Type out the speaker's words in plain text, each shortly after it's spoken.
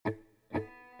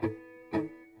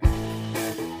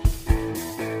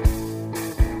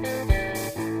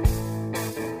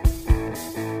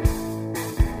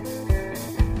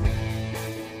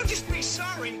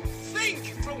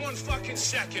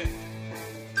decade.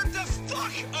 What the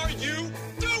fuck are you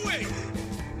doing?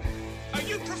 Are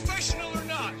you professional or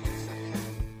not?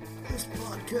 This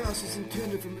podcast is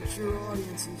intended for mature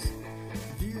audiences.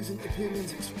 Views and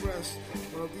opinions expressed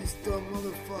are of these dumb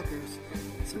motherfuckers.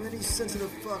 So any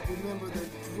sensitive fuck, remember they're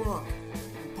drunk,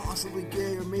 and possibly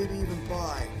gay or maybe even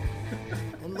bi,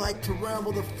 and like to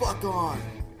ramble the fuck on.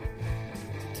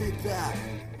 Take that.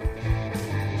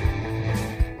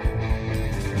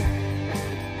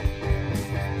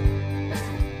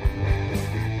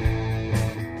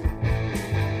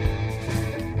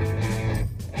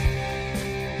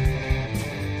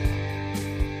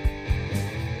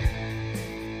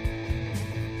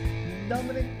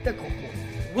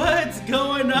 What's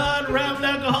going on, Ramblin'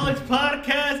 Alcoholics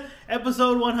Podcast,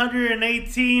 episode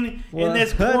 118 in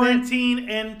this quarantine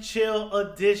and chill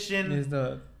edition. Is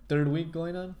the third week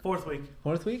going on? Fourth week.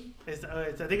 Fourth week? I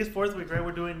think it's fourth week, right?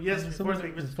 We're doing, yes, fourth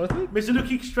week. Fourth week? Mr. Luke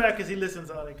keeps track because he listens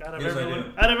out of Yes,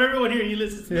 everyone. Out of everyone here, he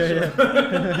listens to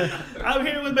the show. I'm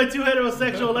here with my two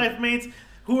heterosexual life mates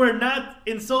who are not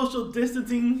in social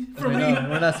distancing from me.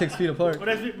 We're not 6 feet apart.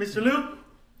 Mr. Luke.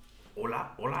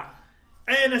 Hola, hola.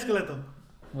 And Esqueleto.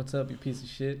 What's up, you piece of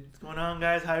shit? What's going on,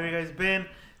 guys? How have you guys been?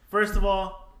 First of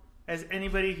all, has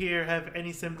anybody here have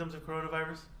any symptoms of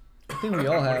coronavirus? I think we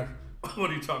all have. What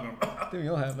are you talking about? I think we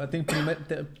all have. I think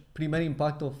Primer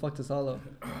Impacto fucked us all up.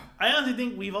 I honestly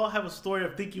think we've all have a story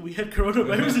of thinking we had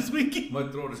coronavirus this week. My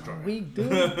throat is dry. We do.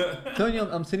 Telling you,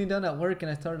 I'm sitting down at work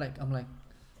and I'm like,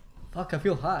 fuck, I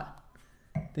feel hot.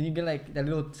 Then you get like that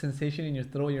little sensation in your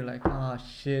throat. You're like, oh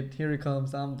shit, here it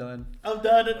comes. I'm done. I'm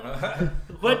done.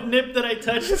 What nip did I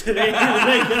touch today?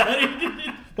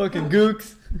 Fucking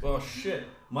gooks. Well, shit.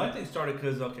 My thing started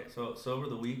because, so over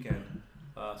the weekend,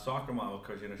 soccer mom,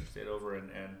 because, she stayed over,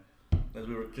 and as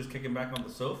we were just kicking back on the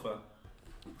sofa,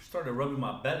 she started rubbing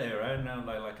my belly, right? And I'm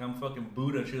like I'm fucking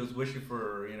Buddha. She was wishing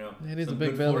for, It is some a big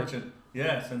good belly. fortune.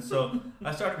 Yes, and so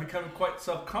I started becoming quite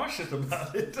self-conscious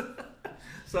about it.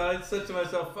 So I said to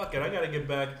myself, fuck it, I gotta get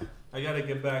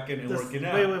back in and working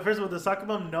out. Wait, first of all, does soccer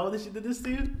mom know that she did this to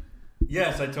you?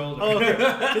 Yes, I told her. Oh, okay.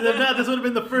 Because if not, this would have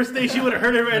been the first day she would have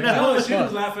heard it right now. No, she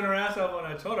was laughing her ass off when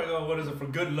I told her, I go, what is it, for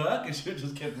good luck? And she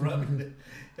just kept rubbing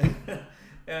it.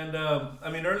 And,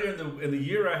 earlier in the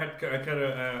year,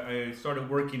 I started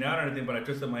working out and everything, but I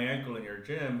twisted my ankle in your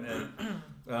gym.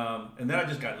 And then I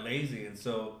just got lazy. And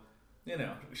so,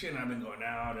 she and I have been going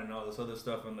out and all this other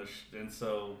stuff. And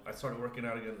so I started working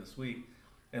out again this week.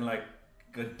 And like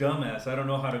a dumbass, I don't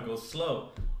know how to go slow.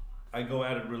 I go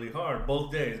at it really hard,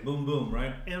 both days, boom, boom,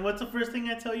 right? And what's the first thing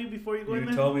I tell you before you go in there?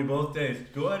 You told me both days,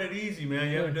 go at it easy,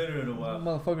 man. You haven't done it in a while.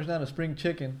 Motherfucker's not a spring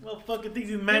chicken. Well, fucking things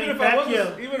he's Even Manny if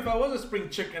Pacquiao. I was a spring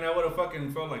chicken, I would have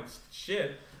fucking felt like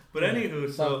shit. But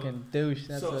anywho, fucking douche.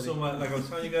 That's like I was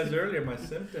telling you guys earlier, my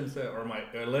symptoms, or my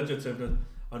alleged symptoms,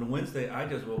 on Wednesday, I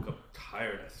just woke up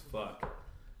tired as fuck.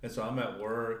 And so I'm at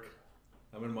work,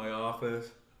 I'm in my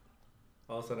office,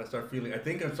 all of a sudden I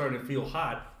think I'm starting to feel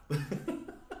hot.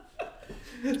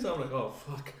 So I'm like, oh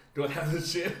fuck, do I have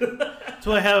this shit?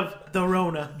 So I have the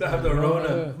Rona. I have the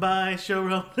Rona. Bye,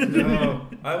 Sharon. No,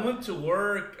 I went to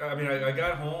work. I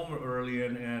got home early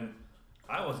and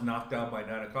I was knocked out by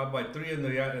 9 o'clock. By 3 in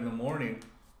the morning,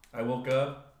 I woke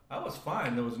up. I was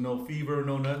fine. There was no fever,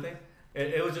 no nothing.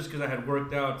 It was just because I had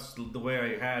worked out the way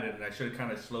I had it, and I should have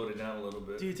kind of slowed it down a little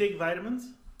bit. Do you take vitamins?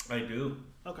 I do.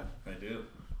 Okay. I do.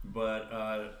 But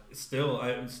still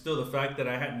the fact that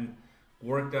I hadn't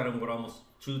worked out in almost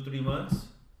 2-3 months,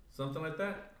 something like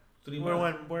that. 3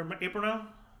 months. We're April now.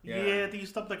 Yeah, I think you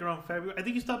stopped like around February. I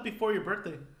think you stopped before your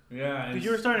birthday. Yeah, because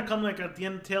you were starting to come like at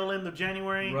the tail end of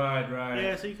January. Right.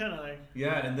 Yeah, so you kind of like.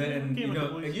 Yeah, and then and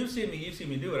you've seen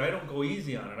me do it. I don't go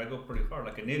easy on it. I go pretty hard,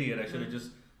 like an idiot. I should have just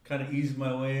kind of eased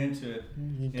my way into it.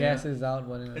 He gasses out.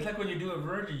 It's like when you do a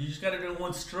virgin, you just got to do it in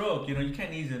one stroke. You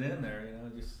can't ease it in there.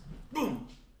 Just boom.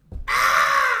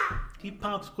 He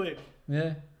pops quick.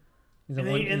 Yeah. And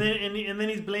then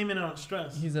he's blaming it on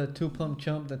stress. He's a 2-pump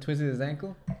chump that twisted his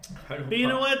ankle. But you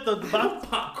know what? The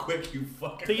pop quick, you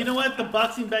fucker. So you know what? The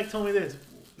boxing bag told me this.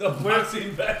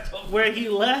 Boxing bag told me. Where he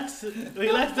lacks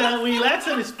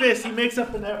on his fist, he makes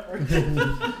up an effort.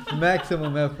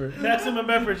 Maximum effort. Maximum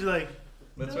effort. He's like.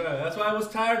 That's right. That's why I was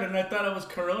tired and I thought I was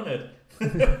corona'd.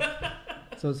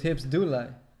 So his hips do lie.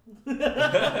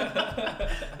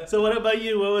 So what about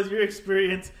you? What was your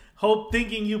experience?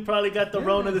 Thinking you probably got the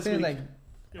Rona this week. Like,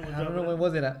 I don't know when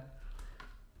was it at.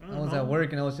 I was at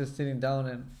work and I was just sitting down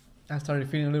and I started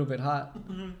feeling a little bit hot.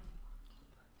 Mm-hmm. And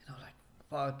I was like,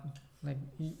 fuck. like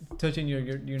touching your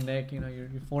neck, your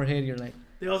forehead. You're like.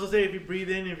 They also say if you breathe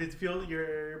in, if it feels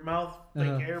your mouth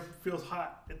like air feels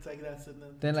hot, it's like that's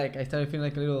it. Then like I started feeling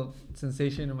like a little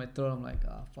sensation in my throat. I'm like,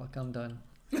 oh fuck, I'm done.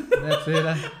 That's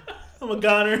it. I'm a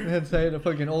goner. That's it. A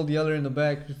fucking old yeller in the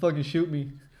back, just fucking shoot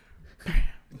me.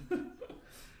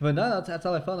 But no, that's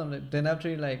all I felt. I'm like, then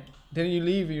after then you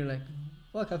leave, and you're like,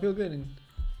 fuck, I feel good. And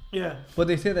yeah. But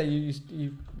they say that you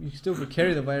still could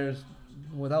carry the virus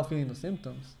without feeling the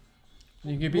symptoms.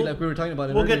 You could be like we were talking about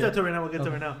it. We'll earlier. get to it right now. We'll get to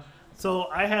it right now. So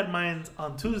I had mine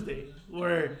on Tuesday,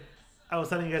 where I was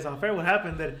telling you guys off air what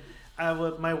happened. That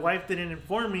my wife didn't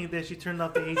inform me that she turned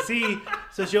off the AC,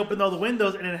 so she opened all the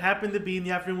windows, and it happened to be in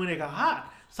the afternoon when it got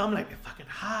hot. So I'm like, it's fucking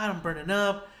hot. I'm burning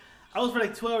up. I was for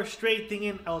like 2 hours straight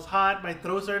thinking I was hot. My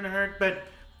throat's starting to hurt. But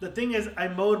the thing is, I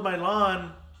mowed my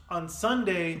lawn on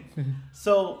Sunday,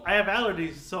 so I have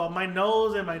allergies. So my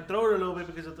nose and my throat are a little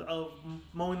bit because of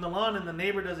mowing the lawn, and the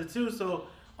neighbor does it too. So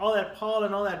all that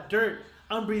pollen, all that dirt,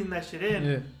 I'm breathing that shit in.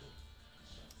 Yeah.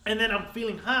 And then I'm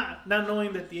feeling hot, not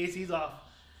knowing that the AC's off.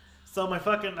 So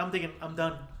I'm thinking, I'm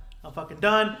done. I'm fucking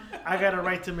done. I gotta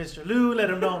write to Mr. Lou, let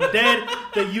him know I'm dead.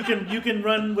 That you can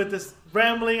run with this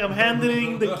rambling. I'm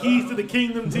handing the keys to the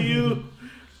kingdom to you,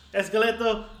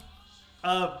 Escaleto.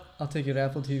 I'll take your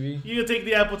Apple TV. You can take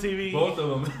the Apple TV. Both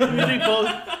of them. You take both.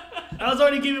 I was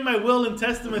already giving my will and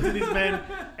testament to these men,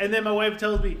 and then my wife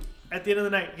tells me at the end of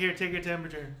the night, here, take your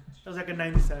temperature. I was like a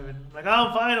 97. I'm like, oh,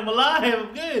 I'm fine. I'm alive.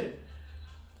 I'm good.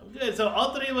 So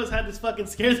all three of us had this fucking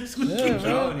scare this week. I'm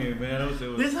telling you, man.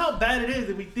 This is how bad it is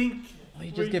that we think. Oh,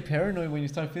 you just get paranoid when you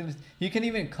start feeling this. You can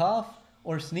even cough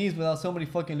or sneeze without somebody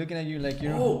fucking looking at you like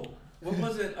you're. Oh, what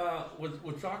was it?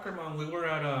 With Soccer Mom, we were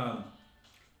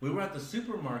at the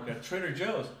supermarket at Trader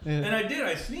Joe's, and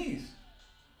I sneezed.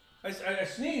 I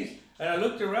sneezed, and I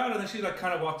looked around, and then she like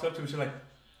kind of walked up to me. She's like,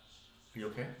 "Are you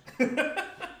okay?"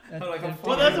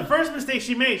 Well, that's the first mistake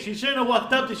she made. She shouldn't have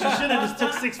walked up to. She should have just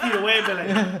took 6 feet away and been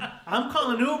like, "I'm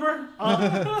calling Uber.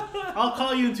 I'll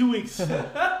call you in 2 weeks."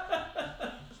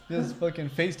 Just fucking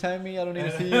FaceTime me. I don't need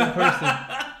to see you in person.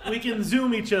 We can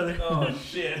Zoom each other. Oh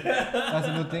shit! That's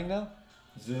a new thing now.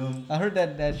 Zoom. I heard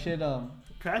that shit.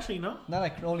 Crashing, no? Not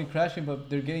like only crashing, but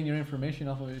they're getting your information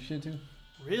off of your shit too.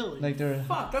 Really? Like they're.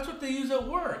 Fuck, that's what they use at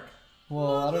work.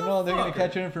 Well, I don't know. They're gonna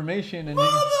catch your information and.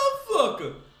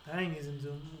 Motherfucker. I ain't using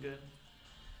Zoom. I'm good.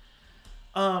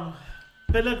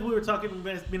 But like we were talking,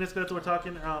 me and Escaleto were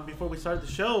talking before we started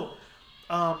the show.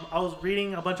 I was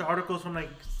reading a bunch of articles from like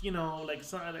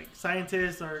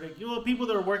scientists or people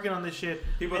that are working on this shit.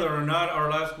 People that are not our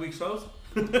last week's host.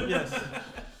 Yes.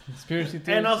 Conspiracy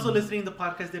theories. And also listening to the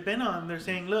podcast they've been on, they're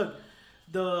saying, look,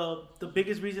 the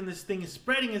biggest reason this thing is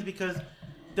spreading is because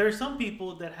there are some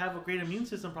people that have a great immune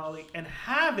system probably and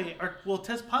have it or will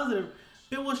test positive,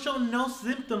 but will show no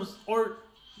symptoms or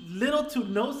little to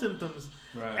no symptoms.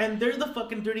 Right. And they're the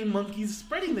fucking dirty monkeys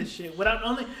spreading this shit without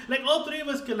only like all three of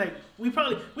us could like we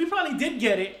probably did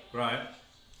get it. Right.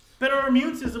 But our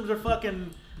immune systems are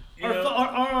fucking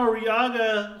our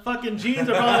Riaga fucking genes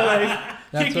are probably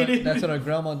like kicking in. That's what our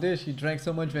grandma did. She drank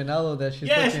so much venado that she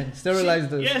fucking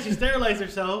sterilized us. Yeah, she sterilized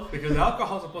herself. Because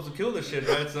alcohol's supposed to kill this shit,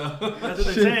 right? So that's what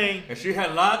they're saying. And she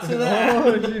had lots of that.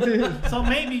 Oh, she did. So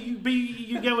maybe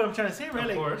you get what I'm trying to say, right?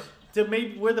 Of course. So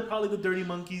maybe we're probably the dirty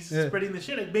monkeys spreading the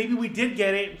shit. Like maybe we did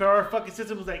get it, but our fucking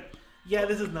system was like, yeah,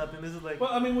 this is nothing. This is like.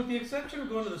 Well, I mean, with the exception of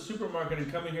going to the supermarket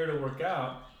and coming here to work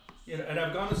out, and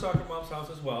I've gone to Soccer Mom's house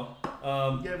as well.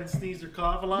 You haven't sneezed or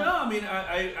coughed a lot? No, I mean,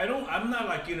 I don't. I'm not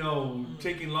like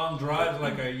taking long drives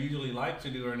like I usually like to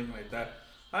do or anything like that.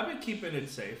 I've been keeping it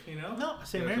safe, No,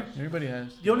 same here. Everybody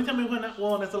has. The only time we went out,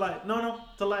 well, that's a lie. No,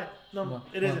 it's a lie. No,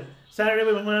 it isn't. Saturday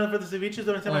we went out for the ceviches.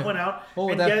 The only time I went out.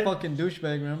 Oh, that fucking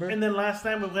douchebag, remember? And then last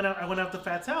time I went out to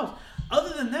Fat's house.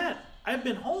 Other than that, I've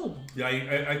been home. Yeah,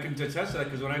 I can attest to that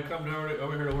because when I come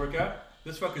over here to work out,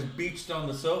 this fucker's beached on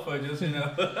the sofa, just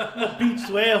a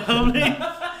beached whale, homie.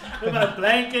 With my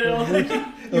blanket on.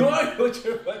 You want to put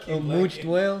your fucking a mooched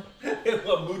whale? A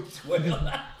mooched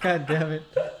whale. God damn it.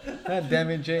 God damn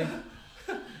it, Jay.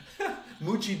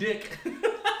 Moochy dick.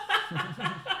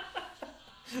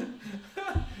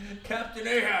 Captain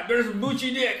Ahab, there's a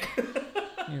moochy dick.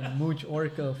 You mooch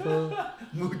orca, fool.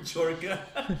 Mooch orca.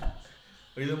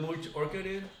 Are you the mooch orca,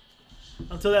 dude?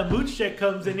 Until that mooch check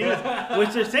comes in, which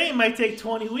they're saying might take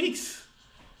 20 weeks.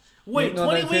 Wait,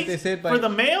 20 weeks they said for the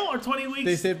mail or 20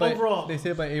 weeks overall? They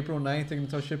said by April 9th they're going to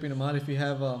start shipping them out. If you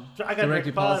have direct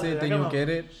deposit, then you'll get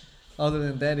it. Other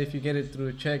than that, if you get it through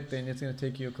a check, then it's going to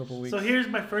take you a couple weeks. So here's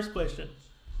my first question.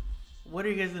 What are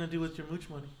you guys going to do with your mooch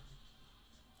money?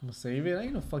 I'm going to save it. I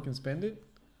ain't going to fucking spend it.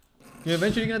 You're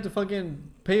eventually going to have to fucking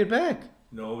pay it back.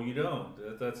 No, you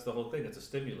don't. That's the whole thing. It's a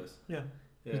stimulus. Yeah.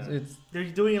 Yeah. It's They're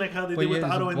doing like how they but do with yeah,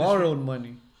 the auto it's industry. borrowed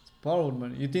money. It's borrowed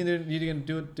money. You think they're gonna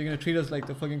do it? They're gonna treat us like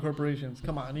the fucking corporations?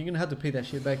 Come on, you're gonna have to pay that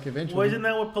shit back eventually. Well, isn't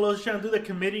that what Pelosi's trying to do? The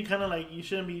committee kind of like, you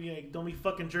shouldn't be like, don't be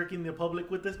fucking jerking the public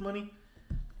with this money.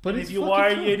 But And it's if you fucking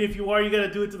are, true. and if you are, you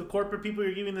gotta do it to the corporate people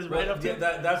you're giving this right Well, up yeah, to.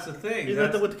 that's the thing. Isn't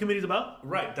That's- that what the committee's about?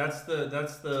 Right. That's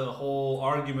the whole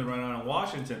argument right now in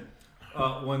Washington.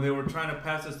 When they were trying to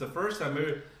pass this the first time,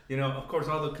 you know, of course,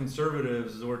 all the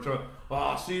conservatives were trying.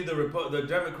 Oh, see, the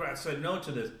Democrats said no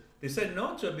to this. They said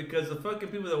no to it because the fucking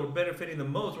people that were benefiting the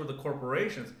most were the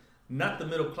corporations, not the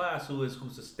middle class who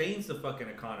sustains the fucking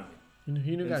economy. You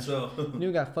know,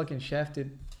 And got fucking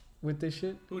shafted with this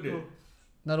shit. Who did?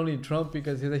 Not only Trump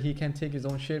because he can't take his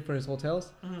own shit for his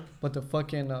hotels, but the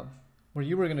fucking where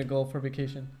you were gonna go for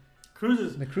vacation,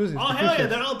 Cruises. the cruises. Oh, the hell cruise yeah, ships.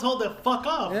 they're all told to fuck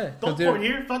off. Yeah, 'cause Don't they're- port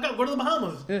here, fuck off, go to the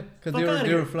Bahamas. Yeah, because Fuck they outta were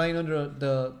here. flying under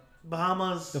the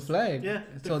Bahamas. flag. Yeah,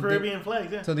 the So Caribbean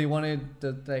flags, yeah. So they wanted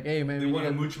the like, hey man, They we wanted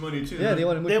gotta- mooch money too. Yeah, they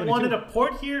wanted. They money wanted too. to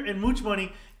port here and mooch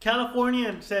money. California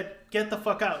and said, get the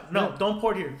fuck out. No, Yeah. don't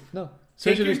port here. No,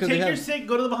 Take especially your, because take they your have, sick,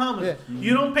 go to the Bahamas. Yeah.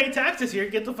 You don't pay taxes here,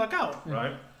 get the fuck out.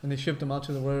 Right. and they shipped them out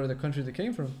to wherever the countries they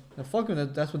came from. And fuck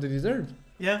them, that's what they deserved.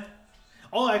 Yeah.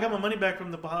 Oh, I got my money back from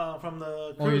the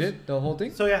cruise. Oh, you did the whole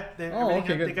thing? So yeah, they, Oh, everything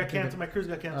okay, good. they got Okay, canceled. good. My cruise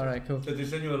got canceled. All right, cool. Did they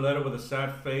send you a letter with a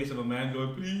sad face of a man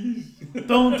going, please?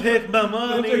 Don't take my Don't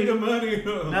money. take the money.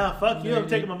 Nah, fuck you. Yeah, I'm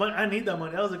taking my money. I need that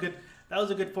money. That was a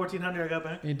good $1,400 I got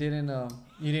back. You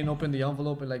didn't open the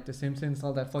envelope like the Simpsons,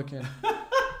 all that fucking.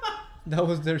 That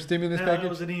was their stimulus Yeah, that package.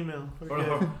 was an email. Or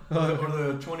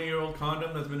the 20-year-old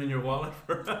condom that's been in your wallet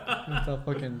for. It's all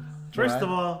fucking. First dry. of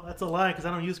all, that's a lie because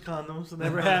I don't use condoms.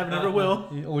 Never have, never will.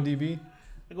 ODB.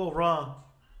 I go raw.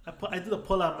 I do the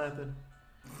pull-out method.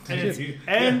 And Shit.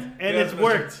 it's, it's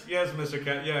worked. Yes, Mr.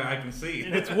 Cat. Yeah, I can see.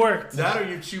 And it's worked. That or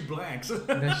you chew blanks.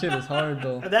 That shit is hard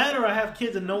though. That or I have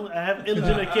kids and I have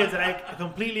illegitimate kids that I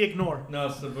completely ignore.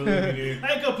 No, so believe me, dude.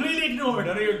 I completely ignore.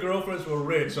 None of your girlfriends were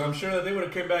rich, so I'm sure that they would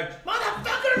have came back.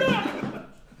 Motherfucker, look!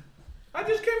 I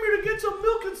just came here to get some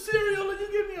milk and cereal, and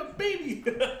you give me a baby.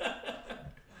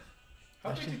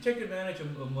 How could you take advantage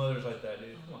of mothers like that,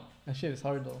 dude? Come on. That shit is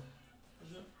hard though.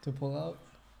 To pull out.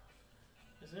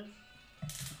 Is it?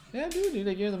 Yeah, dude.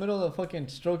 You're in the middle of fucking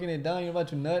stroking it down. You're about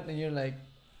to nut, and you're like,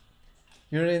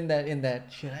 you're in that.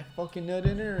 Should I fucking nut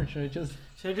in her, or should I just?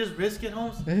 Should I just risk it,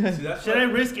 Holmes? See, that's Should why, I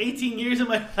risk 18 years of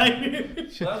my life?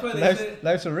 that's why they say.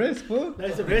 Life's a risk, fool.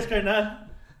 That's a risk or not?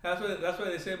 That's why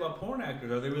they say about porn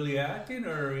actors. Are they really acting,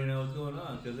 or what's going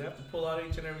on? Because they have to pull out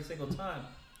each and every single time.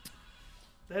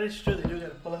 That is true. They do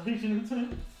gotta pull out each and every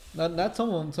time. Not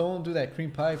someone. Someone do that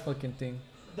cream pie fucking thing.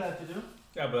 That to do.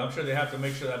 Yeah, but I'm sure they have to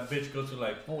make sure that bitch goes through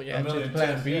like Oh a yeah, million just Plan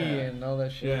tests. B Yeah. and all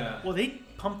that shit. Yeah. Well, they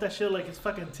pump that shit like it's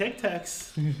fucking Tic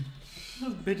Tacs.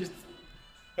 Those bitches.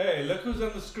 Hey, look who's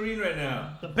on the screen right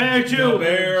now. The Bear Jew. The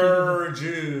Bear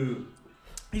Jew.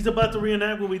 He's about to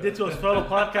reenact what we did to his fellow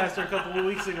podcaster a couple of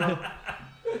weeks ago.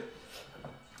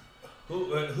 Who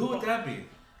would that be?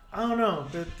 I don't know.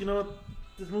 But,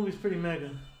 this movie's pretty mega.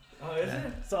 Oh, is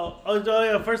it? So,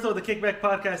 yeah, first of all, the Kickback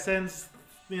Podcast sends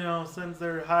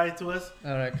their hi to us.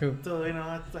 All right, cool. So,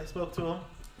 I spoke to him.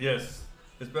 Yes.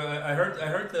 I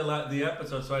heard the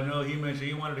episode, so I know he mentioned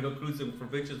he wanted to go cruising for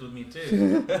bitches with me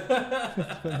too.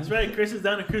 That's right. Chris is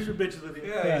down to cruise for bitches with you.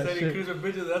 Yeah, Yeah, he said he shit. cruised for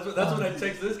bitches. That's what I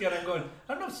text this guy. And I'm going,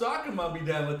 I don't know if soccer might be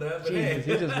down with that, but Jesus,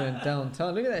 hey. he just went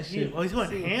downtown. Look at that shit. He's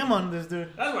going ham on this dude.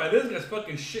 That's why this guy's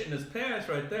fucking shitting his pants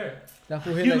right there. That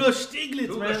fool hit Hugo like, Stiglitz,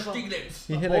 Hugo man. Stiglitz.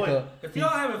 he hit my like boy. a. If y'all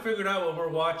haven't figured out what we're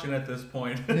watching at this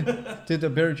point, Did the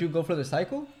Bear Jew go for the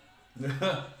cycle?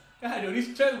 God, dude,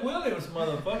 he's Chet Williams,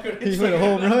 motherfucker. He went a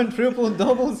home run, triple,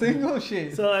 double, single,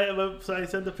 shit. So I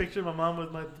sent the picture of my mom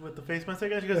with the face mask. She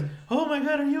goes, "Oh my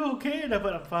God, are you okay?" And I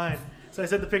put, "I'm fine." So I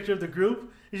sent the picture of the group.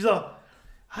 And she's all,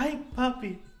 "Ay,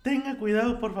 papi, tenga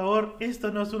cuidado, por favor.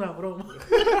 Esto no es una broma."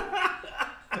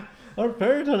 Our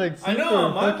parents are like I super know,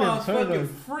 my fucking mom's fucking paranoid.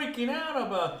 freaking out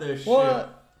about this Well, shit.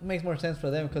 makes more sense for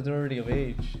them because they're already of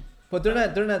age. But they're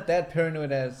not that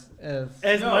paranoid as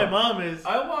As No. my mom is.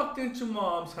 I walked into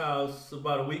mom's house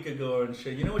about a week ago and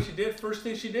shit. You know what she did? First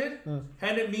thing she did? Huh.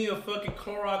 Handed me a fucking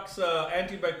Clorox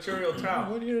antibacterial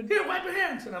towel. What are you- Here, wipe your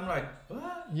hands. And I'm like,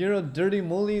 what? You're a dirty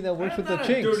mully that works I'm with the not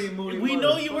a dirty chinks. moody We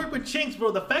know you motherfucker. work with chinks,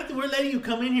 bro. The fact that we're letting you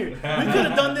come in here, we could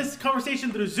have done this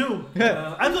conversation through Zoom. Uh,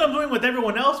 That's what I'm doing with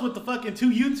everyone else with the fucking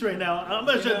two youths right now. I'm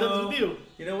gonna shut this with you.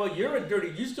 You know what? You're a dirty.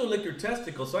 You still lick your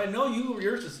testicles, so I know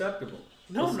you're susceptible.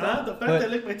 No, I'm It's not. The fact But- that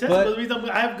I lick my testicles means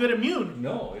I have good immune.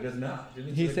 No, it is not. You need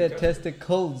to He lick said your testicles.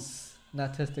 testicles,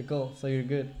 not testicle, so you're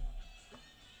good.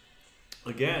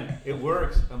 Again, it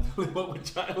works. I'm the only one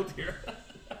with child here.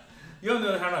 You on the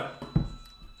other hand,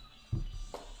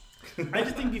 like, I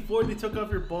just think before they took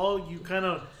off your ball, you kind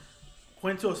of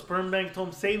went to a sperm bank, told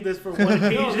them save this for one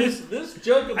occasion. no, this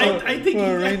joke about I think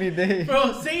For a rainy day.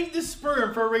 Bro, save this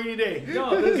sperm for a rainy day.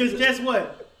 No, Because guess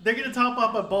what? They're gonna top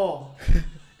off a ball,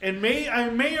 and I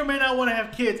may or may not want to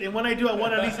have kids. And when I do, I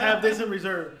want to at least have this in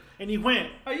reserve. And he went.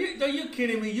 Are you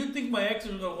kidding me? You think my ex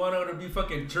is gonna want her to be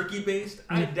fucking turkey based?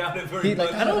 I doubt it very He's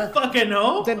much. like, I don't fucking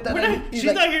know. He's She's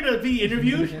like- not here to be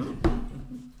interviewed.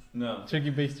 No.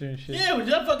 Turkey baster and shit. Yeah, we're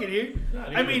not fucking here. Not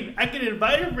I either. mean, I can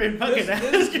invite her and fucking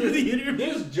ask her the interview.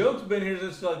 This joke's been here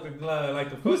since like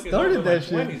the Who fucking started my that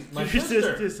shit? 20s. My Your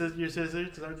sister. Your sister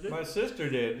started it? My sister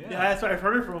did. Yeah, Yeah. that's where I've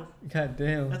heard it from. God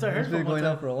damn. That's what I heard It's been from going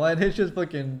one on for a while. It's just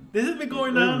fucking. This has been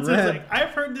going We're on since red. like I've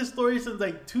heard this story since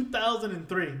like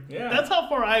 2003. Yeah. That's how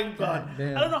far I've gone. God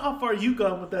damn. I don't know how far you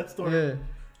gone with that story. Yeah.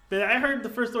 But I heard the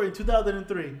first story in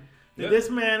 2003. That Yep. this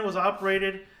man was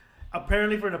operated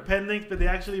apparently for an appendix, but they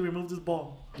actually removed his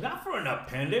ball. Not for an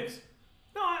appendix.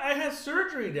 No, I had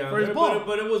surgery down For his there, ball.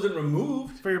 but it wasn't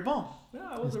removed. For your ball. No,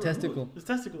 it His wasn't testicle. removed. His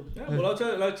testicle. Yeah, well, I'll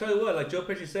tell you what. Like Joe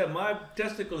Pesci said, my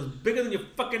testicle is bigger than your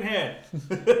fucking head.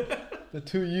 The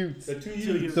two utes. The two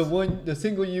Two U's. The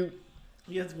single ute.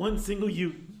 He has one single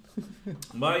ute.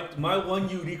 My one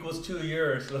Ute equals 2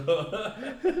 years. So.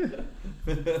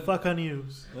 Fuck on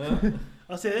yous. Huh?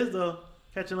 I'll say this though.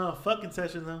 Catching on a fucking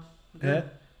session though. Yeah.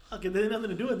 Okay, there's nothing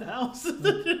to do in the house.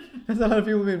 There's a lot of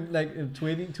people been like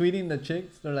tweeting the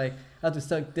chicks. They're like, I have to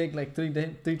suck dick like three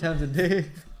times a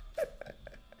day.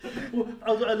 Well,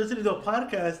 I was listening to a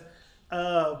podcast.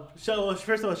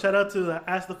 First of all, shout out to the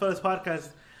Ask the Fellas podcast.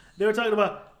 They were talking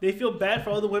about they feel bad for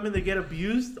all the women that get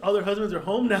abused. All their husbands are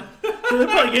home now, so they're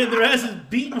probably getting their asses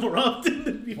beat more often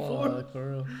than before. Fuck, for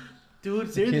real.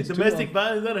 Dude, seriously, kids too, domestic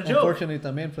violence is not a joke. Unfortunately,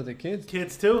 también for the kids.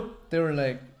 Kids too. They were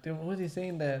like, what was he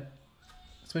saying that,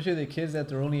 especially the kids that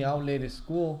their only outlet is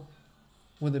school,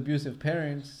 with abusive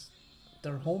parents,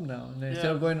 they're home now. And instead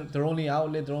Yeah. of going, their only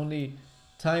outlet, their only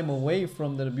time away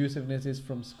from the abusiveness is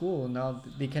from school. Now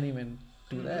they can't even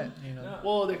do that. You know, Yeah.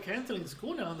 Well, they're canceling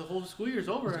school now. The whole school year's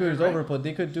over. school is right? over, but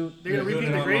they could do. They're gonna Doing repeat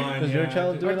it the grade. online, Does your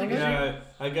child do it online? Yeah,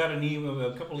 I got an email,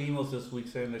 a couple emails this week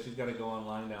saying that she's got to go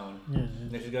online now, Yeah.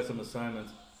 and that she's got some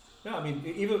assignments. No, I mean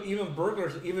even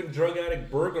burglars, even drug addict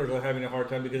burglars are having a hard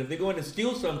time because if they go in and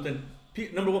steal something,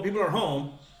 number one, people are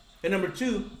home, and number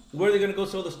two, where are they going to go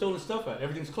sell the stolen stuff at?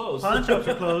 Everything's closed. Pawn shops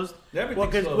are closed. Everything's Well,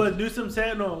 because closed. what Newsom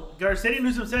said, Garcetti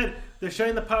Newsom said they're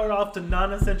shutting the power off to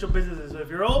non-essential businesses. So if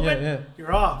you're open, Yeah.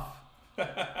 you're off.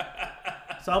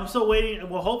 So I'm still waiting.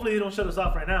 Well, hopefully they don't shut us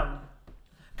off right now.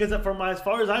 Because as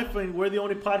far as I think, we're the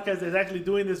only podcast that's actually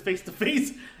doing this face to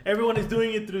face. Everyone is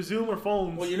doing it through Zoom or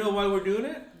phones. Well, you know why we're doing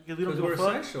it? Because we don't Because give a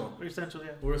we're fuck. essential. We're essential,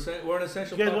 yeah. We're an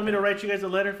essential. You guys want me to podcast. write you guys a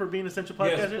letter for being essential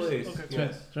Yes, podcasters? please. Okay, cool.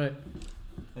 Yes. That's right.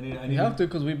 I need You have to,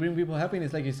 because we bring people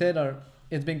happiness. Like you said,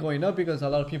 it's been going up because a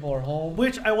lot of people are home.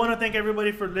 Which I want to thank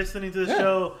everybody for listening to the Yeah.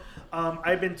 show.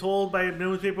 I've been told by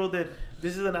numerous people that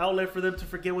this is an outlet for them to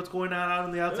forget what's going on out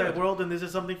in the outside Good. world, and this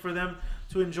is something for them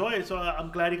to enjoy. So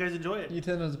I'm glad you guys enjoy it. You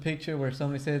sent us a picture where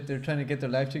somebody said they're trying to get their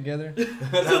life together.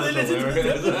 That So was they listen to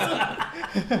this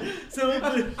hilarious. So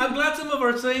I'm glad some of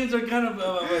our sayings are kind of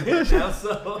a hit now.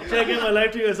 So try to get my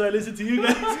life together, so I listen to you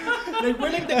guys. Like we're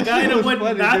like the guide It on was what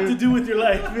funny, not dude. to do with your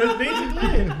life. That's basically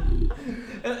it.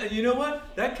 and you know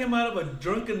what? That came out of a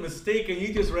drunken mistake, and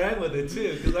you just ran with it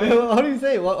too. Because How do you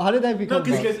say? How did that No, become?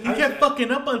 because about? you kept fucking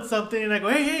up on something, and I go,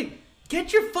 hey,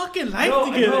 get your fucking life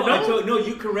together. no,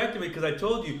 you corrected me because I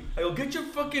told you. I go, get your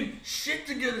fucking shit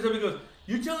together. Somebody goes,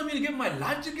 you telling me to get my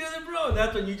life together, bro? And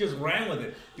that's when you just ran with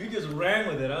it. You just ran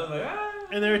with it. I was like, ah.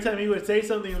 And every time he would say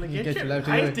something, I'm like, get your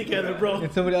life together, bro.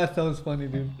 And somebody else sounds funny,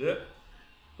 dude. Yeah.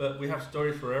 But we have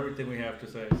stories for everything we have to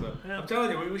say. So Yeah. I'm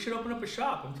telling you, we should open up a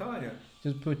shop. I'm telling you.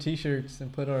 Just put T-shirts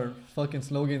and put our fucking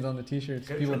slogans on the T-shirts.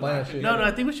 Get People your buy that life shit. No,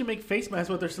 I think we should make face masks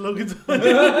with their slogans on. With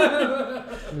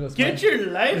a Get smile. your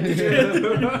life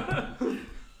together.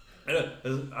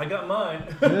 I got mine.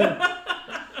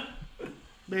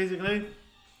 Basically,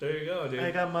 There you go, dude.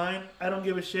 I got mine. I don't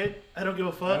give a shit. I don't give a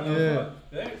I fuck. don't know Yeah.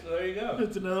 fuck. Hey, so there you go.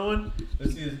 That's another one.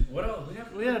 Let's see. What else?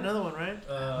 We had another one, right?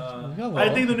 Yeah, well,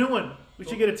 I think the new one. We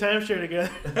should get a timeshare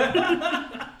together.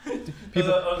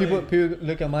 people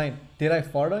look at mine. Did I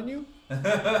fart on you?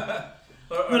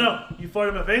 No. You farted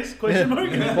in my face? Question mark?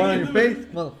 Did I fart on your face,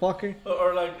 motherfucker?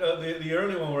 Or like the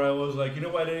early one where I was like, you know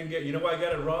why I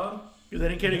got it wrong? Because I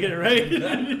didn't care to get it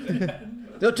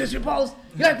right. Don't twist your balls.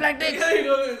 You like black dicks? There you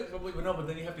go. But no, but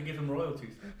then you have to give him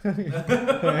royalties.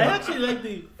 I actually like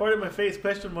the fart in my face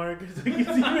question mark. It's like, you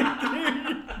see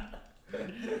right there.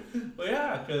 Well,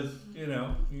 yeah, because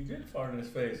you did fart in his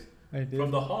face I did.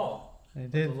 from the hall. I The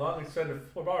did. long extended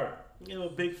fart. You know, a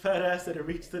big fat ass that it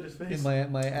reached to his face. My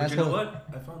But asshole. you know what?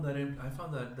 I found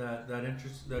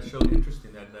that show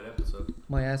interesting. That episode.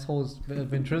 My asshole's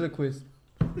ventriloquist.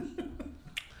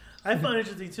 I found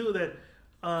interesting too that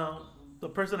the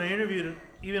person I interviewed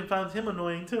even found him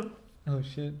annoying too. Oh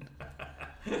shit.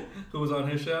 Who was on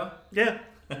his show? Yeah.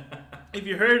 If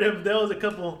you heard him, there was a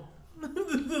couple.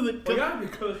 Well, yeah,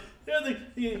 because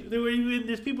there were even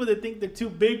there's people that think they're too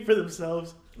big for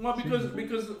themselves. well, because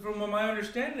from what my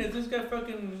understanding is, this guy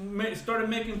fucking started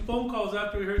making phone calls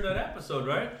after he heard that episode,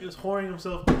 right? He was whoring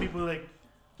himself to people like,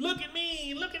 look at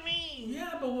me, look at me.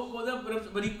 Yeah,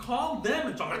 but he called them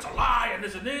and told them it's a lie and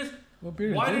this and this. What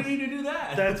beer Why is did this? he need to do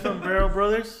that? That's from Barrel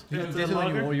Brothers. This That's is the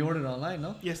when lager. you ordered online,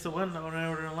 no? Yes, the one when I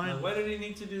ordered online. Why did he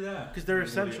need to do that? Because they're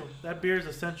essential. That beer is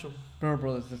essential. Barrel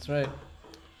Brothers, that's right.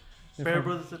 They're Barrel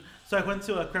from- Brothers. So I went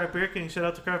to a Craft Beer King. Shout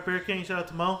out to Craft Beer King. Shout out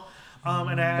to Mo.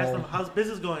 And I asked them, how's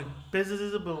business going? Business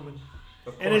is a booming.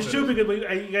 Of And it's course true it is.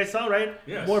 because you guys saw, right?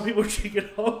 Yes. More people drinking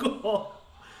alcohol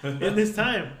in this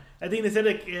time. I think they said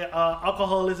like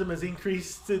alcoholism has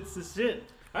increased since this shit.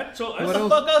 I told, What What the else?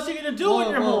 fuck else are you gonna do when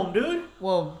Well, you're well, home, dude?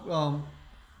 Well,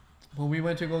 when we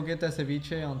went to go get that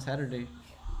ceviche on Saturday,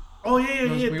 Oh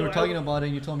yeah. we were talking about it.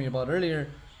 You told me about earlier.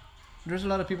 There's a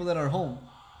lot of people that are home.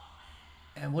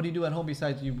 And what do you do at home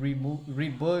besides you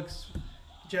read books,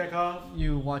 Jack off.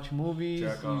 you watch movies,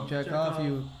 Jack you off. jack Jack off, off.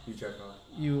 you check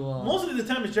off. Most of the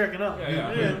time it's jacking up.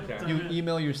 Yeah. you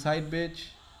email your side bitch.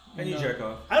 And you check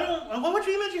off. I don't. What would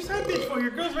you email your side bitch for?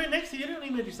 Your girl's right next to you. You don't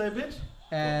email your side bitch.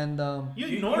 And You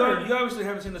You ignore her. obviously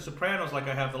haven't seen The Sopranos like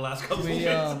I have the last couple of we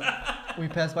weeks. we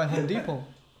passed by Home Depot.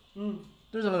 Mm.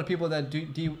 There's a lot of people that do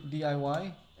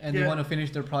DIY and they Yeah. want to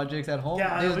finish their projects at home.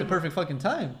 Yeah, I This is know the people- perfect fucking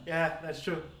time. Yeah, that's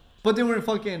true. But they weren't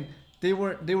fucking. They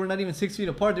were not even 6 feet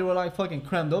apart. They were like fucking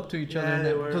crammed up to each Yeah, other.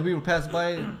 they were. Because we were passed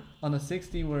by on a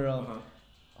 60 where Uh-huh.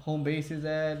 Home Base is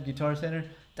at, Guitar Center.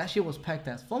 That shit was packed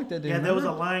as fuck that day. Yeah, there was a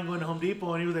remember? line going to Home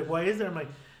Depot, and he was like, "Why is there?" I'm like,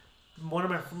 one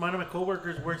of my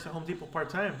coworkers works at Home Depot part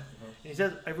time, and he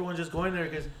says everyone's just going there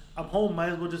because I'm home. Might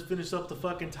as well just finish up the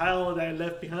fucking tile that I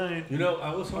left behind, You know,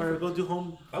 I was home or for, go do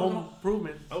home I was home home-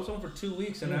 improvement. I was home for 2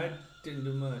 weeks and I didn't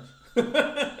do much.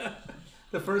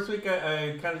 The first week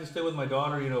I kind of just stayed with my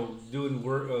daughter, you know, doing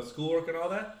work, schoolwork and all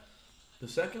that. The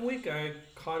second week I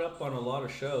caught up on a lot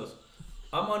of shows.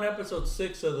 I'm on episode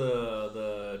 6 of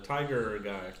the Tiger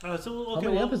guy. So How okay,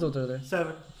 many well, episodes are there?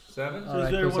 7. 7? So All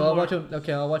right, there cool. one So I'll more. watch them.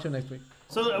 Okay, I'll watch them next week.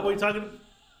 So are we talking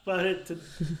about it?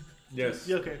 Yes.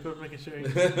 Yeah, okay, good. Making sure.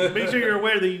 Make sure you're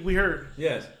aware that we heard.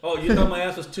 Yes. Oh, you thought my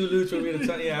ass was too loose for me to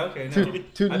tell? Yeah, okay. No.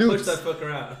 Two I newts. pushed that fucker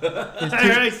out.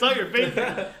 I saw your vein.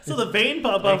 So the vein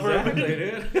pop up for Exactly,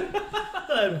 everybody. dude.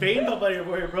 That vein pop out of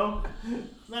here, bro.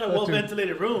 Not a well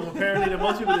ventilated room. Apparently, to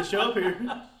most people that show up here.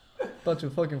 About to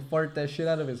fucking fart that shit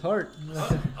out of his heart.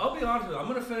 I'll be honest with you. I'm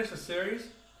gonna finish the series,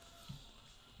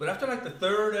 but after like the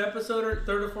third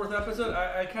or fourth episode,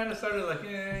 I kind of started like,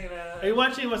 you know. Are you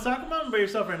watching Wasaka Mountain by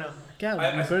yourself right now? God,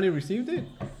 I- you barely received it?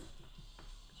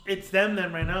 It's them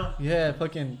then right now. Yeah,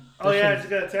 fucking. Oh that yeah, I shit- just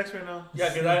got a text right now.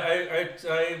 Yeah, because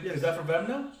I Yes. is that for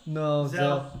Vemno? No,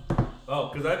 Zell. Zell.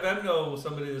 Oh, because I Vemno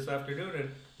somebody this afternoon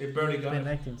and they barely got Been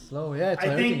it. acting slow. Yeah, it's I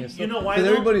everything think is you slow. know why. Because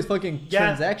though? everybody's fucking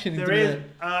Yeah, transactioning there through is.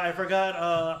 that. I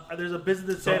forgot. There's a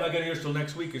business that So I'm said not getting yours till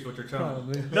next week, is what you're telling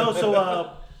me. Probably. no.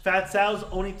 So Fat Sal's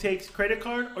only takes credit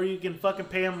card, or you can fucking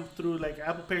pay them through like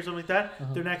Apple Pay or something like that.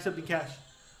 Uh-huh. They're not accepting cash.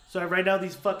 So right now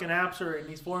these fucking apps are in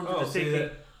these forums are Oh, just see taking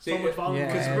that? so much volume.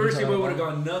 Yeah. Conspiracy Yeah, Boy it's would have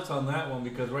all gone nuts on that one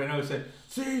because right now he said,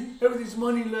 see, everything's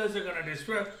moneyless, they're gonna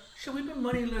destroy. Shit, we've been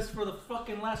moneyless for the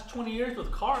fucking last 20 years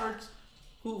with cards.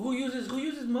 Who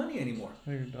uses money anymore?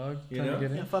 Hey, dog. You Trying know? to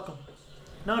get Yeah, in. fuck them.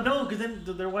 No, don't, because then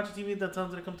they're watching TV. That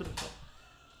sounds gonna come to the phone.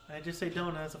 I just say don't.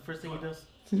 And that's the first thing he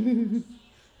does.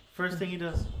 First thing he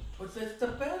does. What's this the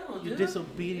battle, You dude?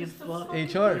 disobedient It's the fuck. fucking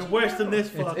HR. You're worse than this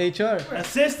fuck. It's HR.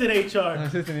 Assistant HR.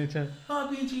 Assistant HR. Oh,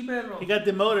 BG battle. He got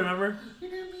demoted. Remember?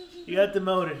 He got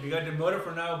demoted. You got demoted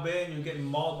for now being you're getting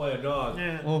mauled by a dog.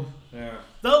 Yeah. Oh, Yeah.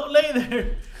 Don't lay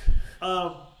there.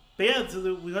 But yeah,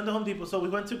 so we went to Home Depot. So we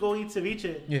went to go eat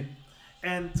ceviche, yeah.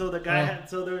 and so the guy Oh. had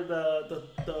there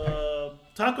the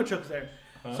taco trucks there.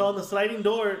 Huh? So on the sliding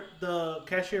door, the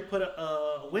cashier put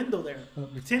a window there,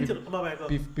 tinted. Oh, my bad. Go.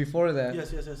 Before that,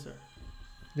 Yes, sir.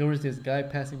 there was this guy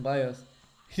passing by us.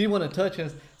 He didn't want to touch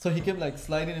us, so he kept like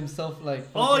sliding himself like.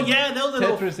 Oh fucking yeah, that was a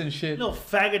little, Tetris and shit. little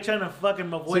faggot trying to fucking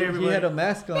So avoid he everybody. had a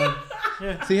mask on.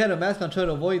 Yeah. So he had a mask on trying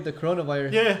to avoid the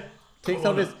coronavirus. Yeah. Takes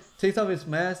off his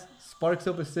mask, sparks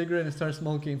up a cigarette, and starts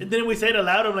smoking. And then we say it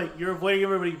aloud. I'm like, you're avoiding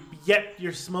everybody, yet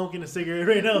you're smoking a cigarette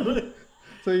right now.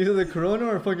 So either the corona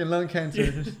or fucking lung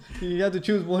cancer. You have to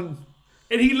choose one.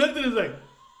 And he looked at us like,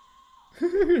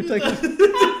 It's like,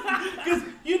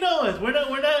 know us. We're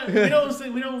not.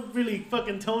 We don't really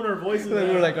fucking tone our voices.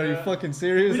 We're like, are you fucking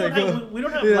serious? We don't have. We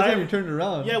don't have yeah, that's live. when you turned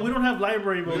around. Yeah, we don't have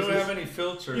library We voices. don't have any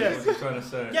filters. Yes. Is what you're trying to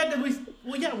say. Yeah, because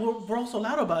we're also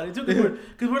loud about it too.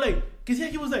 Because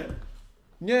he was like,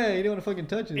 Yeah, you don't want to fucking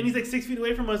touch it. and he's like 6 feet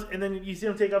away from us, and then you see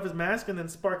him take off his mask and then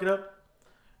spark it up,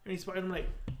 and I'm like,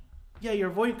 yeah, you're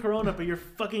avoiding corona, but you're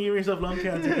fucking giving yourself lung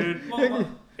cancer, dude.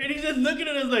 And he's just looking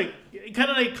at us like, kind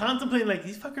of like contemplating, like,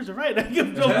 these fuckers are right. I give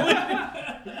no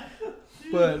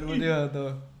But yeah,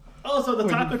 so the Oh,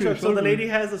 taco you truck. feel So the sorry. lady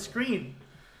has a screen,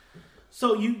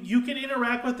 so you can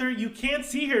interact with her. You can't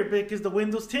see her because the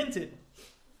window's tinted.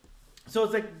 So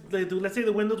it's like, let's say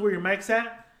the window's where your mic's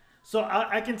at. So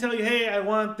I can tell you, hey, I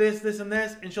want this, this, and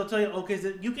this, and she'll tell you, okay,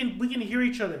 so we can hear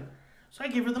each other. So I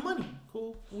give her the money.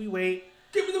 Cool. We wait.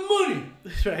 Give me the money.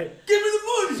 That's right. Give me the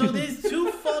money. So these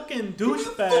two fucking Give me the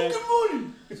douchebags. fucking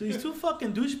money. So these two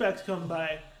fucking douchebags come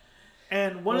by,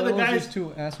 and one of Well, the it was guys, just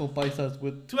two asshole paisas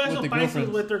with two asshole the Pisces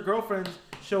girlfriends. with their girlfriends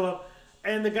show up,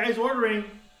 and the guy's ordering,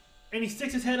 and he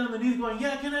sticks his head underneath, going,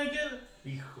 "Yeah, can I get it?"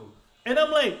 Hijo. And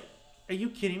I'm like, "Are you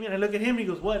kidding me?" And I look at him, and he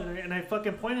goes, "What?" And I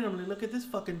fucking point at him, and I look at this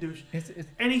fucking douche, It's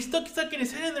and he's stuck in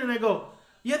his head in there, and I go,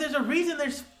 "Yeah, there's a reason.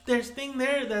 There's thing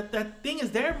there. That thing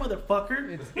is there,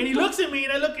 motherfucker." And he looks at me,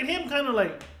 and I look at him, kind of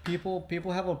like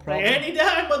people have a like, problem.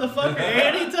 anytime, motherfucker,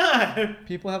 anytime.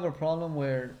 People have a problem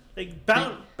where Like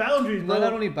boundaries, bro.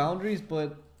 not only boundaries,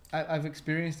 but I've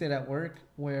experienced it at work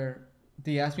where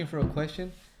they ask me for a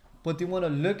question, but they want to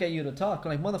look at you to talk.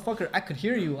 I'm like, motherfucker, I could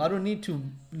hear you. I don't need to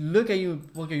look at you.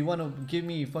 Okay, you want to give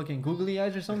me fucking googly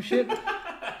eyes or some shit?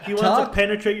 He wants Talk. to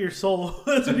penetrate your soul.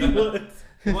 That's what he wants.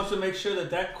 He wants to make sure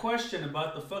that question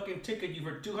about the fucking ticket you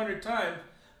heard 200 times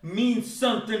means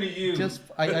something to you. Just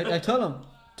I tell them,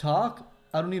 talk.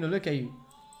 I don't need to look at you.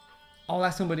 I'll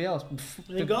ask somebody else.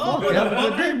 There you go. Fuck, have a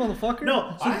good day, motherfucker.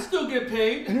 No, I still get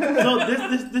paid. no.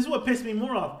 This is what pissed me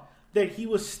more off. That he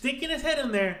was sticking his head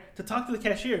in there to talk to the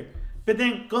cashier, but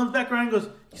then goes back around and goes,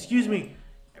 "Excuse me,"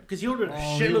 because he ordered a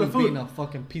he shitload was of food. being a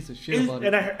fucking piece of shit about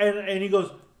it. And he goes,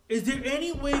 "Is there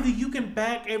any way that you can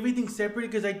back everything separate?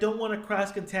 Because I don't want to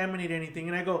cross contaminate anything."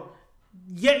 And I go,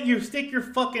 "Yet you stick your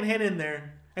fucking head in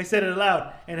there." I said it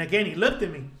aloud, and again he looked at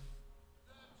me,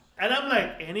 and I'm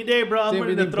like, "Any day, bro. I'm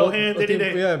willing to throw hands any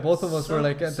day." Yeah, both of us were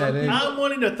like at that age. I'm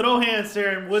willing to throw hands,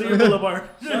 sir, in Whittier Boulevard.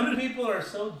 Some people are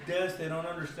so dense they don't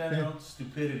understand their own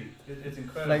stupidity. It's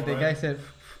incredible. Like the guy said,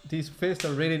 these fists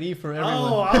are rated E for everyone.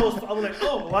 Oh, I was like,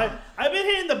 oh, why? I've been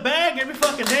hitting the bag every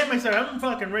fucking day, my sir. I'm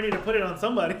fucking ready to put it on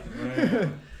somebody. Right.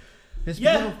 This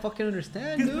Yeah. people don't fucking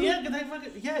understand, dude. Yeah, cause I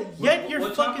fucking Yet you're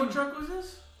what fucking. taco truck was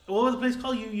this? What was the place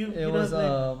called? You It know was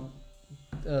the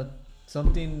name?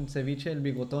 something ceviche el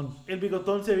bigotón El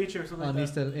Bigotón Ceviche or something on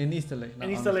like that. in East LA. In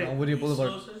East LA. on Whittier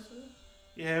Boulevard.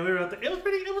 Yeah, we were out there. It was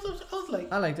pretty. I was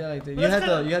like, I liked it. But You had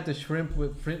that's you had the shrimp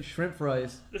with shrimp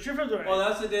fries. the shrimp fries were. Well,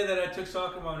 that's the day that I took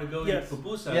soccer mom to go Yes. eat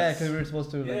pupusas. Yeah, because we were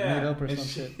supposed to like meet up or and some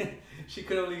she, shit. she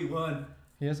could only eat one.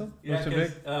 You have some? Yeah, What's too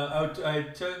big? because I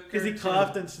took. Because he her to-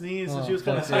 coughed and sneezed, so Oh, she was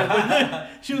kind of fuck scared.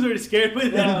 She was already scared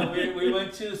with No, him. we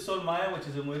went to Sol Maya, which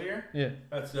is in Whittier. Yeah.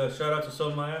 That's shout out to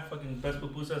Sol Maya, fucking best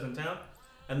pupusas in town.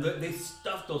 And they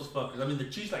stuffed those fuckers. I mean, the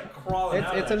cheese like crawling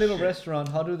out. It's of a that little shit. restaurant.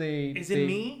 How do they? Is it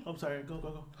me? I'm sorry.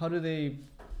 Go. How do they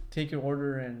take your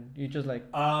order and you just like?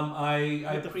 I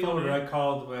With the pre-ordered. phone. I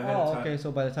called ahead of Oh, time. okay.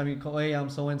 So by the time you call, hey, I'm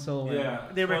so and so. Yeah,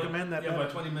 They recommend that, Yeah, man.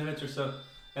 about 20 minutes or so.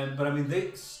 But I mean,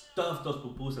 they stuff those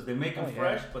pupusas. They make them Oh, yeah.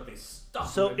 fresh, but they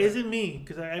stuff. So them is it me?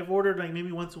 Because I've ordered like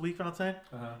maybe once a week from outside.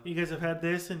 Uh-huh. You guys have had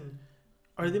this, and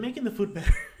are they making the food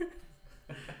better?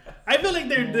 I feel like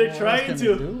they're trying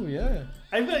to. Yeah.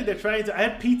 I feel like they're trying to. I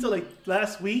had pizza like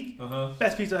last week. Uh-huh.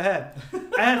 Best pizza I had.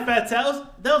 I had Fat Sal's.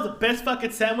 That was the best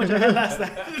fucking sandwich I had last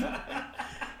night.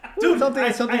 Dude, Something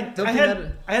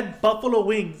I had buffalo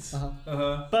wings. Uh-huh.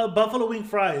 Uh-huh. Buffalo wing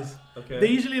fries. Okay. They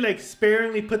usually like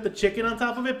sparingly put the chicken on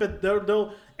top of it, but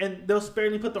they'll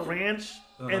sparingly put the ranch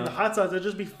and the hot sauce. They'll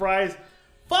just be fries.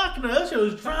 Fuck no, that shit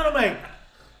was drowned. I'm like,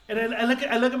 and then I look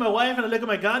at my wife and I look at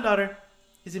my goddaughter.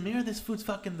 Is it me or this food's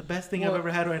fucking the best thing I've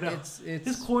ever had right now?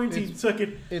 This quarantine's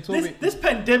fucking. This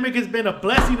pandemic has been a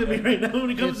blessing to me right now when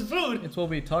it comes to food. It's what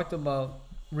we talked about.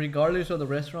 Regardless of the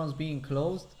restaurants being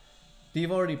closed,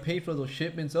 they've already paid for those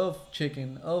shipments of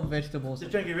chicken, of vegetables. They're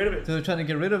trying to get rid of it. So they're trying to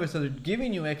get rid of it. So they're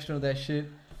giving you extra of that shit,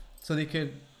 so they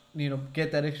could,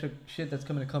 get that extra shit that's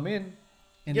coming to come in.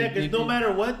 And Yeah, because no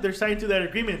matter what, they're signed to that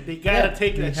agreement. They gotta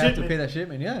take that They have shipment. to pay that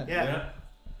shipment. Yeah. Yeah.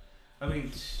 I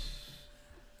mean,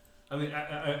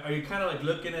 are you kind of like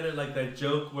looking at it like that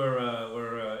joke where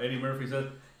Eddie Murphy says,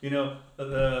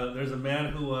 there's a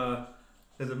man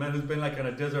who's been like on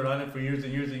a desert island for years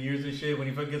and years and years and shit. When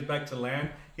he gets back to land,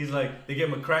 he's like, they give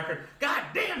him a cracker. God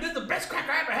damn, this is the best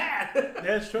cracker I ever had.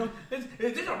 That's true. Is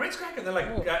this a Ritz cracker? And then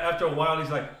like after a while, he's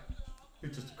like,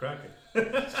 it's just a cracker.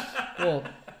 Well,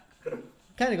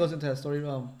 kind of goes into that story.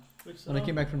 When I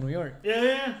came back from New York,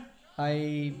 Yeah.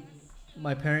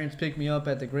 my parents picked me up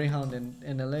at the Greyhound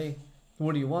in LA.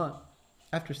 What do you want?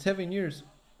 After 7 years,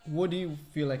 what do you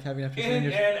feel like having after 7 In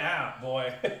years? and out,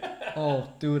 boy. Oh,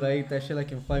 dude, I ate that shit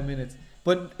like in 5 minutes.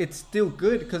 But it's still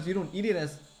good because you don't eat it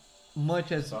as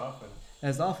much as often.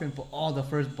 But the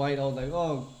first bite, I was like,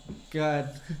 oh god,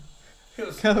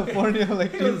 California,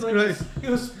 like Jesus Christ. He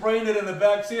was spraying it in the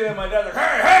back seat, and my dad's like,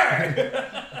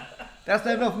 hey! That's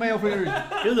not enough mayo for your.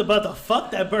 He was about to fuck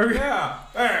that burger. Yeah,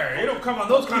 hey, you don't come on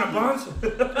those kind of buns.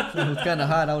 It was kind of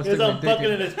hot. I was He was sticking my dick fucking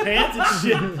in. in his pants and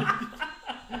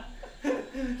shit.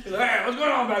 He's like, hey, what's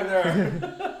going on back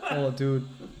there? Oh, dude,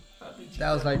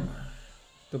 that was like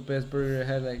the best burger I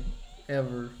had like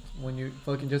ever. When you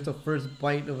fucking just the first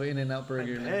bite of an In-N-Out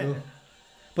burger. Like, bet. ugh.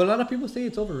 But a lot of people say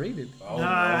it's overrated. Oh,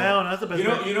 Nah, hell no, that's the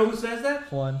best. You know who says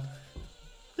that?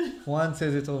 Juan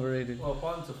says it's overrated. Well,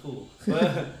 Juan's a fool.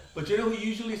 But you know who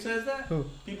usually says that? Who?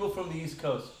 People from the East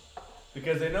Coast.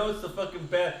 Because they know it's the fucking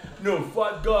bad. No,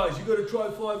 Five Guys. You gotta try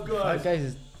Five Guys. Five Guys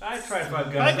is I tried Five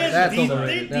Five Guys. Guys that's is decent.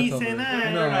 overrated. They're That's decent.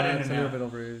 overrated. No, No, not that's a In-N-Out. little bit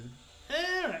overrated.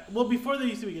 Well, before they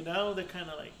used to be good. Now they're kind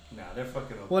of like. Nah, they're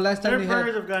fucking over. Well, last time Their they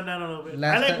burgers had. have gone down a little bit.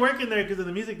 Last I like time- working there because of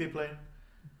the music they play.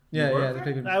 Yeah, work yeah, there? they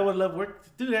play good. I would love work.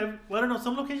 Dude, I don't know.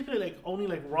 Some locations play like only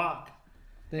like rock.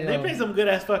 And they uh, play some good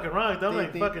ass fucking rock. I'm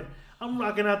like they- fucking. I'm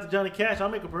rocking out to Johnny Cash. I'll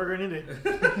make a burger in it.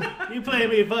 You play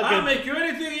me I'll fucking. make you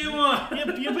anything you want.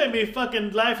 You play me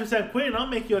fucking Life of San Quentin. I'll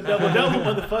make you a double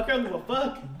motherfucker. I don't give a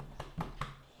fuck.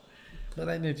 But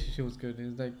that niche shit was good. It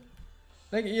was like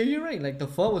yeah, you're right. Like the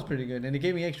pho was pretty good, and they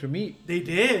gave me extra meat. They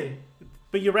did.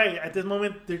 But you're right. At this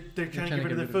moment, they're trying to get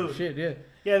rid of the food. Shit, yeah.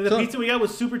 Yeah, the So- pizza we got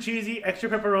was super cheesy, extra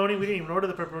pepperoni. We didn't even order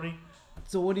the pepperoni.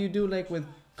 So what do you do like with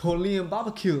Korean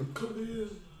barbecue?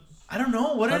 I don't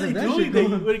know. What How are they does that doing? shit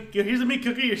They, go? here's a meat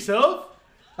cooker yourself?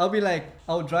 I'll be like,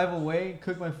 I'll drive away,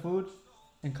 cook my food,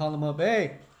 and call them up.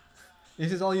 Hey,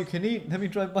 this is all you can eat. Let me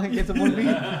drive by and get some more meat.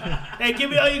 Hey, give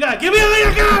me all you got. Give me all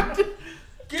you got.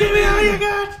 Give me all you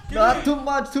got. Not too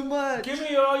much, too much. Give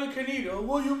me all you can eat. Oh,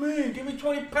 what do you mean? Give me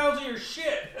 20 pounds of your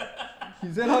shit.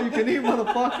 Is that all you can eat,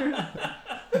 motherfucker?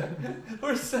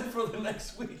 We're set for the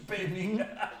next week, baby.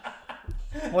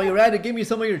 While you're at it, give me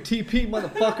some of your TP,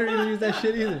 motherfucker. You don't use that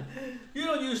shit either. You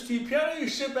don't use TP. I don't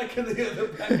use shit back in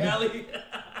the back alley.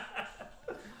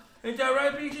 Ain't that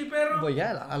right, PG Pedro? But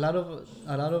yeah, a lot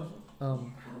of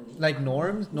like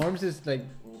Norms. Norms is like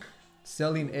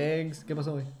selling eggs. ¿Qué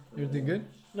pasó, güey? Everything good?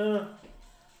 No.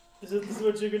 This is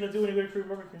what you're going to do when you go to free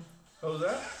barbecue. What was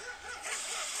that?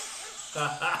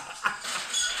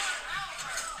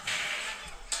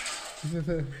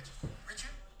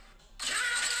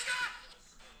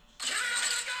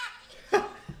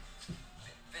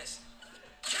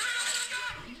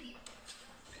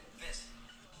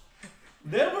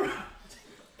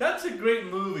 That's a great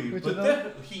movie. Which But one?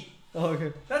 then, Heat. Oh,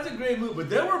 okay. That's a great movie. But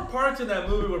there were parts in that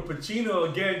movie where Pacino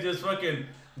again just fucking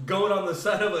going on the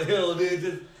side of a hill, dude.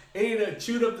 Just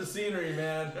chewed up the scenery,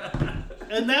 man.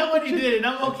 And that one he did, and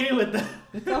I'm okay with that.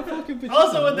 It's not fucking Pacino.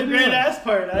 Also with the What do great you want? ass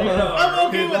part. I'm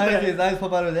okay with that. His eyes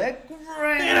pop out of that.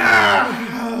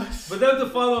 But then the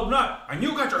follow up, not, and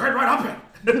you got your head right up it.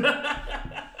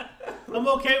 I'm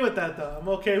okay with that, though. I'm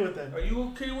okay with that. Are you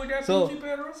okay with that, So, PG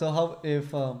Pedro? so how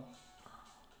if Al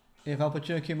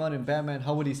Pacino came out in Batman,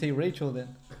 how would he say Rachel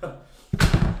then?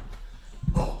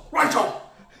 Oh, Rachel!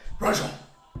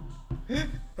 Hey,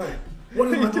 what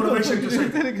is my motivation to say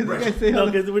Rachel? No,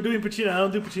 because we're doing Pacino. I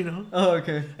don't do Pacino. Oh,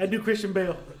 okay. I do Christian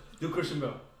Bale. Do Christian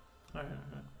Bale. All right.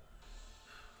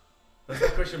 That's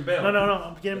not Christian Bale.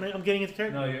 No. I'm getting into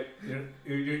character. No,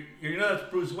 you're not that's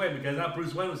Bruce Wayne because not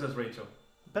Bruce Wayne who says Rachel.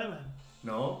 Batman.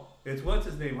 No, it's what's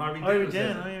his name? Harvey Harvey Dent.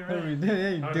 Dent. Says Oh, it. you're Harvey right. Dent, yeah,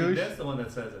 you Harvey douche. Dent's the one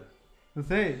that says it. Just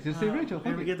say it. Just say Rachel. Fuck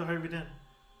Here we it. get the Harvey Dent.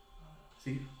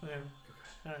 See? Okay.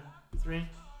 All right. 3,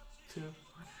 2.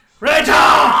 Rachel!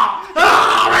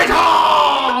 Ah,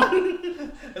 Rachel!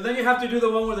 And then you have to do the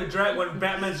one where when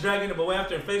Batman's dragging him away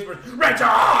after a face burst. Rachel!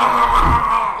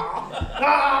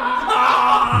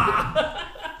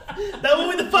 That one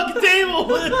with the fucking table.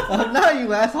 Oh, no,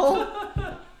 you asshole.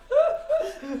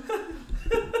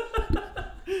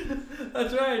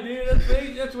 That's right,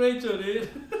 dude. That's Rachel, dude.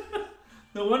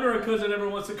 No wonder our cousin never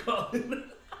wants to call in.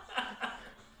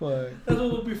 Fuck. That's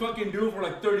what we'll be fucking doing for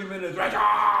like 30 minutes. Rachel!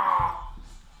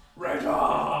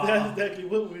 That's exactly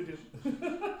what we do.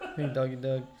 Hey, doggy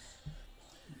dog.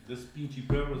 This peachy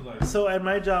bear was like... So at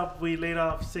my job, we laid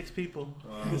off 6 people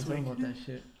this Talking week. about that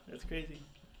shit. That's crazy.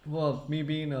 Well, me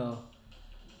being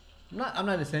I'm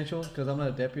not essential because I'm not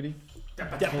a deputy.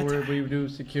 Deputy. So we do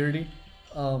security.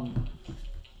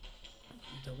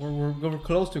 We're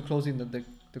close to closing the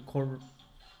core,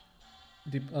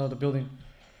 the building.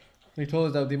 They told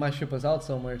us that they might ship us out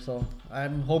somewhere, so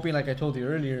I'm hoping, like I told you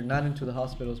earlier, not into the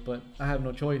hospitals, but I have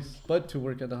no choice but to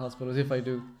work at the hospitals if I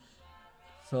do.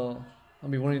 So I'll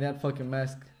be wearing that fucking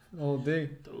mask all day.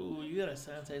 Dude, you gotta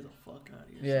sanitize the fuck out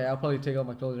of yourself. Yeah, I'll probably take off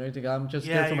my clothes and everything. I'm just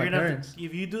scared for my parents.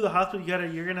 If you do the hospital,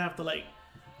 you're gonna have to like,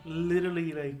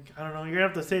 literally like, I don't know, you're gonna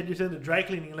have to say you're in the dry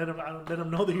cleaning and let them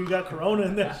know that you got corona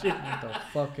and that shit. The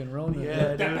fucking Rona.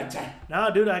 Yeah, dude. Nah,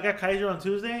 dude, I got Kaiser on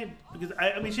Tuesday because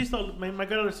I mean she's still my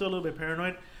granddaughter's still a little bit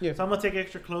paranoid. Yeah. So I'm gonna take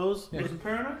extra clothes. Yeah. Who's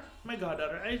paranoid? My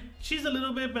goddaughter, she's a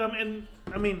little bit, but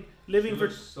I mean living She for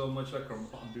looks so much like her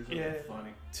mom, dude. That's Yeah.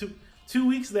 funny. 2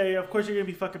 weeks there. Of course you're gonna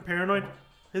be fucking paranoid.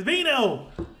 It's Vino.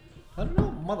 I don't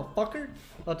know, motherfucker.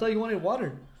 I'll tell you wanted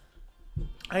water.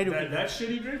 I do. That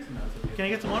shitty drink? No, it's okay. Can I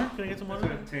get some water? Can I get some That's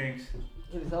water? what it takes.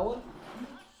 Is that one?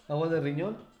 Agua de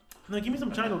riñón? No, give me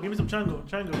some chango. Give me some chango.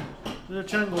 There's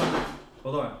a chango. in there.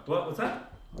 Hold on. What's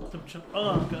that? Some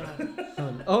oh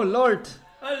god. Oh Lord.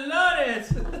 I love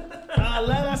it.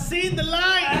 I seen the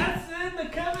light. That's in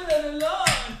the coming of the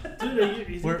Lord.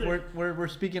 Dude, We're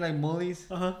speaking like mullies.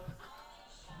 Uh-huh.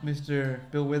 Mr.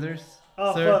 Bill Withers.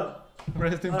 Oh, Sir, fuck.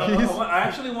 rest in Oh, peace. I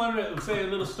actually wanted to say a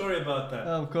little story about that.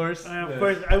 Of course. Of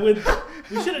course, I would.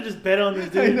 We should have just bet on this,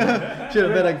 dude. Should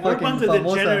have been like We're a fucking bunch of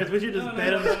famosa. degenerates. We should just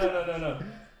bet on this. No.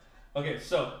 Okay,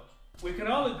 so we can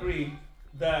all agree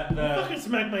that Fucking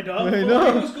smack my dog. I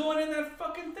know. he was going in that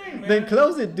fucking thing, man. Then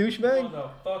close it, douchebag.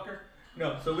 Motherfucker.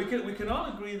 No, so we can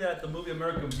all agree that the movie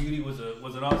American Beauty was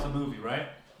an awesome movie, right?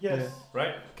 Yes.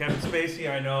 Right? Kevin Spacey,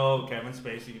 I know. Kevin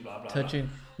Spacey, blah blah. Touching.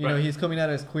 Blah. You know, Right. he's coming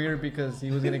out as queer because he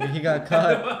got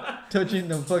caught touching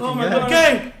the fucking Oh my guy. God.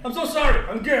 Gay. I'm so sorry.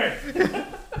 I'm gay.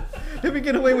 Let me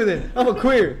get away with it. I'm a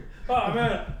queer. Oh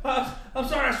man, I'm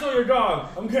sorry. I stole your dog.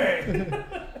 I'm gay.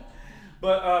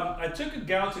 But I took a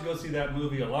gal to go see that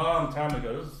movie a long time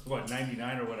ago. This is what,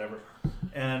 99 or whatever.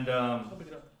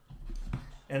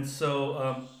 And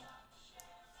so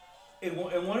in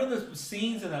one of the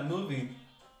scenes in that movie,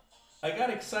 I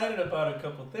got excited about a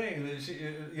couple things. She,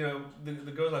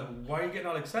 the girl's like, "Why are you getting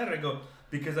all excited?" I go,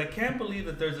 "Because I can't believe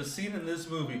that there's a scene in this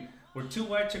movie where two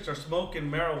white chicks are smoking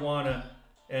marijuana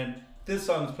and this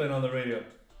song's playing on the radio."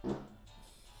 And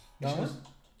That she one? goes,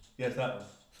 "Yes, that one."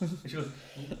 And she goes,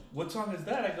 "What song is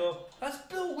that?" I go, "That's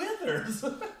Bill Withers."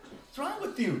 What's wrong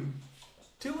with you?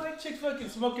 Two white chicks fucking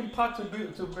smoking pot to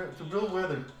Bill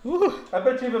Withers. Woo. I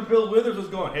bet you even Bill Withers was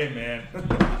going, "Hey man."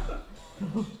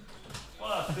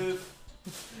 Fuck, dude.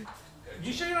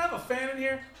 You sure you don't have a fan in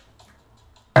here?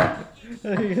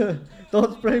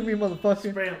 Don't spray me,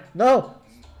 motherfucker. Spray him. No.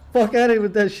 Fuck out of here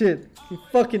with that shit. You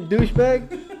fucking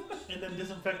douchebag. And then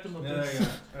disinfect him a Yeah,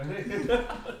 bit.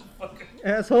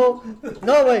 yeah. Asshole.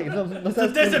 No, wait. No, It's a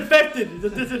disinfected. It's a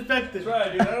disinfected. That's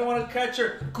right, dude. I don't want to catch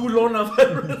your culona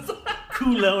virus.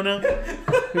 Culona.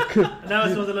 Now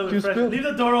it smells a little bit You fresh. spill- Leave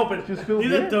the door open. you spill Leave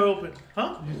beer? the door open.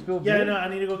 Huh? You spill Yeah, beer? no, I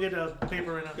need to go get a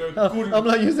paper right now. Your Oh, cul- I'm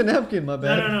not using napkin, my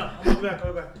bad. No. I'll be back.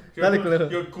 Dale, culero.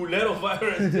 your culero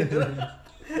virus.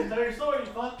 Tell your story, you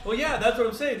fuck. Well, yeah, that's what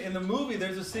I'm saying. In the movie,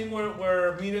 there's a scene where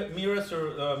Mira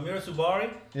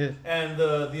Subari Yeah. and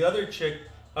the other chick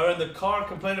are in the car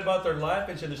complaining about their life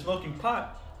and shit. They're smoking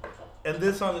pot, and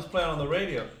this song is playing on the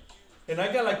radio, and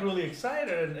I got like really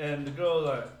excited, and the girl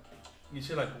like,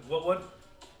 she's like, what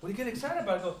are you getting excited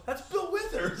about? I go, "That's Bill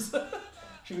Withers."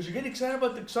 She goes, "You're getting excited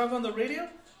about the song on the radio?"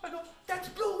 I go, "That's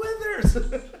Bill Withers."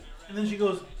 And then she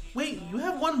goes, "Wait, you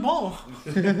have one ball."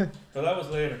 Well, that was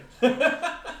later.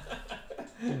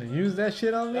 Gonna use that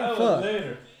shit on me? That was Fuck.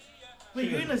 later. Wait,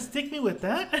 you're gonna stick me with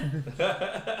that?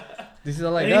 This is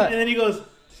all I And got. then he goes,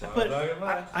 Sounds like a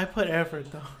man. I put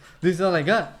effort though. This is all I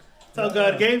got. That's all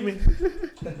God gave me.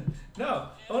 No,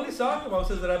 only soccer mom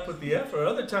says that I put the effort.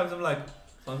 Other times I'm like,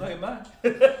 sounds like a man.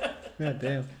 God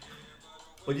damn.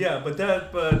 But yeah, but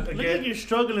Look like again, you're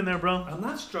struggling there, bro. I'm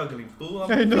not struggling, fool.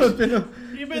 I know it's been a,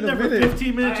 You've been been a there for minute.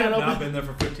 15 I minutes have trying to not open. been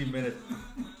there for 15 minutes.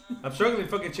 I'm struggling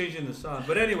fucking changing the song.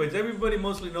 But anyways, everybody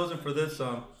mostly knows him for this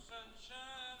song.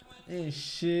 Hey,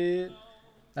 shit.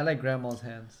 I like Grandma's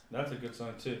Hands. That's a good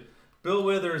song too. Bill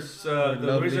Withers, the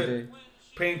Lovely reason day.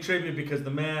 paying tribute because the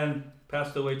man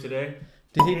passed away today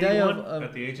Did he die 81? of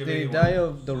at the age of did he 81. die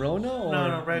of the Rona or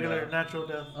No, regular, natural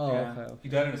death. Oh, Yeah. okay. He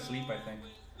died in his sleep, I think.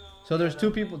 So there's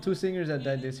two singers that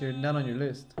died this year, not on your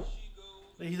list.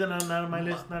 He's not on my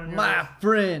list, not on your My list.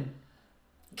 friend.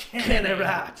 Kenny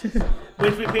Rat.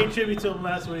 Which we paid tribute to him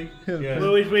last week. Yeah.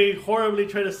 Which we horribly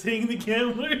tried to sing the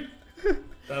gambler.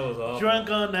 That was awful.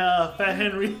 Drunk on Fat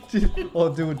Henry.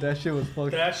 Oh, dude, that shit was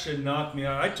fucking. That shit knocked me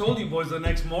out. I told you boys the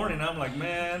next morning. I'm like,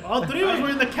 man. All three of us were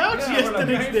in the couch we're like,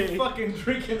 yesterday. I ain't fucking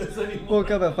drinking this anymore.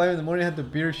 Woke up at 5 in the morning, had the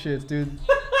beer shits, dude.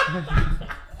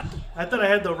 I thought I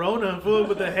had the Rona, fool,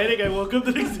 with the headache. I woke up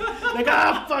the next day. Like,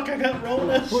 fuck, I got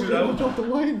Rona. Shoot, I almost dropped the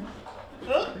wine.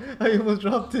 Huh? I almost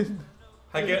dropped it.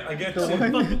 I get She to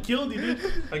fucking killed you,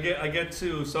 dude. I get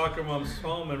to soccer mom's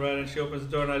home and right, and she opens the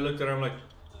door and I looked at her. I'm like,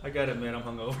 I got it, man. I'm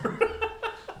hungover.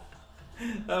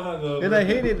 I'm hungover. And I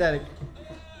hated that.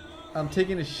 I'm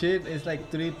taking a shit. It's like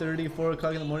 3:30, 4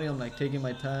 o'clock in the morning. I'm like taking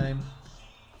my time.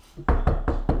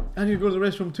 I need to go to the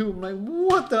restroom too. I'm like,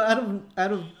 what the?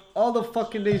 Out of all the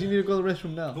fucking days, you need to go to the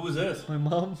restroom now. Who was this? My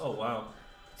mom. Oh wow.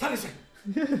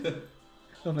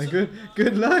 I'm like,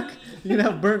 good luck. You're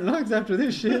gonna have burnt lungs after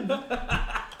this shit.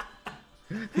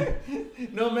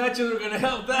 No matches are gonna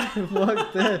help that.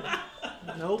 Fuck that,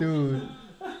 Nope. dude.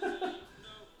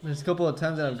 There's a couple of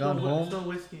times that I've gone It's home. no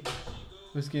whiskey.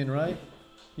 Whiskey and rye.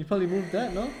 You probably moved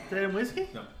that, no? Damn whiskey?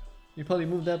 No. You probably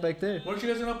moved that back there. Weren't you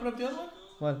guys gonna open up the other one?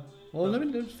 What? Well, let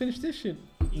me finish this shit.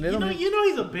 You know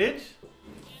he's a bitch.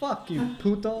 Fuck you,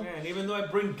 puto. Man, even though I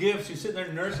bring gifts, you're sitting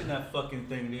there nursing that fucking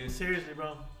thing, dude. Seriously,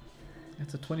 bro.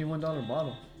 It's a $21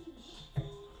 bottle.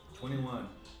 21.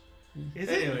 Is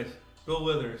it? Anyways, Bill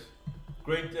Withers,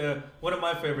 great, one of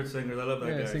my favorite singers. I love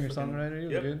that guy. Singer songwriter. He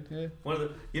was Yep. good. Yeah. One of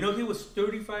the, you know, he was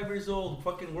 35 years old,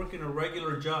 fucking working a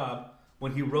regular job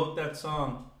when he wrote that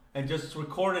song and just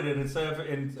recorded it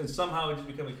and somehow it just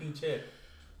became a huge hit.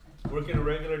 Working a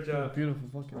regular job. Beautiful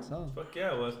fucking song. Fuck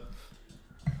yeah, it was.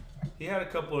 He had a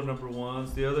couple of number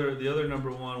ones. The other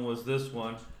number one was this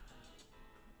one.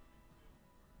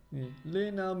 Yeah.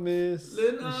 Lean on Miss.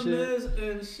 Lean and on shit. this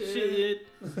and shit. Shit.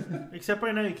 Except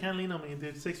right now, you can't lean on me,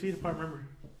 dude. 6 feet apart, remember.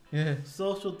 Yeah.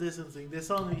 Social distancing. This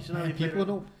song you should not Man, be playing. people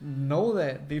don't know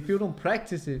that. People don't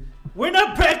practice it. We're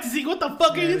not practicing. What the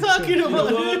fuck are you talking You know about,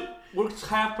 dude? what? We're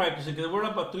half practicing because we're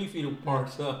about 3 feet apart.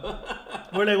 So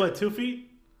We're like, what, 2 feet?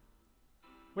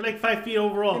 We're like 5 feet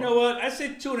overall. you know what? I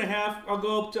say 2.5. I'll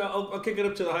go up to. I'll kick it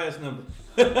up to the highest number.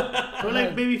 We're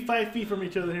like maybe 5 feet from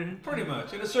each other here. Pretty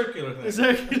much in a circular thing. It's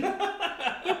like,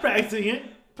 we're practicing it.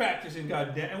 Practicing,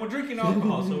 goddamn, and we're drinking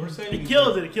alcohol, so we're saving. It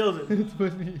kills it. It kills it. It's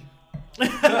funny.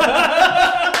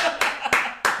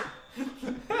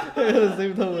 At the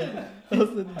same time,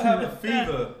 I have a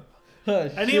fever. oh,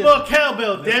 I need shit. more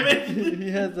cowbell, damn it.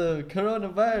 He has a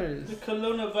coronavirus. The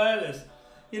coronavirus.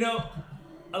 You know,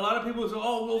 a lot of people say,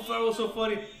 "Oh, Will Ferrell's so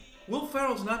funny." Will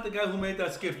Ferrell's not the guy who made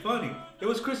that skit funny. It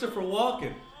was Christopher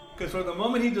Walken. Because from the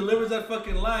moment he delivers that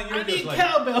fucking line, you're I just need like,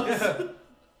 cowbells. yeah.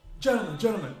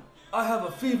 Gentlemen, I have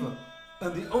a fever,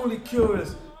 and the only cure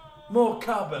is more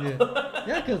cowbell.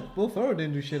 Yeah, because Will Ferrell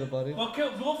didn't do shit about it. Okay,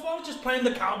 Will Ferrell's just playing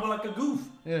the cowbell like a goof.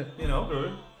 Yeah. You know,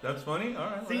 good. That's funny. All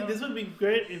right. See, whatever. this would be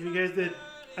great if you guys did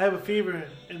I have a fever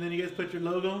and then you guys put your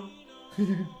logo.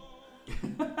 Fever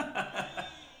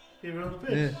on the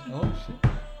pitch. Yeah. Oh,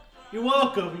 shit. You're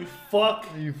welcome, you fuck.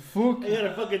 You fuck. I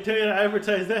gotta fucking tell you to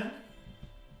advertise that.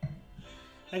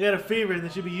 I got a fever and there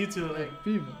should be you two like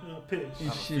Fever. pitch. I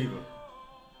have a Shit. fever.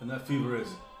 And that fever is.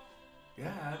 Yeah,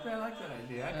 I like that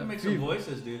idea. I can make fever. some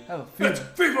voices, dude. I have a It's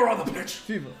fever. fever on the pitch.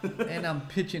 Fever. And I'm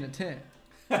pitching a tent.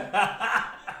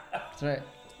 That's right.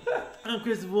 I'm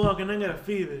Christopher Walken, I got a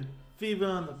fever. Fever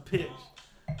on the pitch.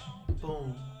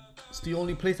 Boom. It's the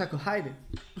only place I could hide it.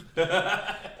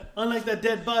 Unlike that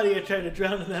dead body I tried to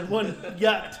drown in that one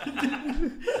yacht.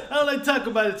 I don't like to talk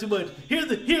about it too much. Here are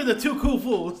the two cool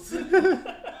fools.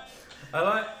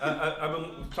 I've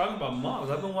been talking about moms.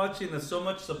 I've been watching so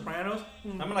much Sopranos.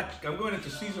 I'm going into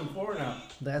season 4 now.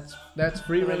 That's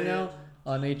free right now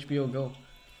on HBO Go.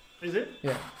 Is it?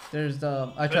 Yeah. There's I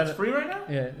tried That's to. free right now?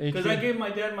 Yeah. Because I gave my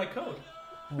dad my code.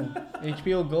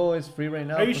 HBO Go is free right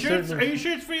now. Are you for sure? certain- Are you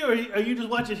sure it's free, or are you just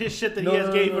watching his shit that he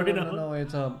has gave right now? No,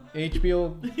 it's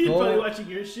HBO You're probably Go. watching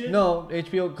your shit. No,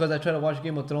 HBO because I tried to watch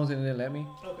Game of Thrones and it didn't let me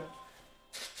Okay.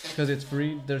 because it's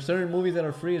free. There's certain movies that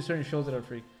are free and certain shows that are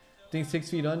free. I think 6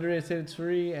 Feet Under it said it's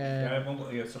free and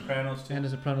Sopranos too. and The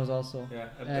Sopranos also. Yeah,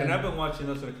 And- and I've been watching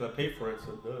those because I paid for it,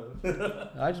 so duh.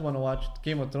 I just want to watch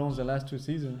Game of Thrones the last 2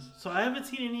 seasons. So I haven't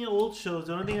seen any old shows.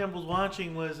 The only thing I was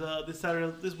watching was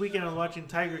this weekend I was watching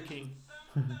Tiger King,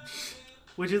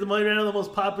 which is right now the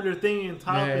most popular thing in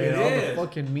top. Yeah, it all is. the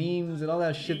fucking memes and all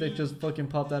that shit that just fucking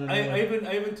popped out of I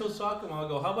nowhere. even told Sokka a while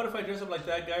ago, how about if I dress up like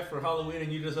that guy for Halloween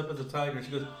and you dress up as a tiger?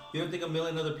 She goes, you don't think a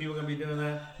million other people are going to be doing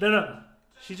that? No.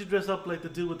 She should dress up like the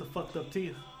dude with the fucked up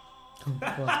teeth.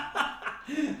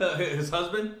 His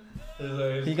husband?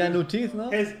 He got new teeth, no?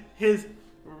 His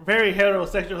very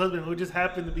heterosexual husband who just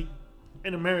happened to be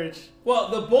in a marriage. Well,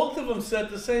 the both of them said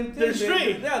the same thing. They're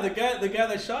straight. The guy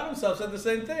that shot himself said the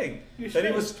same thing. That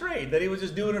he was straight. That he was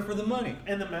just doing it for the money.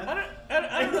 And the meth.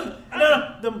 I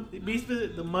don't.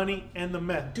 The money and the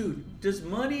meth. Dude, does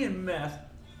money and meth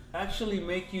actually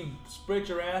make you spread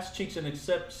your ass cheeks and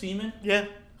accept semen? Yeah.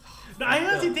 No, I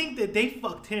honestly think that they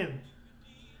fucked him.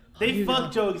 They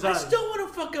fucked Joe I Exotic. still want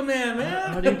to fuck a man,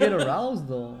 man. How do you get aroused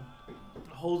though?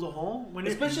 Holds a hole.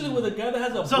 Especially with a guy that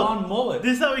has a blonde mullet.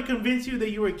 This is how we convince you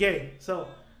that you were gay. So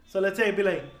let's say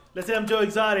let's say I'm Joe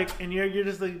Exotic and you're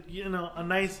just like, you know, a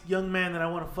nice young man that I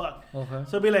want to fuck. Okay.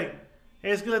 So be like,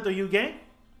 hey, Esqueleto, you gay?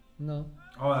 No.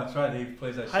 Oh, that's right. He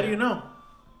plays that shit. How do you know?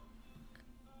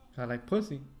 I like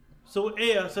pussy. So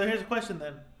here's a question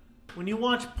then. When you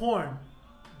watch porn,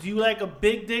 do you like a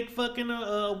big dick fucking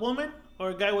a woman or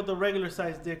a guy with a regular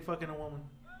sized dick fucking a woman?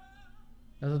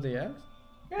 That's what they asked?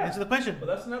 Yeah. Answer the question. But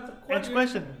that's not the question. Answer the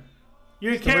question.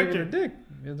 You're It's a the regular character. dick.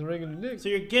 It's a regular dick. So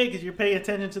you're gay because you're paying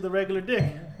attention to the regular dick.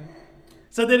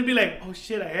 So they'd be like, oh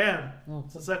shit, I am. Oh.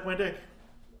 So suck my dick.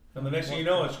 And the next thing you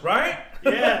know, it's right.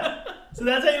 Yeah. So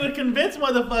that's how you would convince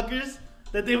motherfuckers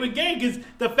that they were gay, because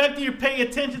the fact that you're paying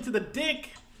attention to the dick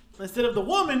instead of the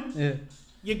woman, Yeah.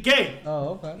 you're gay.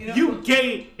 Oh, okay. You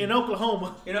gay in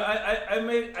Oklahoma. You know, I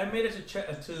made it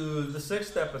to the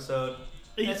 6th episode.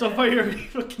 So far you're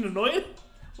fucking annoyed?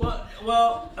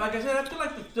 Well, like I said, after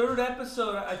like the 3rd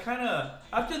episode, I kind of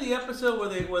after the episode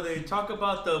where they talk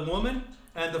about the woman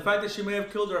and the fact that she may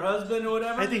have killed her husband or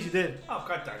whatever. I think she did. Oh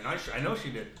God, I know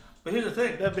she did. But here's the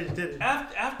thing. That bitch did it.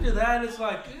 After that, it's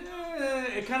like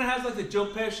it kind of has like the Joe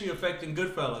Pesci effect in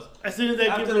Goodfellas. As soon as that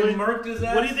After kid they really- murked his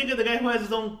ass. What do you think of the guy who has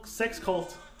his own sex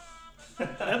cult?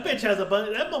 That bitch has a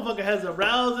bunch. That motherfucker has a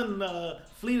rousing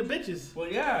fleet of bitches.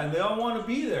 Well, yeah, and they all want to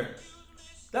be there.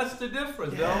 That's the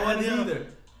difference. They all want to be there.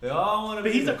 They all want to be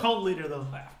But he's there. a cult leader though.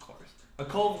 Ah, of course. A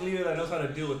cult leader that knows how to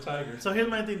deal with tigers. So here's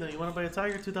my thing though. You want to buy a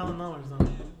tiger? $2,000 though.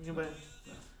 You can buy it.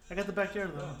 I got the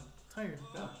backyard though. No. Tiger.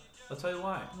 No. I'll tell you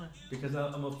why. Why? Because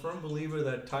I'm a firm believer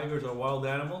that tigers are wild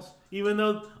animals. Even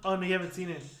though, oh no, you haven't seen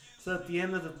it. So at the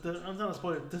end of I'm not a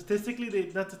spoiler. Not statistically,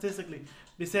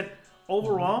 they said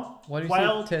overall, Why do you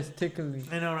wild. say testically?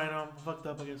 I know, right now, I'm fucked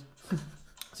up, I guess.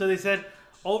 So they said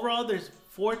overall, there's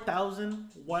 4,000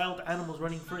 wild animals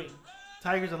running free.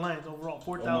 Tigers and lions overall,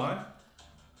 4,000. Oh my?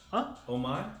 Huh? Oh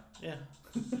my? Yeah.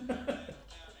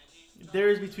 There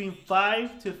is between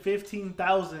 5 to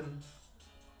 15,000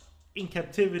 in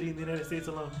captivity in the United States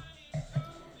alone.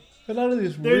 A lot of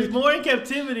these There's rich more in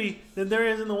captivity than there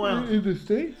is in the wild. in the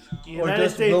States? Or United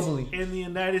just States. globally? In the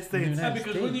United States. Yeah, United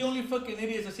because States. we're the only fucking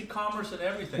idiots that see commerce and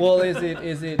everything. Well, is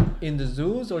it in the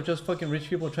zoos or just fucking rich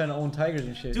people trying to own tigers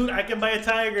and shit? Dude, I can buy a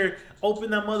tiger, open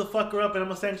that motherfucker up, and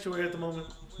I'm a sanctuary at the moment.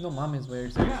 No, mom is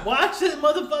weird. Yeah. Watch this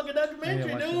motherfucking Yeah,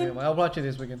 documentary, watch it, dude. yeah. I'll watch it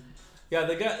this weekend. Yeah,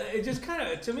 the guy. It just kind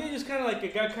of, to me, it just kind of like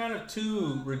it got kind of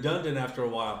too redundant after a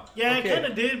while. Yeah, Okay. I kind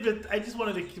of did, but I just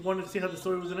wanted to see how the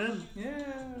story was gonna end. Yeah.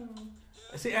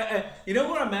 See, you know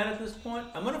where I'm at this point?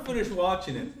 I'm gonna finish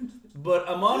watching it, but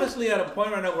I'm honestly at a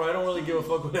point right now where I don't really give a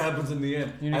fuck what happens in the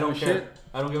end. You I don't give a care. shit?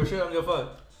 I don't give a shit. I don't give a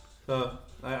fuck. So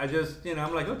I just,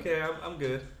 I'm like, okay, I'm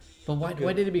good. But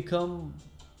why did it become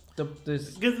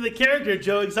this? Because of the character,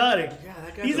 Joe Exotic. Yeah,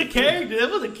 that guy's He's a character.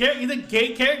 That was a character. He's a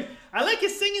gay character. I like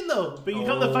his singing though, but you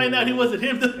come to find out he wasn't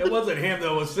him. It wasn't him that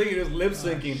was singing. It was lip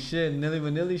syncing. Shit, Nilly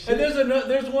Vanilli shit. And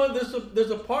there's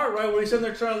a part, right, where he's sitting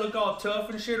there trying to look all tough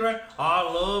and shit, right? I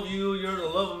love you, you're the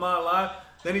love of my life.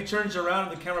 Then he turns around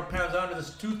and the camera pans out to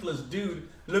this toothless dude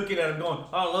looking at him going,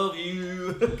 I love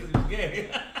you, because he's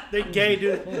gay. They're gay,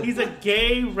 dude. He's a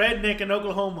gay redneck in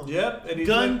Oklahoma. Yep, and he's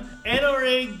Gun,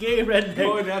 NRA, gay redneck.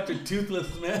 going after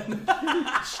toothless men.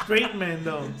 Straight man,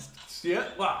 though. Yeah,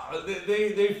 wow,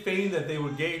 they feigned that they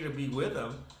were gay to be with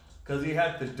him because he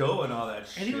had the dough and all that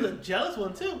shit. And he was a jealous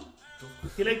one, too.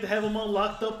 He liked to have them all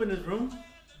locked up in his room.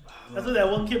 That's why that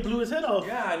one kid blew his head off.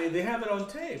 Yeah, I mean, they have it on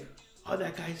tape. Oh,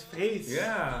 that guy's face.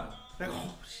 Yeah. Like,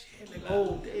 oh, shit. Like,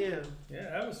 oh, damn. Yeah,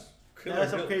 that was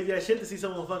That's some crazy ass shit to see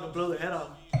someone fucking blow their head off.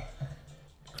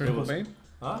 Kurt It was- Cobain?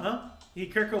 Huh? He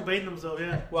Kurt Cobained himself,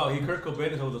 yeah. Well, he Kurt Cobain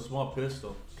himself with a small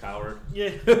pistol. Coward.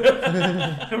 Yeah.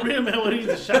 A real man would have used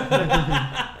a shotgun.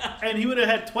 And he would have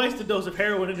had twice the dose of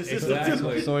heroin in his system,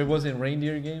 Exactly. too. So it wasn't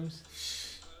reindeer games?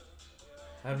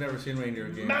 I've never seen reindeer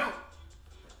games. Mount.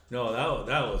 No,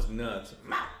 that was nuts.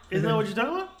 Isn't that what you're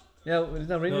talking about? Yeah, it's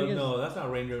not reindeer No, games? no, that's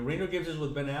not reindeer. Reindeer games is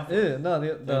with Ben Affleck Yeah, no,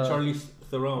 the and Charlize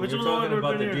Theron. Which You're one's the one talking with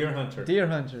about the Ben Deer Hunter. Deer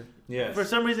Hunter. Yes. For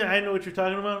some reason, I know what you're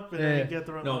talking about, but then I Yeah. get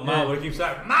the wrong No, one. Mao. What he keeps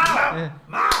saying, Mao, Yeah.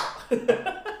 Mao.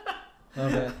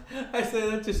 Okay. I say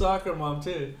that to soccer mom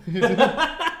too.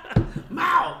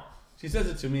 Mao. She says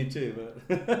it to me too,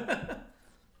 but.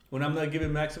 When I'm not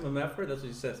giving maximum effort, that's what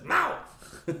he says. Mouth.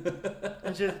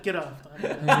 And just get off.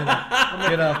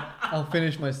 Get up. I'll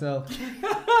finish myself.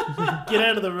 Get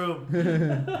out of the room.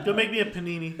 Go make me a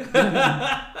panini.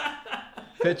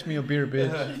 Fetch me a beer,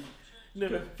 bitch.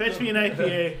 No, fetch me an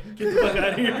IPA. Get the fuck out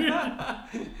of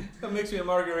here. That makes me a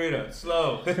margarita.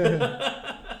 Slow.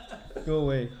 Go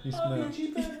away. You smell.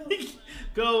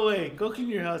 Go away. Go clean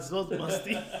your house. It smells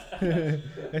musty.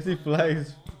 I see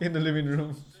flies in the living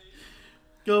room.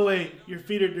 Go away. Your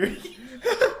feet are dirty.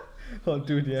 Oh,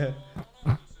 dude, yeah.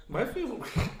 My feet.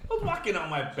 I was walking on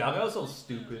my back. That was so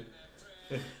stupid.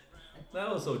 That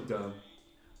was so dumb.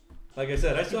 Like I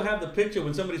said, I still have the picture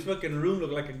when somebody's fucking room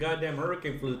looked like a goddamn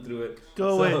hurricane flew through it.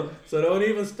 Go away. So don't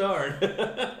even start.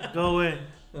 Go away.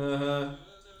 Uh-huh.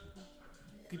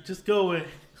 Just go away.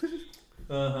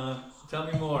 Uh-huh. Tell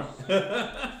me more.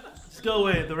 Just go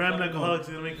away. The Rambling Alcoholics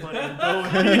are gonna make fun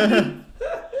of you.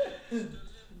 Go away.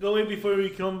 Go away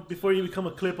before you become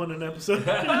a clip on an episode.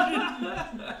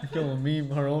 Become a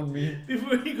meme, our own meme.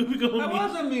 Before you become a I meme.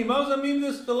 was a meme. I was a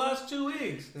meme the last 2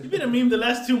 weeks. You've been a meme the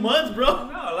last 2 months, bro.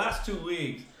 No, last 2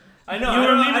 weeks. I know. You I were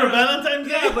don't a know- meme I for don't- Valentine's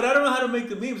Day? Yeah, but I don't know how to make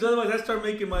the memes. Otherwise, I start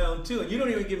making my own too. And you don't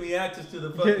even give me access to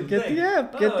the fucking Get thing. the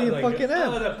app. Get the fucking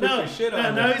app. that put No, your shit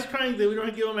on now there. he's crying that we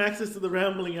don't give him access to the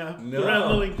Rambling app. No. The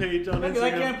Rambling page on Look, I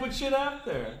Instagram. can't put shit out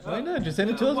there. Why not? Just send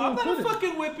it to us. Well, I'm We'll not put a it.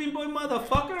 fucking whipping boy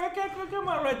motherfucker. I can't come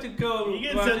out right to go. You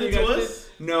can Why send do it you to guys us?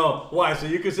 think- No. Why? So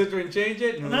you can sit there and change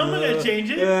it? No, I'm not gonna change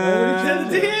it. Send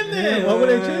it to him then. Yeah, why would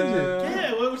I change it?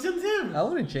 Yeah, what was send him? I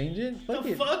wouldn't change it. Fuck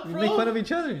The it. fuck, We bro? make fun of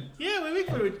each other. Yeah, we make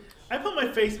fun of it. I put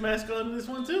my face mask on this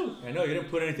one too. I know you didn't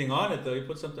put anything on it though. You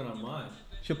put something on mine.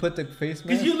 Should put the face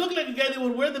Because mask. you look like a guy that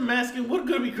would wear the mask and would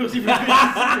go to be cozy for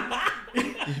put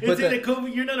It's in that- the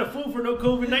COVID. You're not a fool for no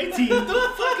COVID-19. What the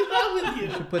fuck is wrong with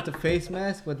you? Should put the face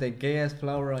mask with the gay ass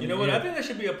flower on You your know what? I ear. think that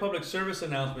should be a public service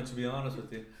announcement. To be honest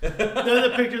with you, The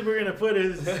other pictures we're gonna put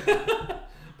is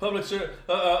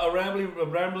a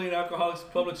rambling alcoholics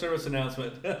public service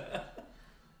announcement.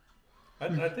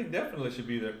 I think definitely should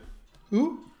be there.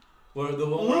 Who? Where the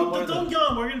one where I'm oh, wearing don't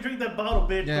yawn. We're gonna drink that bottle,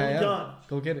 bitch. Yeah, Don't yeah. yawn.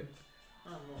 Go get it. I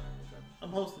don't know. I'm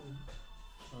hosting.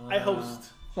 I host.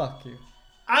 Fuck you.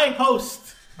 I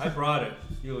host. I brought it.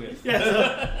 You get. Yeah,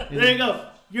 so, there you go.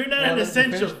 You're not an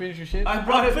essential. Finish your shit. I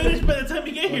brought I'll it. finish by the time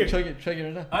you get Oh, here. chug it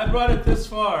right now. I brought it this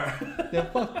far. Yeah,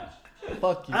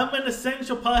 fuck you. I'm an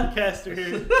essential podcaster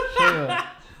here. Shut up.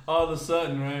 All of a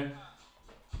sudden, right?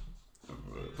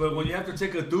 But when you have to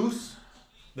take a deuce,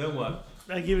 then what?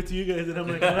 I give it to you guys, and I'm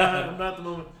like, nah, I'm not at the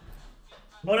moment.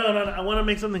 Oh no. I want to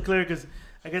make something clear because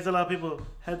I guess a lot of people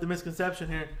had the misconception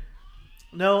here.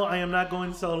 No, I am not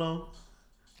going solo.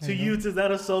 To Youth is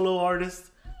not a solo artist.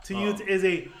 To Youth is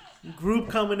a group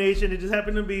combination. It just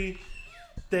happened to be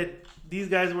that these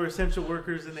guys were essential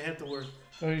workers and they had to work.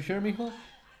 Are you sure, mijo?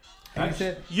 And he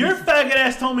said, Your faggot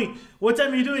ass told me, what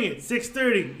time are you doing it?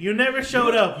 6:30. You never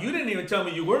showed up. You didn't even tell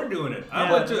me you weren't doing it. Yeah.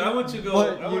 I want to go.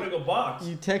 But I want to go box.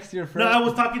 you text your No, friend. I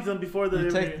was talking to them before the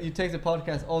You text the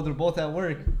podcast. Oh, they're both at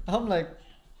work. I'm like,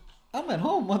 I'm at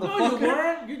home, No, motherfucker. you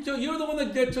weren't. You were the one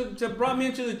that brought me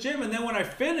into the gym, and then when I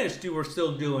finished, you were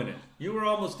still doing it. You were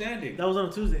almost standing. That was on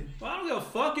a Tuesday. Well, I don't give a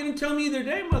fuck. You didn't tell me either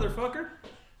day, motherfucker.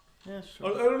 Yeah, sure.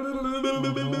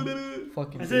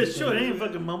 Fucking I said, bitch. sure, they ain't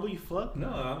fucking mumble, you fuck. No,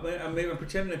 I'm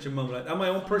pretending that you're mumbling. I'm my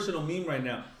own personal meme right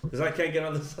now because I can't get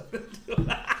on the side.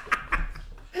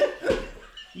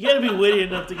 You gotta be witty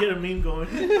enough to get a meme going.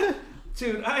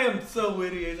 Dude, I am so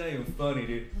witty. It's not even funny,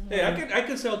 dude. Hey, I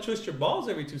can sell twist your balls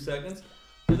every 2 seconds.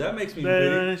 Dude, that makes me witty.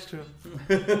 That's true.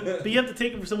 But you have to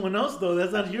take it from someone else, though.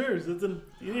 That's not yours. You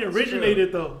didn't originate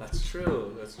it, though. That's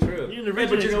true. That's true. You didn't Hey,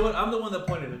 but originate you know it. what? I'm the one that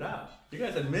pointed it out. You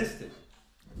guys had missed it.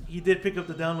 He did pick up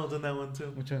the downloads on that one, too.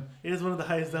 Which one? It is one of the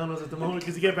highest downloads at the moment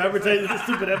because he kept advertising the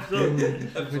stupid episode.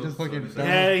 We just fucking Episode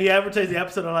Yeah, he advertised the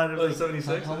episode a lot. It Oh, was like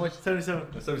 76? How much?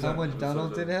 77. How much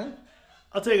downloads did it have?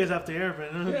 I'll tell you guys after air,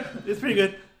 but Yeah. it's pretty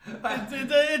good.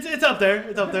 It's up there.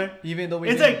 It's up there. Even though we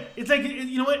It's didn't- like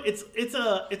you know what?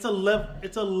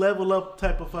 It's a level up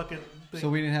type of fucking thing. so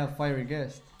we didn't have fiery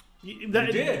guests. You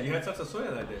did. You had salsa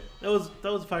soya that day.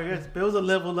 That was fire guys, but it was a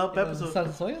level up It was episode.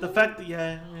 salsa soya, The though? fact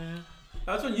that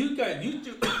That's when you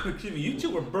two, excuse me, you two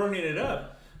were burning it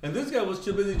up, and this guy was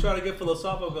too busy trying to get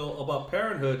philosophical about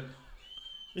parenthood.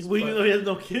 Well, even though he has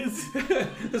no kids.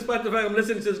 Despite the fact I'm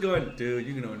listening to this going, dude,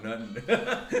 you know nothing.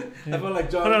 I feel like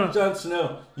Hold on. Jon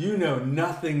Snow. You know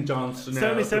nothing, Jon Snow.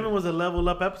 77 was a level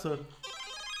up episode.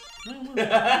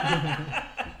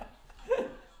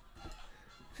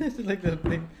 It's like the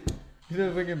thing. You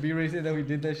know, fucking B-Ray said that we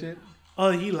did that shit.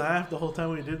 Oh, he laughed the whole time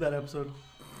we did that episode.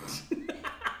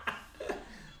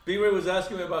 B-Ray was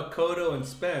asking me about Kodo and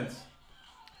Spence.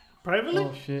 Privately?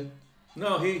 Oh shit.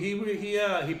 No, he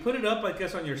put it up, I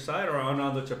guess, on your site or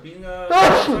on the Chapin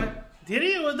website. Did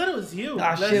he? I thought it was you.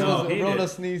 Ah Last- shit, No, was he Rona did.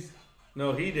 sneeze.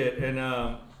 No, he did, and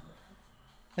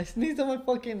I sneezed on my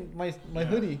fucking my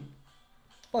hoodie.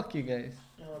 Fuck you guys.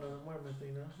 Hold on, where am I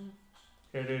thinking now?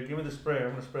 here, dude, give me the spray.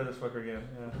 I'm gonna spray this fucker again.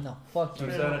 Yeah. No, fuck you.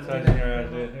 I'm Spray him. sanitizing your ass,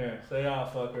 dude. Here, say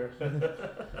off, fucker.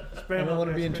 Spray I him don't up, want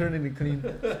to be man, spray- internally clean.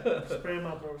 Spray him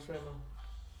up, bro. Spray him up.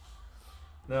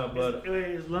 No, but Wait,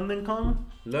 is London calling?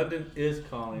 London is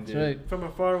calling, That's dude. right. From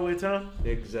a faraway town?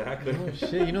 Exactly. Oh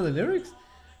shit, you know the lyrics?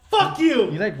 Fuck you!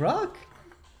 You like rock?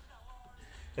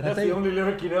 And that's I the think- only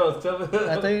lyric you know. Tell me.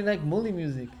 I thought you like molly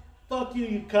music. Fuck you,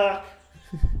 you cock.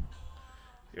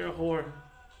 You're a whore.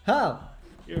 How?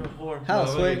 You're a whore. How,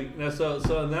 No, Sway? wait, no, so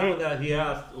now that he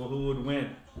asked who would win,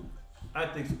 I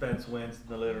think Spence wins in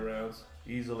the later rounds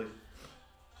easily.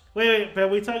 Wait,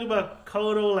 but we talking about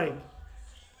Cotto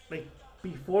like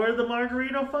before the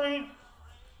Margarito fight?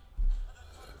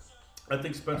 I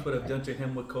think Spence would have done to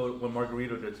him what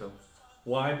Margarito did to him.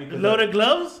 Why? Because Loaded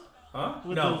gloves? huh?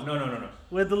 with No, the- no.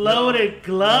 With the loaded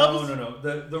gloves? No.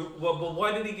 But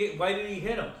why did he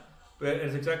hit him?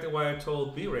 It's exactly why I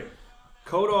told B-Ray.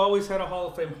 Cotto always had a Hall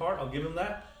of Fame heart. I'll give him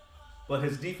that. But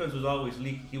his defense was always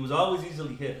leaky. He was always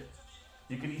easily hit.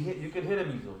 You could hit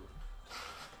him easily.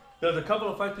 There was a couple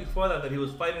of fights before that he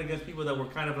was fighting against people that were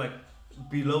kind of like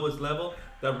below his level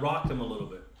that rocked him a little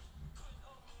bit.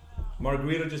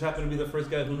 Margarito just happened to be the first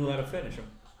guy who knew how to finish him.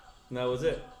 And that was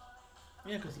it.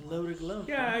 Yeah, because loaded gloves.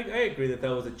 Yeah, I agree that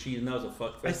was a cheat and that was a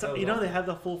fuck I fest. saw, That was you know awful. they have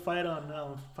the full fight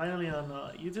on finally on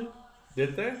YouTube.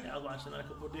 Did they? Yeah, I was watching that a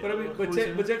couple of days. But I mean,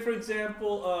 but take for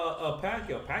example,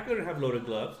 Pacquiao. Pacquiao didn't have loaded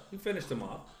gloves. He finished him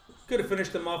off. Could have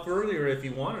finished him off earlier if he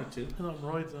wanted to. He's on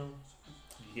roids though.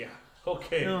 Yeah.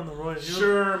 Okay. He's on the roids.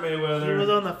 Sure, Mayweather. He was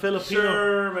on the Filipino.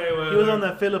 Sure, Mayweather. He was on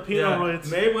the Filipino Yeah. roids.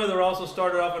 Mayweather also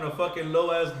started off in a fucking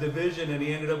low ass division, and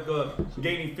he ended up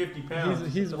gaining 50 pounds.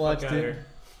 He's Get the fuck watched outta it. here.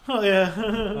 Oh yeah.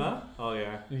 Huh? Oh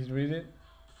yeah. He's read it.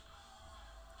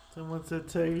 Someone said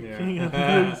take Yeah. king of the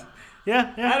roids.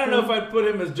 Yeah. I don't know if I'd put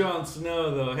him as Jon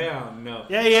Snow though. Hell no.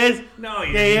 Yeah, he is. No,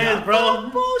 he's Yeah, he not. is, bro. Oh,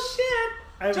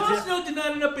 bullshit. Jon Yeah. Snow did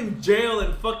not end up in jail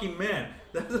and fucking man.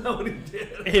 That's not what he did.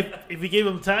 If you gave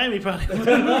him time, he probably would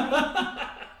have.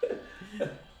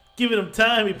 Giving him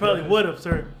time, he probably would have,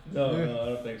 sir. No, I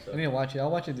don't think so. I need to watch it.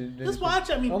 I'll watch it. Just watch.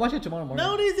 I mean, I'll watch it tomorrow morning.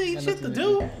 nowadays there ain't I shit to love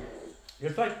do.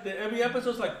 It's like every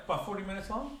episode's like about 40 minutes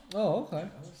long. Oh, okay.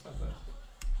 That's not bad.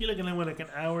 You're looking at like an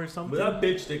hour or something. But that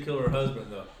bitch did kill her husband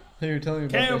though. So you're telling me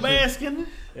about Carol that shit. Baskin.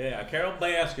 Yeah, Carol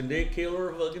Baskin did kill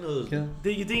her fucking husband. Kill.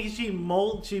 Do you think she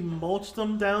mulched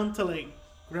him down to like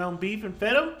ground beef and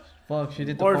fed him, Fuck, she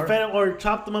did the or part. fed him, or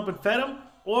chopped him up and fed him,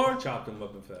 or Chopped him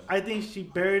up and fed him. I think she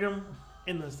buried him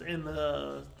in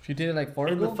the She did it like in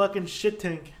the Fargo. fucking shit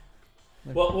tank.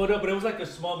 Well, no, but it was like a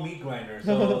small meat grinder.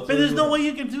 So, But there's no way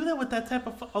you can do that with that type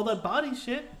of all that body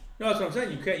shit. No, that's what I'm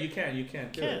saying. You can't do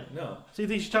Can't. it. No. So you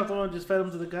think she chopped him up and just fed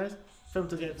him to the guys? Fed him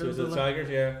to get. So it's the Tigers,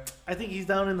 yeah. I think he's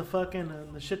down in the fucking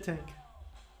the shit tank.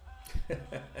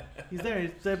 He's there.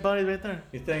 His dead body's right there,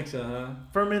 You think so, huh?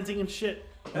 fermenting and shit.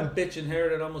 That bitch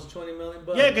inherited almost $20 million.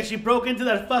 Yeah, because she broke into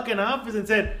that fucking office and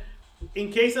said,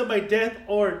 "In case of my death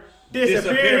or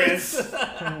disappearance."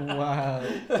 Wow.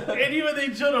 And even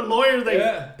they showed a lawyer like,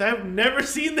 Yeah. "I've never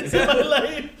seen this in my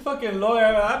life. Fucking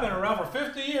lawyer. I've been around for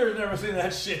 50 years. Never seen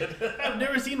that shit. I've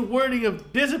never seen wording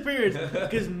of disappearance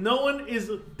because no one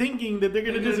is thinking that they're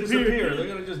gonna disappear." They're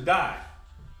gonna just die.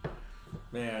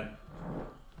 Man.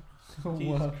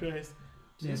 Jesus Wow. Christ.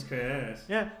 Jesus Christ.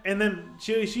 Yeah, and then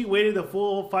she waited the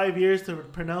full 5 years to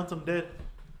pronounce him dead.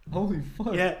 Holy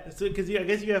fuck. Yeah, so because I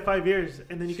guess you have 5 years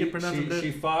and then you can pronounce him dead.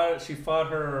 She fought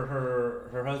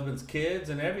her husband's kids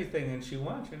and everything, and she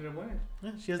won. She ended up winning.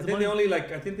 Yeah, she has I the money.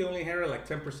 think they only inherited like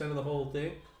 10% of the whole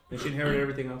thing, and she inherited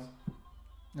everything else.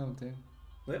 No, dude.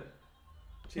 Yep.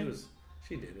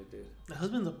 She did it, dude. The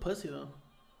husband's a pussy though.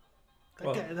 That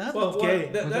Well, guy, that husband's gay.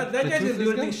 That The guy's gonna toothless do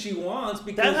anything guy? she wants That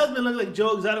because. husband looks like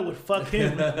Joe Exotic would fuck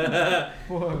him.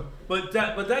 Whoa. But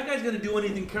that guy's gonna do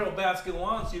anything Carol Baskin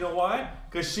wants. You know why?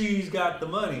 Because she's got the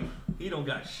money. He don't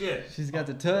got shit. She's got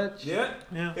the touch. Yeah.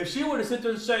 Yeah. If she were to sit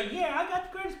there and say, "Yeah, I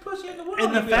got the greatest pussy in the world,"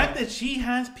 And the he'd be fact like, that she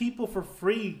has people for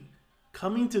free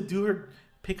coming to do her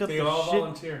pick up they the all shit.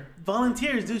 volunteer.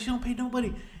 Volunteers, dude. She don't pay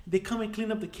nobody. They come and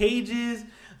clean up the cages.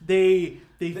 They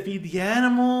feed the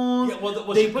animals. Yeah,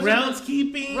 well, they she puts them in-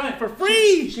 groundskeeping Right. for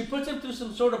free. She puts them through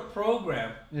some sort of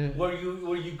program Yeah. where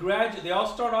you graduate. They all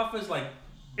start off as like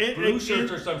It- blue it-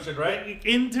 shirts it- or some shit, right? Like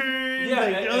interns, Yeah,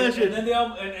 like all that and shit. then they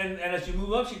all and as you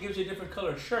move up, she gives you a different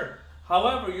colored shirt.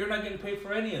 However, you're not getting paid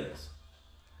for any of this,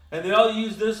 and they all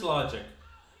use this logic.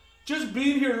 Just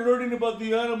being here learning about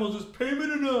the animals is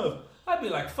payment enough. I'd be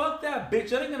like, fuck that, bitch.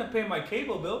 That ain't gonna pay my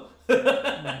cable bill.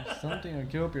 Something, or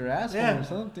give up your asshole Yeah. or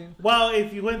something. Well,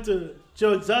 if you went to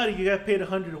Joe Exotic, you got paid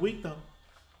 $100 a week though.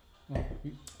 Oh,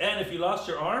 And if you lost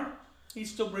your arm, he'd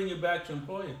still bring you back to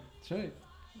employ you. that's right.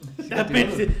 That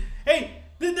bitch. Hey,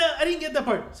 I didn't get that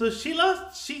part. So she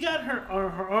got her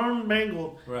arm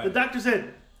mangled. Right. The doctor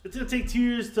said it's gonna take 2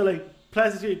 years to like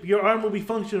plastic surgery. Your arm will be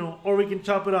functional, or we can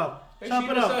chop it off. Hey, Chop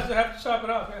she it decides off. to have to chop it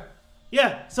off, yeah.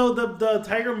 Yeah. So the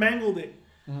tiger mangled it,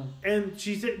 Uh-huh. and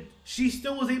she said she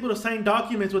still was able to sign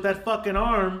documents with that fucking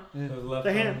arm. Yeah. The left The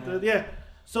arm, hand. Yeah.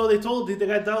 So they told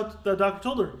the doctor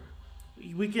told her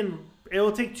we can. It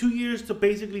will take 2 years to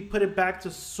basically put it back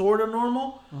to sort of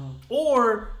normal, Uh-huh.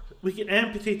 or we can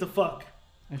amputate the fuck.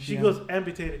 And She goes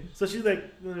amputated. So she's like,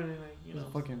 you know.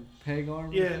 fucking peg arm.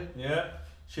 and Yeah. shit. Yeah.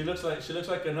 She looks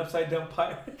like an upside down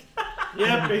pirate.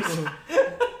 Yeah,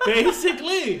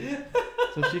 basically.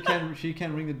 So she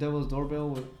can ring the devil's doorbell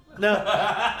with. No,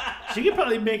 she could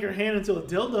probably make her hand into a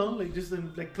dildo, like just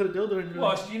like put a dildo in her.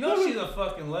 Well, you know she's a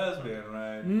fucking lesbian,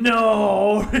 right?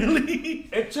 No, really?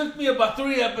 It took me about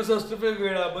 3 episodes to figure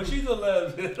it out, but she's a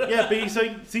lesbian. Yeah, but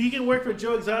so you can work for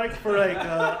Joe Exotic for like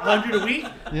 $100 a week,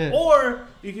 Yeah. or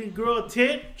you can grow a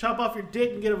tit, chop off your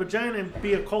dick, and get a vagina and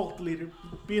be a cult leader,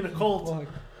 be in a cult. Fuck.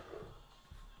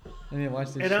 I need to watch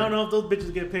this. And I don't know if those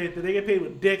bitches get paid, but they get paid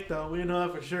with dick though. We know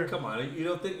that for sure. Come on, you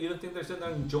don't think they're sitting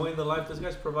there enjoying the life this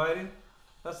guy's providing?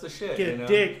 That's the shit. Get you know?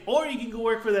 dick, or you can go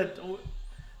work for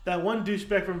that one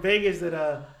douchebag from Vegas that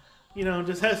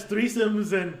just has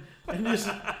threesomes and just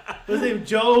what's his name,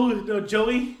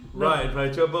 Joey? No.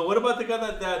 Right, Joe. But what about the guy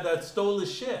that stole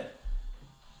his shit?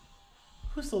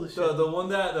 Who stole this shit? The one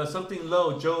that something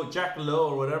Lowe, Jack Lowe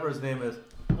or whatever his name is.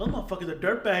 Those motherfuckers are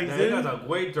dirtbags, Yeah, dude. that guy's a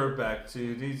way dirtbag,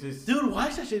 dude. He's just Dude,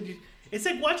 watch that shit. It's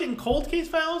like watching Cold Case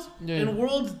Files Yeah. and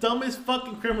World's Dumbest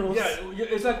Fucking Criminals. yeah,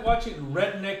 it's like watching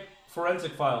redneck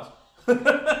forensic files.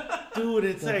 Dude,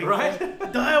 it's like Right?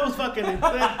 That was fucking.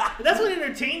 That's what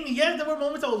entertained me. Yeah, there were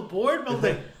moments I was bored, but I was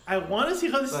like, I want to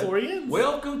see how this Like, story ends.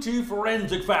 Welcome to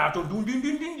forensic files.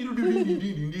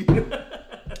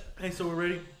 Hey, so we're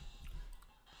ready.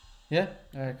 Yeah.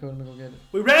 All right, cool. Let me go get it.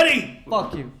 We're ready.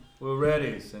 Fuck you. We're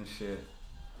ready and shit.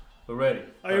 We're ready.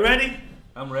 Are you ready?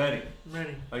 I'm ready. I'm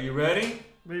ready. Are you ready?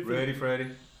 Ready for Ready,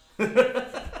 Freddy.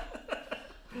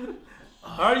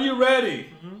 Are you ready?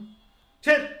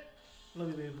 Chet. Love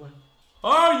you, baby boy.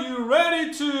 Are you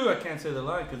ready to? I can't say the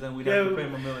line because then we'd have to pay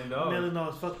him $1 million.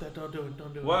 $1,000,000. Fuck that. Don't do it.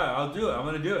 Don't do it. Why? I'll do it. I'm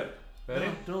gonna do it. Ready?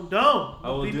 Don't. I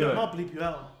will bleep do you, it. I'll bleep you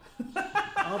out.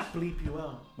 I'll bleep you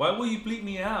out. Why will you bleep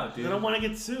me out, dude? I don't want to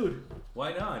get sued.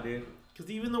 Why not, dude? Because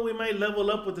even though we might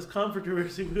level up with this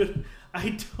controversy, I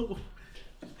don't.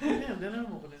 Damn, then I'm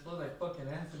open it. Smells like fucking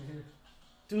ass in here.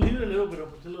 Dude, leave it a little bit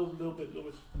open. Just a little bit.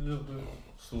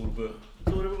 Super.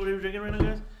 So what are we drinking right now,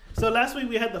 guys? So last week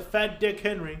we had the Fat Dick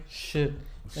Henry. Shit.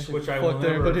 That shit Which I will fucked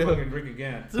never everybody up. fucking drink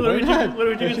again. So what are we drinking? What are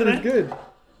we That drinking shit is today? good.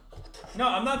 No,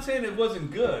 I'm not saying it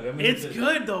wasn't good. I mean, It's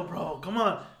good though, bro. Come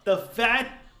on, the Fat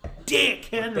Dick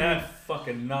Henry. That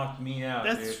fucking knocked me out,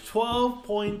 That's dude.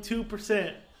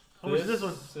 12.2%. How much is this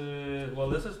one? Well,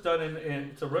 this is done in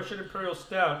it's a Russian Imperial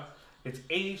Stout. It's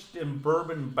aged in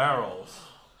bourbon barrels.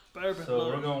 Bourbon. So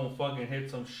we're gonna fucking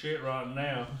hit some shit right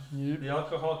now. Yep. The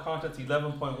alcohol content's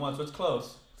 11.1, so it's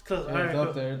close. It's close. Yeah, All right, it's up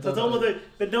cool. there, it's So it's up almost there. like,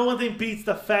 but no one thing beats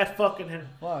the Fat fucking Henry.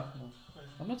 Fuck. No.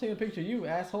 I'm not taking a picture of you,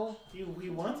 asshole. We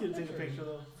want you to take a picture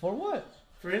though. For what?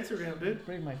 For Instagram, dude.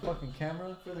 Bring my fucking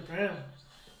camera. For the gram.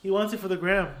 He wants it for the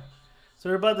gram. So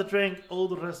we're about to drink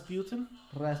Old Rasputin.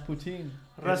 Rasputin.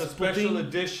 It's a special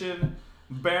edition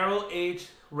barrel aged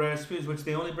Rasputin, which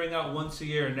they only bring out once a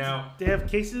year. Now, They have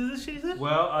cases of this shit, you said?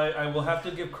 well, I will have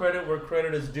to give credit where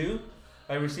credit is due.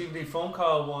 I received a phone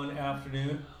call one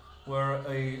afternoon where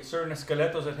a certain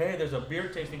Esqueleto said, "Hey, there's a beer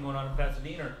tasting going on in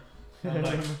Pasadena."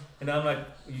 And I'm like,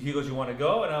 he goes, "You want to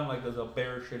go?" And I'm like, "There's a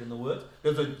bear shit in the woods.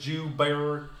 There's a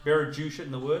bear Jew shit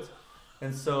in the woods."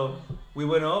 And so we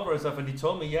went over and stuff, and he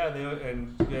told me, yeah,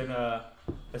 and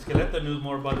Esqueleto knew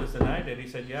more about this than I did. He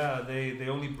said, yeah, they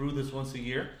only brew this once a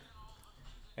year.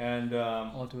 And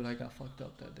Oh, dude, I got fucked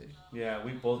up that day. yeah,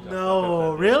 we both got fucked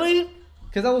No, up that day. really?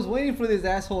 Cause I was waiting for this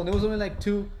asshole, and it was only like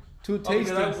two Oh, because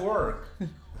tastings. I work.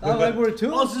 Oh, I were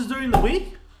two. Oh, this is during the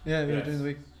week? Yeah, we were Yes. during the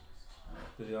week.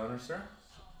 To the honor, sir.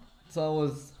 So I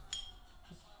was.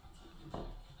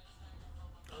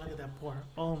 Look at that pour.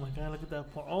 Oh my god, look at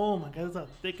that pour. Oh my god, that's a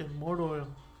thick and mortar oil.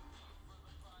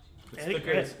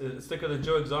 It's thicker than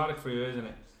Joe Exotic for you, isn't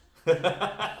it?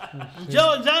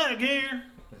 Joe Exotic here.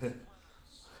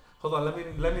 Hold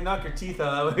on, let me knock your teeth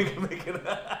out. That way we can make it.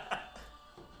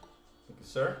 Thank you,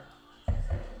 sir.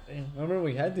 Remember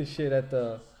we had this shit at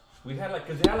the We had like,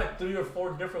 cause they had like 3 or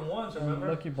 4 different ones. Remember?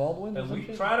 Lucky Baldwin. And we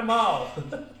tried them all.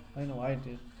 I know I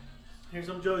did. Here's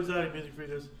some Joe Exotic music for you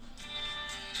guys.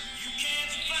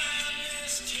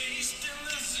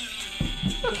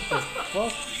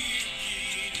 Fuck.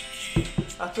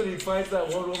 That's when he finds that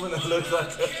one woman that looks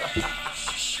like her.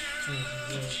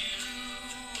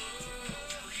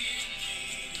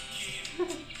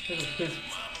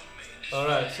 All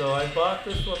right, so I bought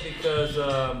this one because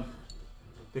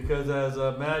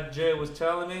as Mad J was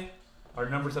telling me, our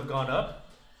numbers have gone up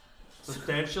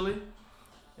substantially.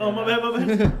 Oh, my bad.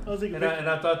 I was thinking, And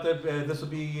I thought that this would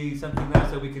be something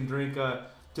nice that we can drink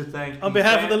to thank. on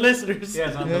behalf of the listeners.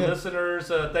 Yes, on the listeners.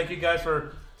 Thank you guys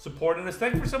for supporting us.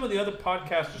 Thank you for some of the other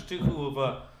podcasters too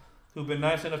who've been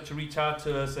nice enough to reach out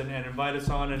to us and invite us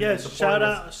on and Yes, support shout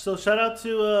us. out. So shout out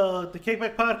to the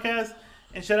Kickback Podcast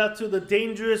and shout out to the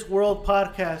Dangerous World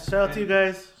Podcast. Shout out to you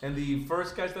guys. And the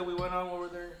first guys that we went on, what were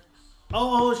there?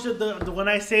 Oh shit! The when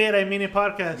I say it, I mean it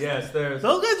podcast. Yes, there's.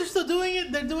 Those guys are still doing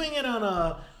it. They're doing it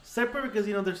on separate because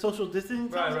they're social distancing.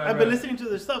 Right, I've been right. listening to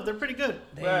their stuff. They're pretty good.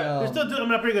 They, They're still doing. I'm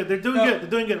not pretty good. They're doing No. good. They're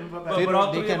doing good. My bad. But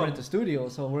all they three can't of rent the studio,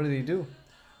 so what do?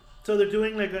 So they're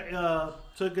doing like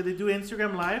so they do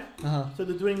Instagram Live. So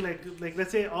they're doing like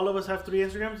let's say all of us have 3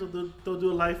 Instagrams, so they'll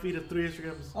do a live feed of 3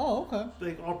 Instagrams. Oh, okay.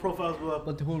 Like our profiles go up.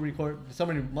 But who record?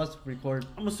 Somebody must record.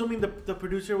 I'm assuming the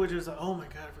producer, which is oh my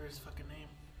god, I forgot his fucking name.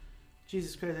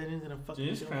 Jesus Christ, I didn't gonna fucking.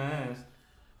 Jesus kill him. Christ.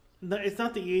 No, it's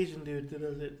not the Asian dude that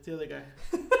does it. It's the other guy.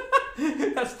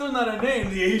 That's still not a name,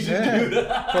 the Asian dude.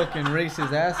 Fucking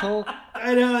racist asshole.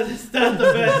 I know it's not the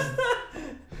best.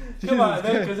 Come on,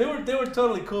 because they were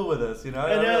totally cool with us, you know.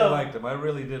 I I know. really liked them. I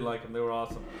really did like them. They were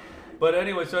awesome. But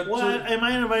anyway, so Well, I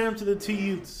might invite him to the 2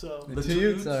 youths. So The The two two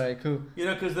youths? youths? Alright, cool. you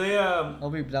know, because they I'll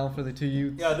be down for the 2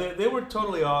 youths. yeah, they were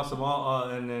totally awesome.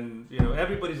 And then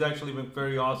everybody's actually been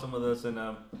very awesome with us. And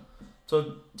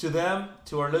so to them,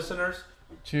 to our listeners,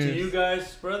 Cheers. to you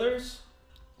guys, brothers.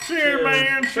 cheer,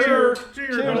 man, cheer, cheer.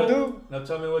 Cheers, dude. Now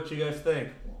tell me what you guys think.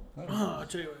 Oh, I'll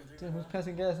tell you what. Damn, who's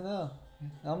passing gas now?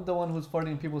 I'm the one who's farting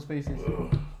in people's faces.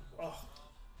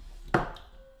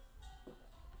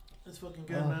 It's fucking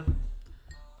good, Oh. man.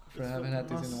 I haven't had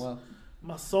this in a while.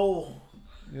 My soul.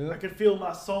 I Yeah. can feel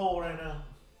my soul right now.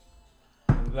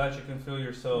 I'm glad you can feel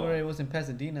your soul. Or it was in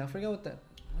Pasadena. I forgot what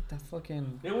that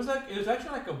fucking. It was actually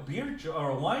like a beer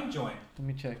or a wine joint. Let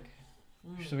me check.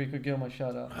 So we could give him a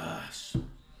shout out. Ah,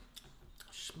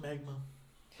 Schmegma.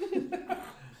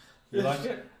 You like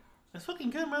it? It's fucking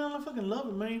good, man. I fucking love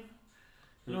it, man.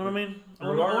 You know what I mean? I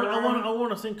Regardless-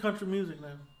 want to sing country music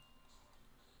now.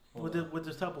 With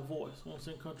this type of voice. I want to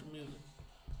sing country music.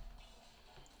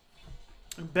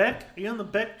 And Beck? Are you on the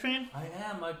Beck train? I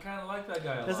am. I kind of like that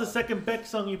guy a That's lot. the second Beck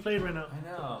song you played right now. I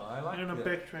know. I like You're on a it.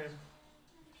 Beck train.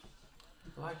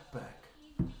 I like Beck.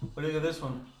 What do you think of this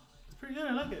one? It's pretty good.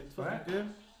 I like it. It's fucking Right. good.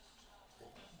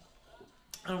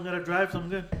 I don't gotta drive, so I'm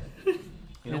good.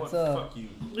 You know It's, what? Fuck you.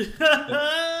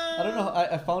 I don't know.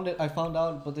 I found it. I found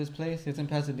out about this place. It's in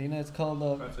Pasadena. It's called.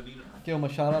 Pasadena. Give them a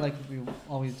shout out like we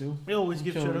always do. We always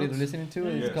give Show shout they're outs. listening to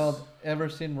it. Yes. It's called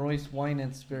Everson Royce Wine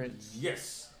and Spirits.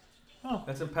 Yes. Oh.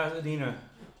 That's in Pasadena.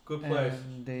 Good place.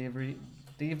 And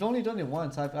they've only done it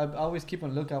once. I always keep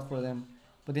on lookout for them,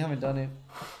 but they haven't done it.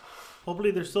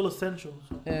 Hopefully they're still essential.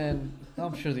 So. And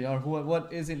I'm sure they are.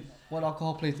 What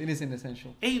alcohol place it isn't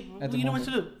essential. Hey, At the you know what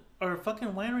moment. to do? Are fucking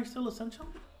wineries still essential?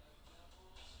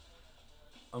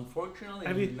 Unfortunately,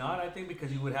 Have you- not. I think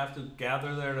because you would have to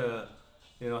gather there to,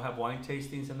 have wine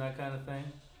tastings and that kind of thing.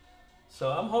 So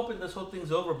I'm hoping this whole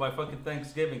thing's over by fucking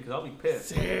Thanksgiving because I'll be pissed.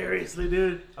 Seriously,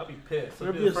 dude. I'll be pissed.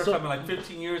 It'll There'll be be the a first so- time in like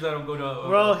 15 years I don't go to.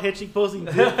 We're all hitching, posting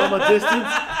dip from a distance.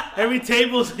 Every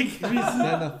table's like. Then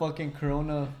the fucking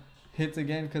Corona hits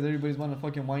again because everybody's wanting a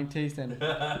fucking wine taste and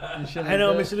shit. I know,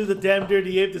 like Michelle is a damn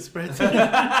dirty ape that spreads it.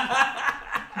 that.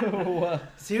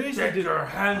 Seriously, Get dude. your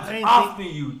hands I didn't off think-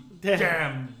 me, you Damn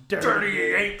damn dirty dirty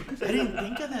ape! I didn't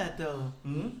think of that though.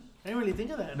 Hmm? I didn't really think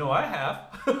of that. No, I have.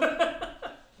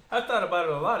 I've thought about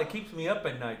it a lot. It keeps me up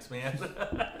at nights, man.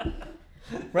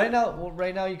 Right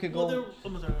now you could Well, go.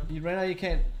 I'm sorry. Right now you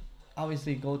can't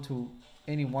obviously go to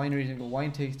any wineries and go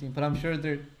wine tasting, but I'm sure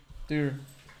they're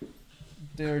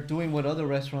doing what other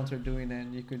restaurants are doing,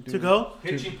 and you could do To go?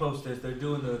 Hitching post is they're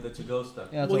doing the to-go stuff.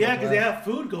 Yeah, Well, yeah, because they have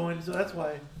food going, so that's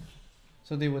why.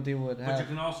 So they would But you have,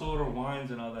 can also order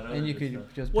wines and all that other and you good could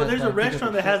stuff. just. Well, pass there's by a and pick up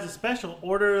restaurant your that shit. has a special.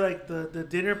 Order like the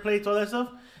dinner plates, all that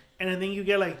stuff, and I think you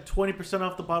get like 20%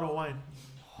 off the bottle of wine.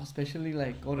 Especially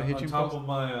like go to on Hitching top Post. of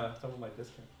my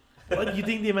discount. What, you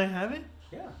think they might have it?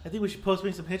 Yeah. I think we should post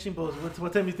me some hitching posts.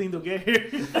 What time you think they'll get here?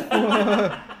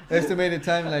 Estimated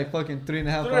time like fucking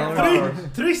 3.5 hours.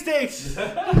 Three steaks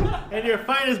and your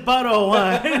finest bottle of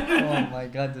wine. Oh my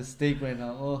god, the steak right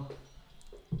now. Oh,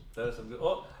 That is some good.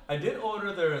 Oh, I did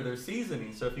order their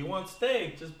seasoning. So if you want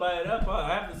steak, just buy it up.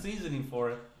 I have the seasoning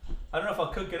for it. I don't know if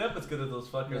I'll cook it up as good as those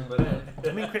fuckers, but I've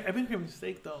been craving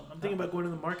steak though. I'm thinking about going to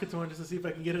the market tomorrow just to see if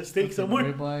I can get a steak somewhere.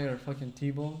 Ribeye or fucking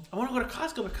T-bone. I want to go to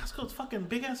Costco, but Costco's fucking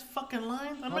big ass fucking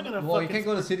lines. I'm not gonna. Well, you can't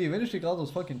go to City of Industry. All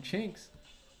those fucking chinks.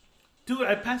 Dude,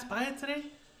 I passed by it today.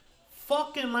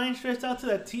 Fucking line stretched out to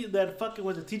that fucking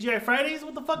was it TGI Fridays?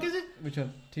 What the fuck is it? Which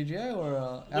one? TGI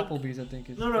or Applebee's? I think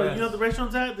it's. No. Yes. You know the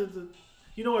restaurant's at.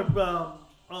 You know where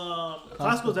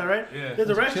Costco's at, right? Yeah. There's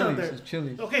a It's restaurant Chili's, there. It's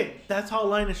Chili's. Okay, that's how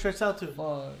line is stretched out to.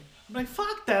 Fuck. I'm like,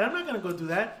 fuck that. I'm not gonna go do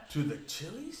that. to the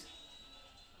Chili's.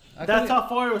 That's how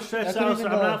far it was stretched I couldn't out. So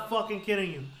even I'm know. not fucking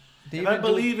kidding you. They If I even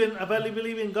do-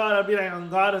 believe in God, I'll be like on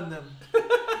God and them.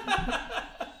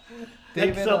 They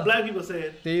That's even, how black people say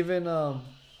it. They even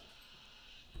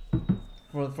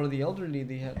for the elderly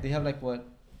they have like what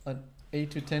an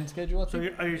 8 to 10 schedule. I So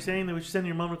think. are you saying that we should send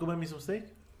your mom to go buy me some steak?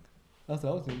 That's what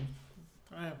I was thinking.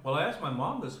 Alright. Well, I asked my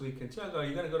mom this weekend too. I go,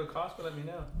 "You gonna go to Costco? Let me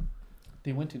know."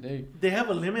 They went today. They have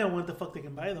a limit on what the fuck they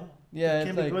can buy though. Yeah,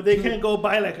 Can't it's be- like they two- can't go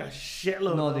buy like a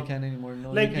shitload. No, though. they can't anymore.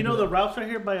 No, Like can't you know do the that. Ralph's right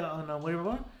here by on whatever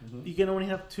bar, you can only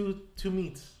have two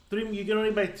meats. Three, you can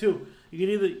only buy two. You can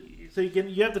either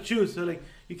you have to choose. So like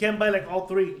you can't buy like all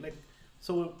three. Like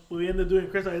so we ended up doing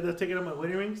Chris. I ended up taking out my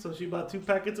wedding ring. So she bought 2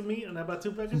 packets of meat and I bought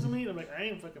 2 packets of meat. I'm like I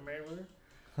ain't fucking married with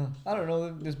her. I don't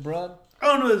know this broad.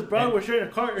 Oh no, this bro, we're sharing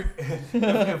a cart.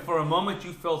 And for a moment,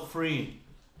 you felt free.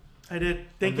 I did.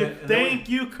 And then Thank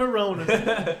you, Corona.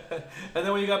 And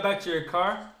then when you got back to your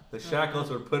car, the shackles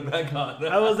were put back on.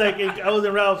 I was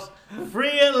in Ralph's.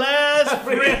 Free at last,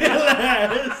 free at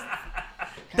last.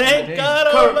 Thank Damn. God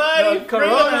Almighty, free at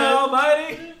Corona last.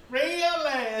 Almighty. Free at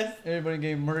last. Everybody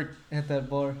gave Merc at that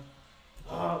bar.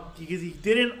 Oh, because he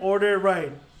didn't order it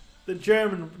right. The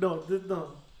German, no.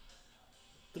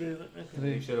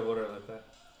 You should have ordered it like that.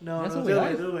 No, That's no, what the we other way,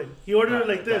 like. the other way. He ordered it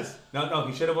like this. No,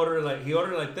 he should have ordered it like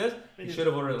this. He should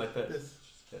have ordered it like this. This.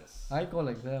 Yes. I go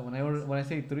like that. When I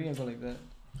say 3, I go like that.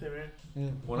 Same here. Yeah.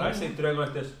 When I say 3, I go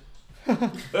like this.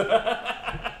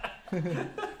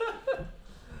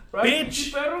 Right?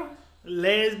 Bitch. Perro?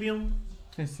 Lesbian.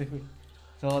 So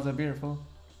how's a beer, fool?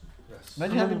 Yes.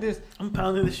 Imagine having this. I'm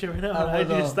pounding this shit right now. I I was,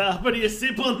 need to stop. I need to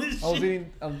sip on this shit.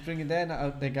 I'm drinking that,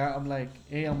 and the guy, I'm like,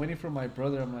 hey, I'm waiting for my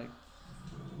brother. I'm like,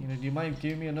 do you mind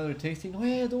giving me another tasting? Oh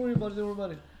yeah, don't worry about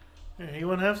it. Here, you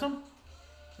want to have some?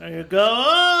 There you go.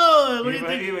 Oh, what do you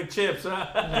think? Even chips, huh?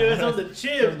 Give us some of the chips.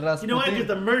 Some You know what? Rasputin. Because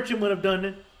the merchant would have done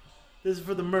it. This is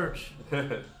for the merch.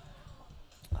 Good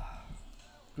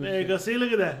There you shit. go. See,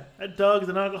 look at that. That dog's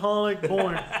an alcoholic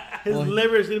born. His Well,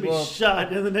 liver is going to be well-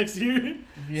 shot in the next year.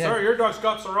 Sir, your dog's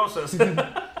got cirrhosis.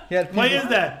 He had Why PBR. is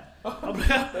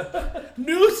that?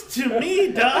 News to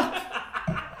me, doc.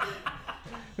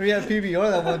 We had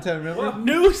PBR that one time, remember?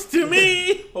 News to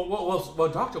me. well,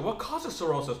 doctor, what causes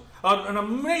cirrhosis? An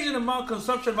amazing amount of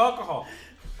consumption of alcohol.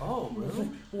 Oh, really?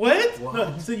 What? Wow.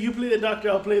 No, so you play the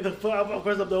doctor, I'll play the, of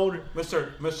course, I'm the owner.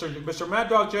 Mr. Mad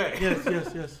Dog J.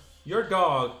 Yes. Your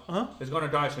dog Uh-huh. is gonna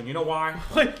die soon. You know why?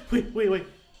 Wait. He's going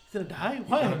to die? He's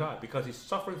gonna Why? die because he's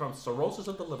suffering from cirrhosis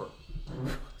of the liver.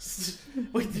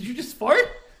 Wait, did you just fart?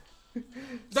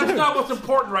 That's not what's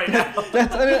important right now.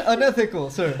 That's unethical,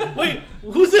 sir. Wait,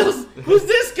 who's else? Who's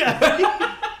this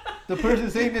guy? The person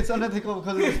saying it's unethical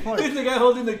because of his part. He's the guy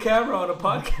holding the camera on a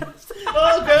podcast.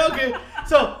 Oh, okay.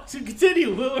 So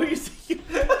continue. What were you saying?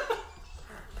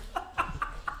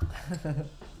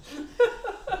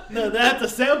 No, that's a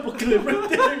sample clip right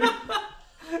there.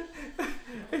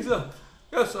 He's hold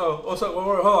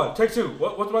on. Take 2.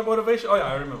 What's my motivation? Oh yeah,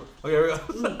 I remember. Okay, here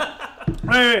we go.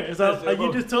 Alright, so Yes,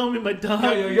 you just told me my dog.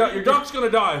 Yeah, your dog's gonna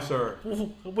die, sir.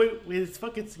 Wait, it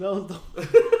fucking smells though.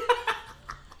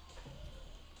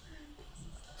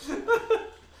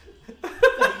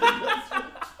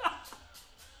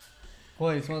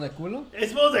 Boy, it smells like culo? It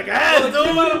smells like ass, Well, it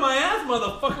came out dude. of my ass,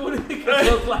 motherfucker. What do you think it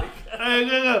feels like? Alright,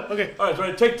 go. Okay. All right,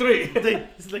 ready? Take 3.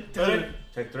 It's like Ready?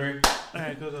 Take 3.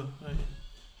 Alright, go. Okay.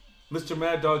 Mr.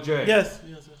 Mad Dog J. Yes.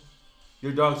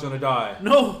 Your dog's gonna die.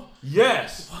 No.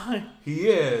 Yes, Why? he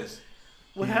is.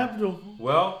 What happened to him?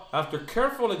 Well, after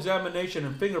careful examination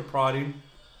and finger prodding,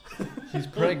 He's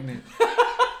pregnant.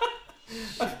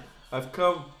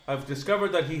 I've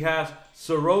discovered that he has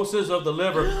cirrhosis of the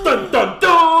liver. Dun dun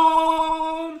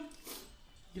dun!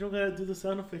 You don't gotta do the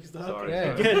sound effects, dog. Sorry.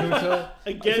 Yeah, I get it. so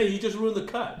I get Okay, it. you just ruined the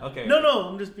cut. Okay. No,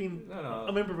 I'm just being. No.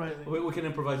 I'm improvising. We can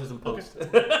improvise this in post.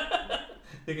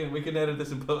 We can edit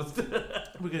this in post.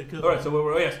 We're gonna kill. All right,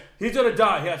 so yes, he's gonna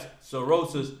die. He has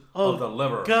cirrhosis of the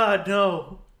liver. God,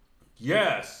 no.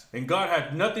 Yes, and God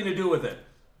had nothing to do with it.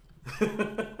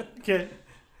 Okay.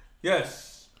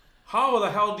 Yes. How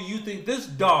the hell do you think this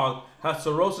dog has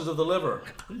cirrhosis of the liver?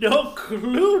 No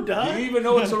clue, Do dog. you even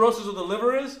know what cirrhosis of the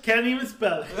liver is? Can't even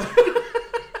spell it.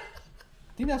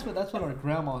 I think that's what our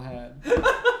grandma had.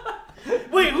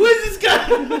 Wait, who is this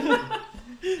guy?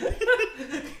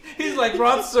 He's like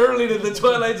Rod Serling in the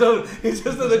Twilight Zone. He's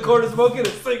just in the corner smoking a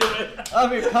cigarette.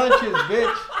 I'm your conscious,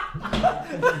 bitch.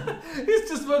 He's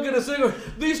just smoking a cigarette.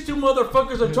 These two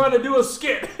motherfuckers are trying to do a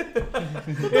skit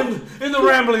in the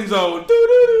rambling zone.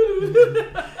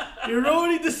 You're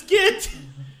ruining the skit.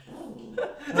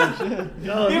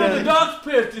 Oh, Even the dog's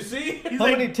pissed, you see? He's How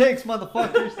like, many takes,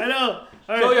 motherfuckers? I know.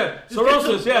 All right. So yeah,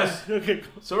 cirrhosis, yes. Okay.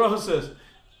 Cirrhosis.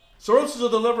 Cirrhosis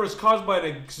of the liver is caused by an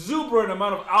exuberant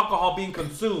amount of alcohol being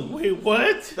consumed. Wait,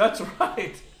 what? That's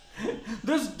right.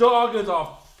 This dog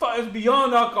is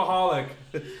beyond alcoholic.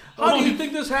 How do you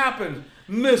think this happened,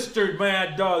 Mr.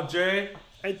 Mad Dog J?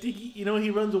 I think he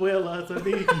runs away a lot, so I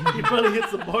think he probably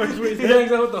hits the bars where he's He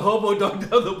hangs out with the hobo dog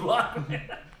down the block.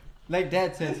 Like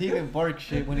Dad says, he even bark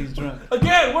shit when he's drunk.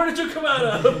 Again, where did you come out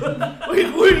of? Wait,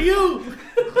 who are you?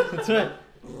 That's right.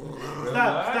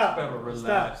 Stop. Perro,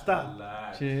 relax, Stop.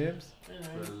 Relax. Chips.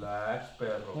 Relax,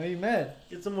 perro. Why are you mad?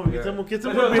 Get some more. Get some more. Get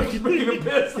some I know, more. he's freaking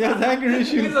pissed. He has anger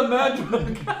He's issues. a mad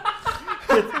drunk.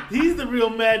 He's the real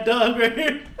mad dog right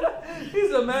here.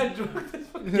 He's a mad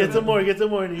drunk. Get some more. Get some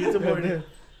more. Get some more. You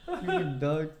big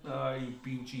dog. Ay,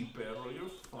 pinche perro, you're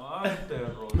fine,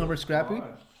 perro. Number Scrappy?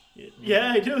 Fine.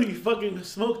 Yeah, I do. You fucking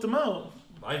smoked him out.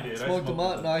 I did. Smoked him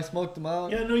out. No, I smoked him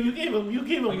out. Yeah, no, you gave him I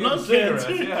gave lung cigarettes,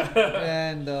 cancer. yeah.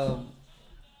 And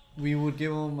we would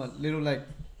give him a little like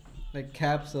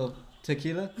caps of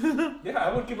tequila. Yeah,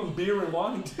 I would give him beer and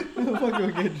wine too.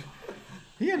 Fucking good.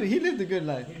 He lived a good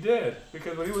life. He did.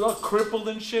 Because when he was all crippled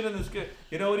and shit in this kid,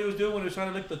 you know what he was doing when he was trying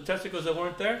to lick the testicles that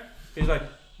weren't there? He's like,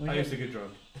 I used to get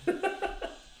drunk.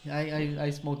 I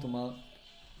smoked him out.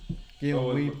 Gave him Oh,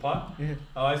 with weed. pot? Yeah.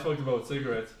 Oh, I smoked him out with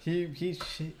cigarettes.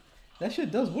 That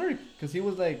shit does work because he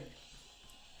was like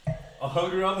A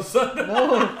hungry on the sun.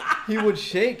 no, he would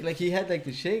shake like he had like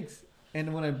the shakes,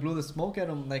 and when I blew the smoke at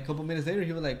him, like a couple minutes later,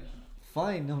 he was like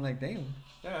fine. I'm like damn.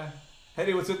 Yeah.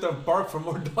 Hetty would sit there and bark for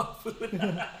more dog food.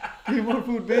 Give me more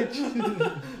food, bitch.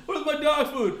 Where's my dog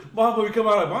food? Mom would come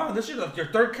out like, Mom, this is like your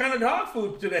third kind of dog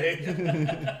food today.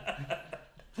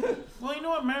 Well, you know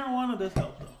what? Marijuana does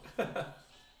help, though.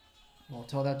 I'll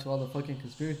tell that to all the fucking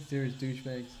conspiracy theories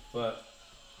douchebags But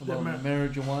about Mar-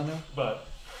 marijuana. But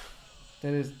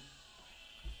That is,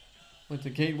 what's a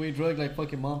gateway drug? Like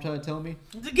fucking mom tried to tell me.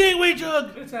 It's a gateway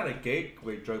drug. it's not a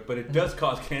gateway drug, but it does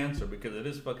cause cancer because it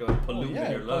is fucking a Oh pollutant yeah,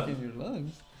 in your lungs. fucking your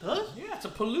lungs. Does? Yeah, it's a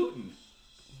pollutant.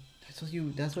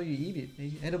 That's why you eat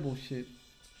it. Edible shit.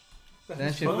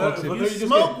 That shit From there- fucks from it. there You you just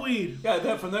smoke get- weed.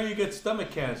 Yeah, from there you get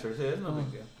stomach cancer. So it's no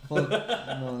big deal. Fuck.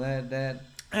 No, that.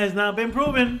 Has not been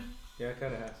proven. Yeah, it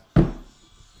kind of has.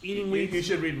 Eating You weed.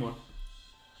 should read more.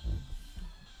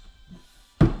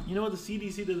 You know what? The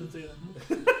CDC doesn't say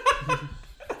that.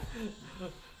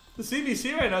 The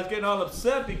CDC right now is getting all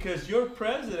upset because your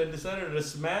president decided to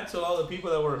dismantle all the people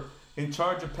that were in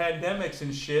charge of pandemics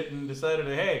and shit and decided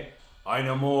to, hey, I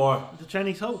know more. The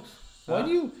Chinese hoax. Why do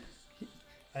you?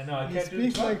 I know, I He can't do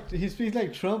speaks Trump.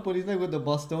 like Trump, but he's like with the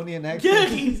Bostonian accent. Yeah,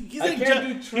 he's I like can't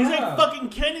do he's like Trump. fucking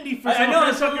Kennedy for I some know,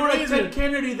 I fucking sound more like reason. Ted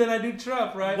Kennedy than I do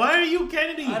Trump, right? Why are you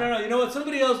Kennedy? I don't know. You know what?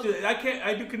 Somebody else do it. I can't.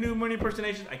 I can do more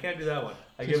impersonations. I can't do that one.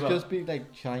 I give Just up. speak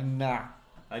like China.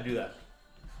 I do that.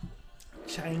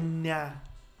 China.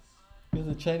 It's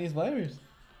a Chinese virus.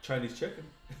 Chinese chicken.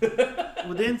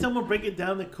 Well, didn't someone break it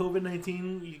down that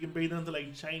COVID-19, you can break it down to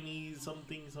like Chinese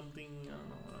something. I don't know.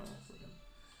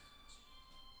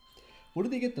 Where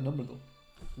did they get the number though?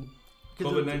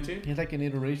 COVID-19. It's like an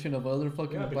iteration of other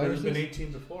fucking Yeah, because viruses. there's been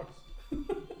 18 before.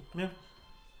 Yeah.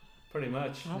 Pretty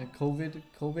much. Like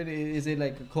COVID. Is it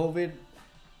like a COVID?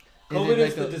 COVID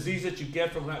is like the disease that you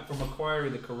get from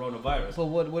acquiring the coronavirus. So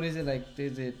what is it like?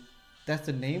 Is it that's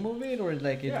the name of it, or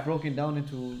like it's Yeah. broken down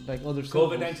into like other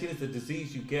syllables? COVID-19 is the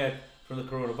disease you get from the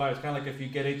coronavirus. Kind of like if you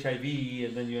get HIV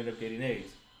and then you end up getting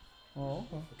AIDS. Oh,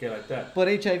 okay. Okay, like that. But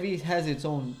HIV has its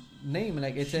own name,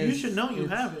 like it says. You should know you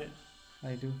it's- have it.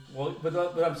 I do. Well, but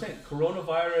I'm saying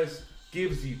coronavirus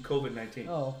gives you COVID-19.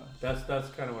 Oh, okay. That's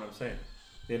kind of what I'm saying.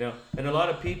 You know, and a lot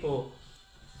of people,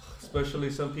 especially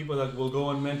some people that will go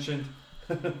unmentioned,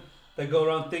 that go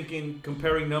around thinking,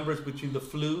 comparing numbers between the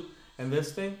flu and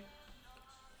this thing.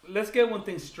 Let's get one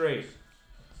thing straight.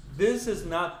 This is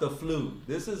not the flu.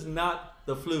 This is not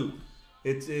the flu.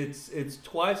 It's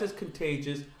twice as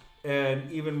contagious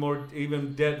and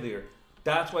even deadlier.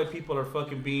 That's why people are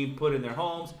fucking being put in their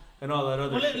homes and all that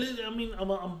other shit. I mean, I'm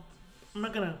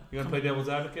not gonna. You gonna play devil's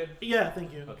advocate? Yeah,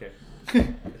 thank you. Okay.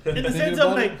 In the sense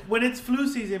of like when it's flu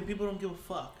season, people don't give a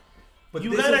fuck. But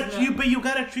you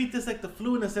gotta treat this like the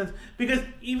flu in a sense, because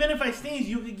even if I sneeze,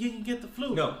 you can get the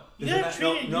flu. No, you gotta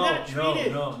treat it. You gotta treat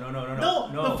it.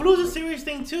 No. The flu's a serious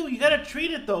thing too. You gotta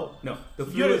treat it though. No, the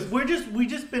flu is.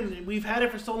 We've had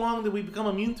it for so long that we become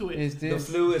immune to it. The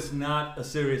flu is not a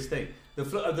serious thing. The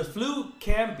flu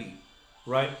can be,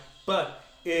 right? But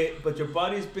your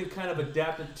body's been kind of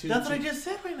adapted to. That's what I just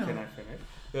said right now. Can I finish?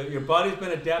 Your body's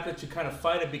been adapted to kind of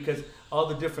fight it because all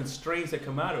the different strains that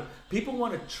come out of it. People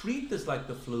want to treat this like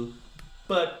the flu,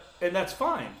 and that's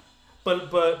fine.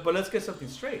 But let's get something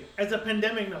straight. It's a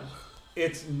pandemic, no.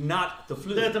 It's not the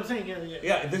flu. That's what I'm saying. Yeah.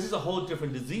 Yeah, this is a whole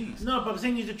different disease. No, but I'm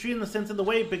saying you should treat it in the sense of the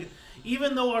way, because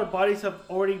even though our bodies have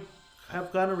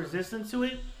gotten a resistance to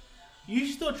it, you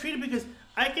should still treat it, because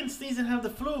I can sneeze and have the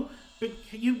flu. But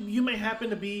you may happen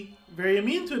to be very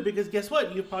immune to it, because guess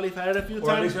what? You've probably had it a few times.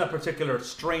 Or at least that particular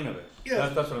strain of it. Yeah.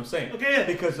 That's what I'm saying. Okay, yeah.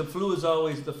 Because the flu is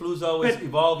always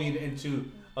evolving into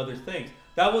other things.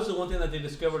 That was the one thing that they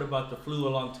discovered about the flu a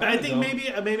long time ago. I think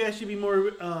maybe I should be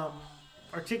more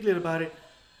articulate about it.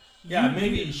 Yeah,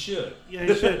 maybe you should. Yeah,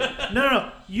 you should.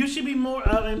 No. You should be more.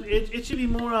 It should be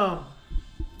more. Well,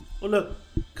 look,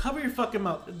 cover your fucking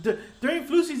mouth. During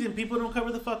flu season, people don't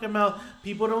cover the fucking mouth.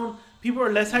 People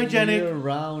are less hygienic. Year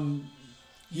round.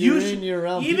 Even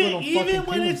Even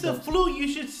when it's the flu, you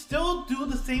should still do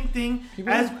the same thing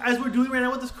as we're doing right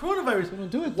now with this coronavirus. We don't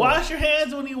do it, Wash your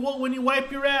hands when you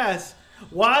wipe your ass.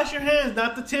 Wash your hands,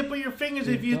 not the tip of your fingers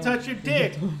if you touch your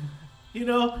dick.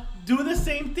 Do the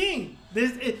same thing.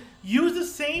 Use the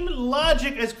same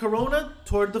logic as corona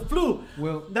toward the flu.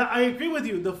 Well, now, I agree with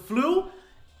you. The flu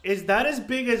is not as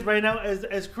big as right now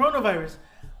as coronavirus.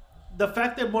 The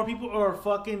fact that more people are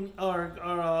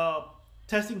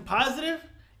testing positive,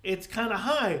 it's kind of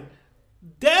high.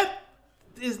 Death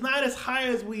is not as high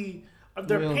as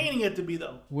they're painting it to be,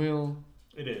 though.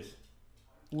 It is.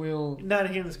 Not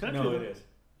here in this country. No, it is.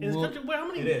 In this country, how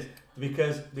many? It is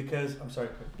because I'm sorry.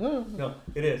 No,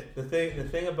 it is. The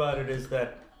thing about it is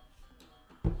that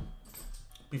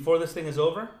before this thing is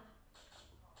over,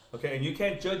 okay, and you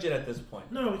can't judge it at this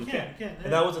point. No, we can't.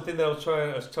 And that was the thing that I was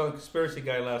telling the conspiracy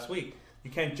guy last week. You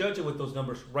can't judge it with those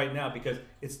numbers right now because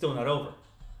it's still not over.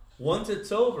 Once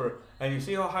it's over and you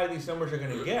see how high these numbers are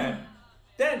going to get,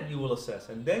 then you will assess,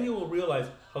 and then you will realize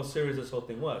how serious this whole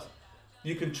thing was.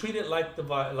 You can treat it like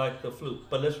the flu,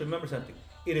 but let's remember something.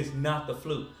 It is not the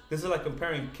flu. This is like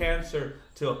comparing cancer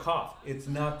to a cough. It's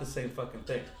not the same fucking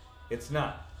thing. It's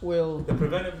not. The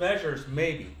preventive measures,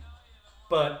 maybe.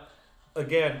 But,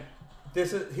 again,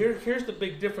 here's the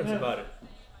big difference about it.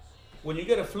 When you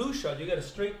get a flu shot, you get a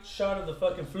straight shot of the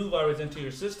fucking flu virus into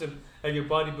your system, and your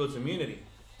body builds immunity.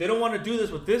 They don't want to do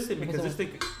this with this thing because this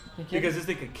thing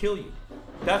could kill you.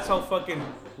 That's how fucking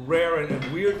rare and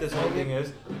weird this whole thing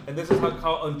is, and this is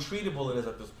how untreatable it is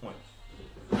at this point.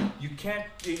 You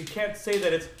can't say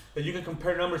that you can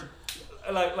compare numbers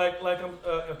like I'm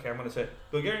gonna say it.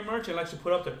 But Gary Merchant likes to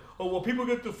put up there. Oh well, people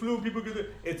get the flu.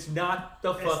 It's not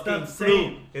the fucking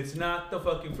flu. It's not the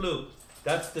fucking flu.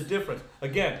 That's the difference.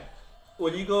 Again,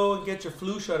 when you go and get your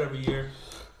flu shot every year,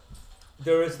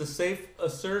 there is the safe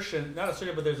assertion, not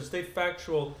assertion, but there's a safe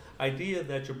factual idea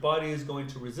that your body is going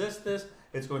to resist this.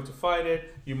 It's going to fight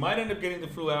it. You might end up getting the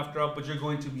flu after all, but you're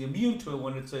going to be immune to it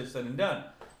when it's said and done.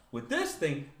 With this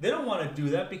thing, they don't want to do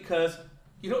that because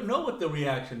you don't know what the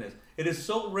reaction is. It is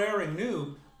so rare and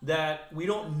new that we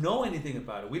don't know anything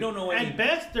about it. We don't know anything. At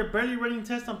best, they're barely running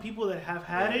tests on people that have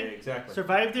had it,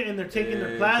 survived it, and they're taking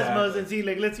their plasmas and see,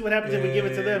 let's see what happens if we give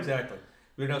it to them. Exactly.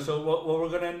 So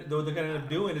what they're gonna end up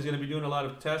doing is gonna be doing a lot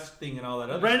of testing and all that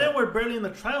other stuff. Right now, we're barely in the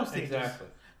trial stages. Exactly.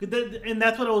 And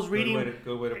that's what I was reading.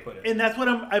 Good way to put it. And that's what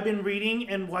I've been reading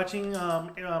and watching.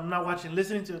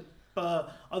 Listening to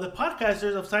other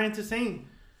podcasters of scientists saying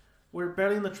we're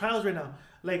barely in the trials right now.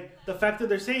 Like the fact that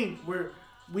they're saying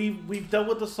we've dealt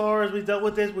with the SARS, we've dealt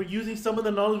with this. We're using some of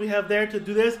the knowledge we have there to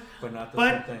do this, but not the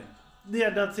same thing. Yeah,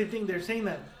 not the same thing. They're saying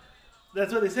that.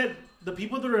 That's what they said. The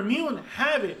people that are immune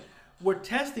have it. We're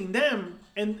testing them,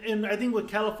 and I think with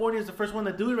California is the first one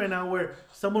to do it right now, where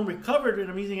someone recovered, and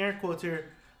I'm using air quotes here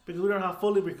because we don't know how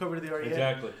fully recovered they are yet.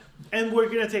 Exactly. And we're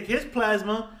gonna take his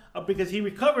plasma because he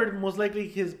recovered. Most likely,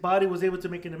 his body was able to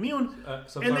make it immune.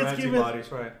 Some sort of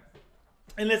antibodies, right?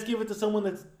 And let's give it to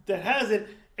someone that has it,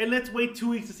 and let's wait 2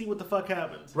 weeks to see what the fuck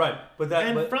happens. Right,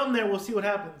 from there we'll see what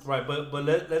happens. Right, but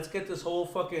let's get this whole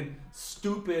fucking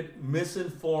stupid,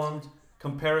 misinformed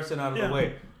comparison out of the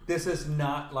way. This is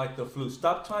not like the flu.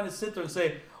 Stop trying to sit there and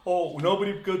say, "Oh,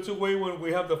 nobody gets away when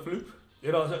we have the flu."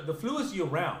 You know, the flu is year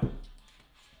round.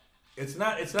 It's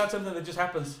not something that just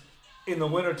happens in the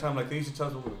wintertime like they used to tell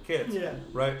us when we were kids. Yeah.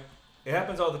 Right? It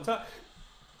happens all the time.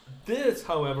 This,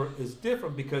 however, is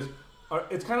different because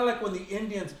it's kind of like when the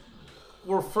Indians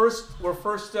were first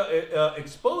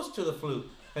exposed to the flu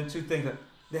and to things that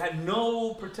they had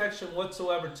no protection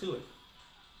whatsoever to it.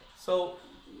 So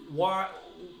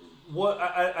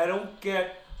I don't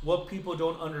get what people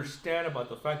don't understand about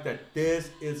the fact that this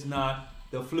is not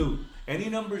the flu. Any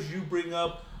numbers you bring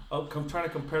up, trying to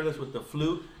compare this with the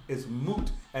flu, is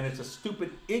moot, and it's a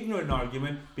stupid, ignorant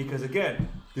argument because again,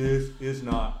 this is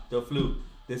not the flu.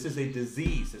 This is a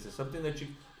disease. This is something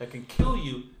that can kill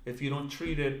you if you don't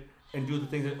treat it and do the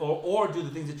things or do the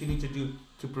things that you need to do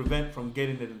to prevent from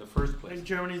getting it in the first place. Like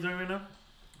Germany's doing right now.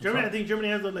 I think Germany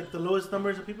has the lowest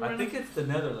numbers of people. I think it's the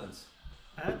Netherlands.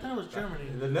 I thought it was Germany.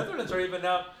 The Netherlands are even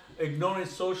now ignoring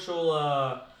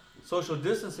social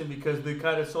distancing because they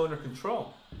got it so under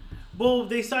control. Well,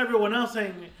 they saw everyone else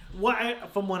saying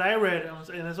from what I read,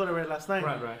 and that's what I read last night.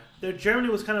 Right. That Germany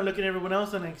was kind of looking at everyone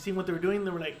else and seeing what they were doing.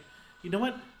 They were like, you know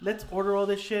what? Let's order all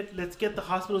this shit. Let's get the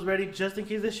hospitals ready just in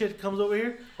case this shit comes over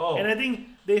here. Oh. And I think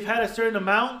they've had a certain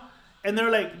amount, and they're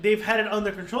like they've had it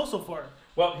under control so far.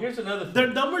 Well, here's another thing. Their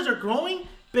numbers are growing,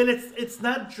 but it's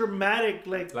not dramatic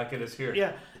like it is here.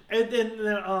 Yeah, and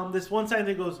then this one side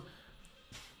that goes,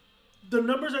 the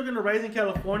numbers are going to rise in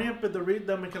California, but in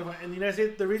the United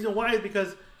States, the reason why is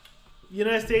because the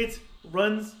United States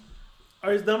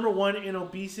is number one in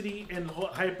obesity and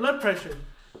high blood pressure.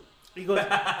 He goes,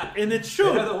 and it's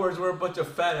true. In other words, we're a bunch of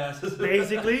fat asses.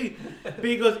 Basically,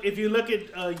 because if you look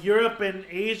at Europe and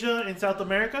Asia and South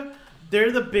America,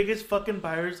 they're the biggest fucking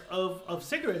buyers of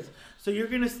cigarettes. So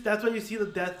that's why you see the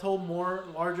death toll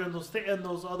larger in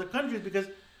those other countries because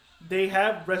they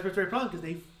have respiratory problems because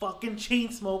they fucking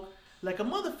chain smoke like a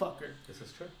motherfucker. This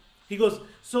is true. He goes,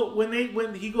 so when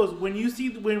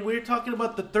we're talking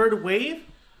about the third wave,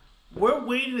 we're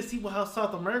waiting to see how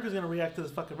South America is going to react to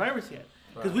this fucking virus yet.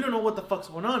 Because we don't know what the fuck's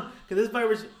going on. Because this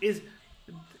virus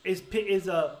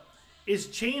is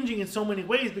changing in so many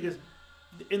ways. Because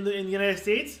in the United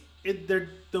States,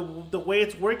 the way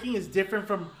it's working is different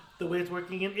from the way it's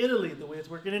working in Italy, the way it's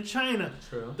working in China.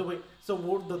 True.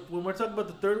 When we're talking about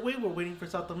the third wave, we're waiting for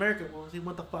South America. We're seeing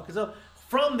what the fuck is up.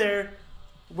 From there,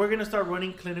 we're gonna start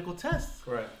running clinical tests.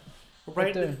 Right.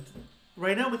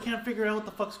 Right now, we can't figure out what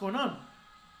the fuck's going on.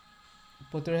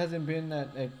 But there hasn't been that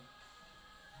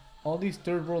all these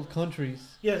third world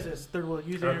countries. Yes, third world.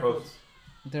 Use air quotes.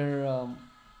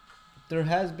 There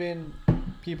has been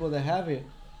people that have it.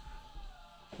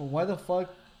 But why the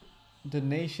fuck the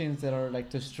nations that are like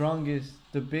the strongest,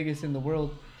 the biggest in the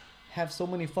world, have so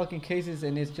many fucking cases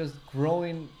and it's just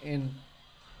growing in?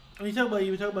 You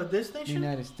talk about this nation?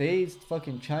 United States,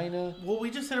 fucking China. Well,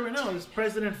 we just said it right now. It's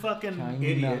President fucking China.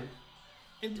 Idiot.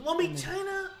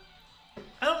 China.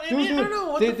 I Dude, don't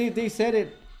know. They said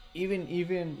it.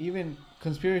 Even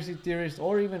conspiracy theorists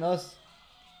or even us.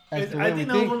 I think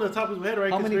that was one of the topics we had,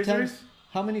 right?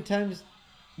 How many times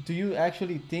do you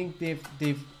actually think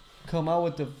they've come out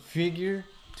with the figure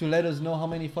to let us know how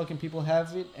many fucking people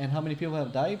have it and how many people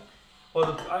have died?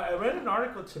 Well, I read an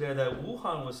article today that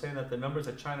Wuhan was saying that the numbers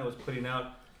that China was putting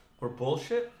out were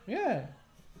bullshit. Yeah,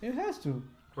 it has to.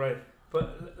 Right.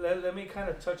 But let me kind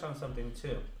of touch on something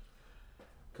too.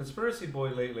 Conspiracy Boy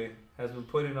lately has been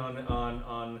putting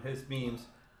on his memes,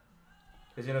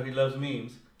 because he loves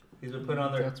memes. He's been putting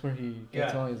on there. That's where he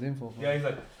gets all his info from. Yeah, he's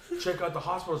like, check out the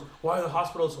hospitals. Why are the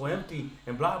hospitals so empty?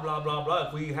 And blah blah blah blah.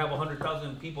 If we have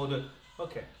 100,000 people,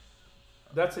 okay,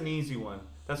 that's an easy one.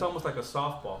 That's almost like a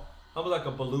softball, almost like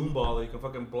a balloon ball that you can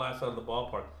fucking blast out of the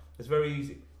ballpark. It's very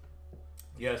easy.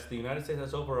 Yes, the United States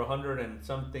has over 100 and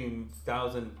something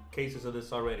thousand cases of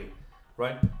this already.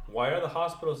 Right? Why are the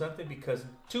hospitals empty? Because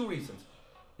 2 reasons.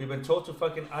 We've been told to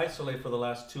fucking isolate for the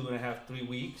last 2.5, 3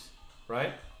 weeks,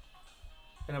 right?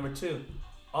 And number 2,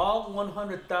 all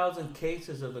 100,000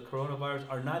 cases of the coronavirus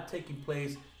are not taking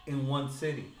place in one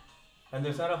city. And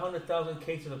there's not 100,000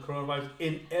 cases of coronavirus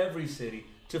in every city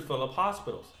to fill up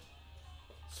hospitals.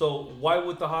 So why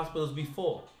would the hospitals be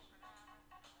full?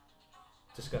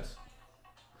 Discuss.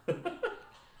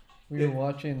 We were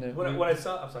watching the. When I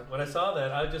saw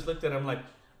that, I just looked at him like,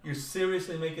 "You're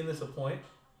seriously making this a point?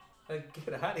 Like,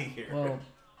 get out of here!" Well,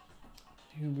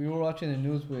 we were watching the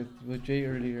news with Jay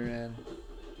earlier, and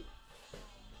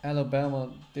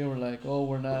Alabama, they were like, "Oh,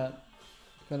 we're not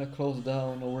gonna close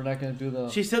down, or we're not gonna do the."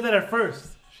 She said that at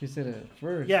first. She said it at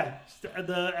first. Yeah,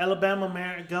 the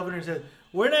Alabama governor said,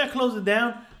 "We're not closing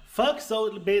down fuck so.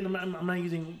 I'm not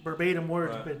using verbatim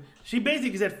words, Right. but she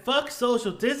basically said, fuck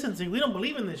social distancing. We don't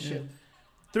believe in this shit.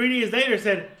 3 days later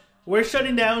said, we're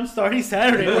shutting down starting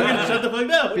Saturday. We're going to shut the fuck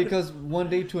down. Because one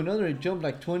day to another, it jumped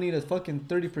like 20 to fucking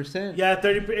 30%. Yeah,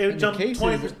 30. It jumped cases-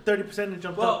 20, 30%. It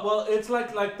jumped up. Well, it's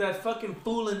like that fucking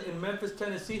fool in Memphis,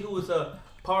 Tennessee, who was a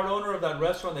part owner of that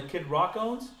restaurant that Kid Rock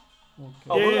owns. Okay.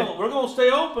 Oh, Yeah. we're gonna stay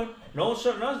open. No one's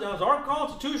shutting us down. It's our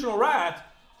constitutional right.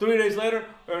 3 days later,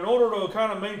 in order to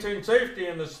kind of maintain safety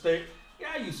in the state.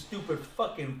 Yeah, you stupid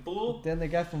fucking fool. Then the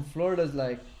guy from Florida's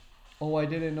like, oh, I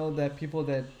didn't know that people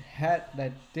that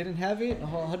didn't have it.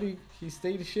 How do he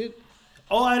stay the shit?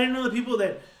 Oh, I didn't know the people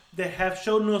that have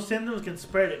showed no symptoms can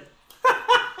spread it.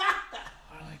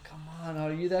 I'm like, come on,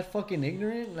 are you that fucking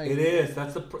ignorant? Like, It is.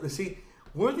 That's the see.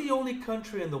 We're the only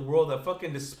country in the world that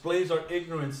fucking displays our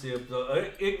ignorance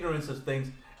of things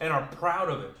and are proud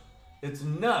of it. It's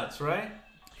nuts, right?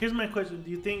 Here's my question. Do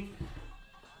you think,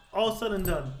 all said and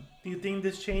done, do you think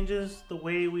this changes the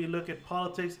way we look at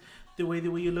politics, the way that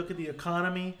we look at the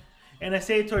economy? And I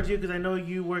say it towards you because I know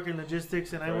you work in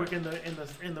logistics and I work in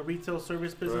the retail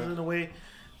service business in a way.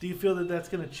 Do you feel that that's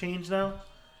going to change now?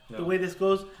 No. The way this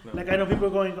goes? No. Like I know people are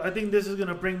going, I think this is going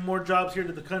to bring more jobs here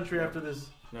to the country after this.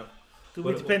 No.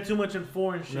 Because we spend too much on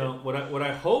foreign shit. No. What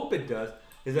I hope it does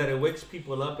is that it wakes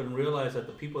people up and realize that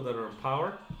the people that are in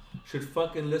power should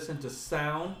fucking listen to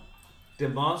sound,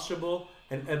 demonstrable,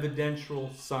 and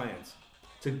evidential science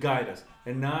to guide us,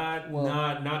 and not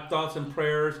thoughts and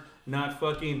prayers, not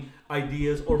fucking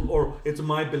ideas or it's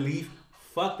my belief.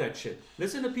 Fuck that shit.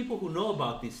 Listen to people who know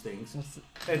about these things,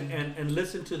 and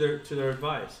listen to their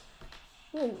advice.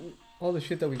 well, all the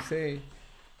shit that we say,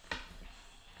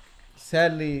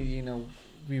 sadly, you know,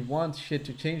 we want shit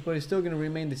to change, but it's still gonna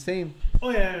remain the same. Oh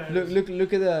yeah.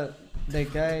 Look at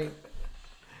that guy.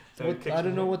 So it kicks I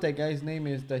don't me know in. what that guy's name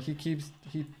is. That he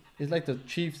is like the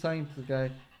chief scientist guy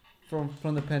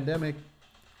from the pandemic.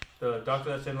 The doctor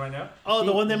that's in right now. Oh,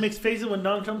 the one that makes faces when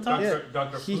Donald Trump talks? Doctor-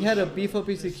 Dr. He Fauci. had to beef up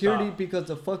his security Stop. because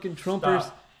the fucking Trumpers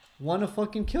Stop. want to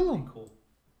fucking kill him. Cool.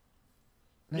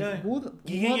 Like, Yeah. who the,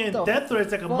 He what getting the death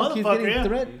threats like a fuck? He's motherfucker, getting yeah.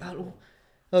 threat.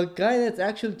 A guy that's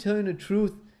actually telling the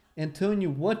truth and telling you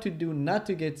what to do not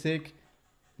to get sick.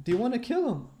 Do you want to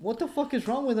kill him? What the fuck is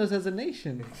wrong with us as a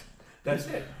nation? That's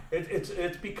it.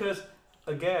 It's because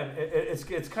again, it's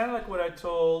kind of like what I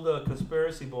told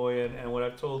Conspiracy Boy and what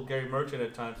I've told Gary Merchant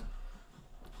at times.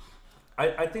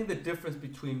 I think the difference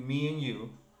between me and you,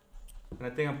 and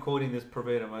I think I'm quoting this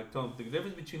verbatim. I told him the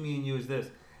difference between me and you is this: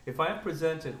 if I am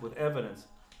presented with evidence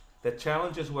that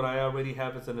challenges what I already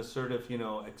have as an assertive,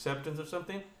 acceptance of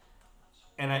something,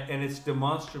 and it's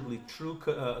demonstrably true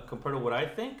compared to what I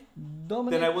think,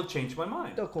 then I will change my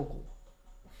mind.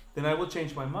 Then I will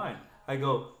change my mind. I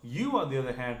go, you on the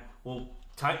other hand will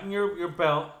tighten your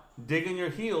belt, dig in your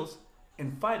heels,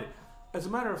 and fight it. As a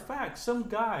matter of fact, some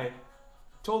guy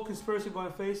told Conspiracy Boy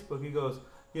on Facebook, he goes,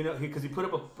 because he put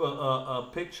up a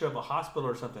picture of a hospital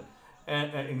or something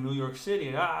and in New York City,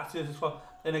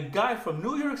 and a guy from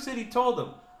New York City told him,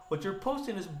 what you're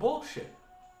posting is bullshit.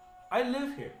 I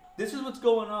live here. This is what's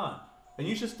going on. And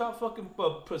you should stop fucking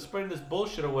spreading this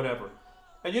bullshit or whatever.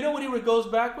 And you know what he goes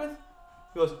back with?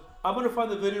 He goes, I'm going to find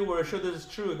the video where I show this is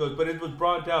true. He goes, but it was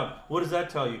brought down. What does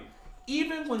that tell you?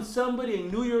 Even when somebody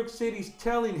in New York City is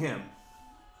telling him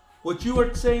what you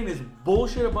are saying is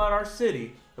bullshit about our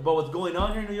city, about what's going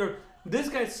on here in New York, this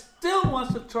guy still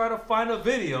wants to try to find a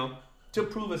video to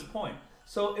prove his point.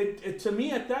 So it to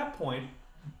me at that point,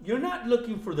 you're not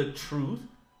looking for the truth.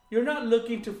 You're not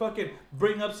looking to fucking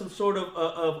bring up some sort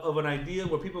of an idea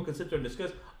where people can sit there and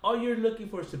discuss. All you're looking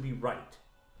for is to be right.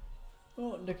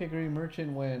 Well, look at Gary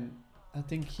Merchant when I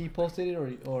think he posted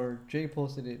it or Jay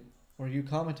posted it or you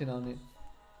commented on it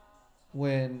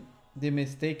when they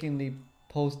mistakenly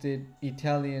posted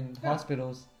Italian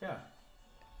hospitals. Yeah.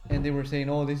 And they were saying,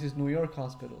 "Oh, this is New York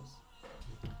hospitals."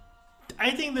 I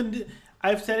think that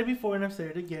I've said it before and I've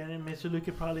said it again, and Mr. Luke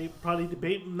could probably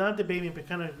not debate me, but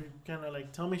kind of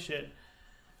like tell me shit.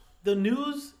 The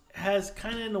news has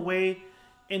kind of in a way,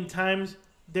 in times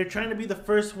they're trying to be the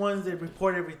first ones that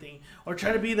report everything, or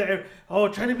try to be the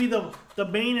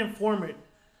main informant.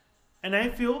 And I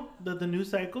feel that the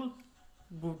news cycle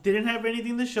didn't have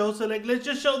anything to show, so like let's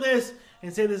just show this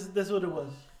and say this is what it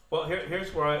was. Well,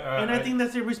 here's where I think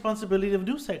that's the responsibility of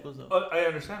news cycles, though. I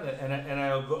understand that, and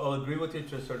I'll agree with you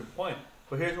to a certain point.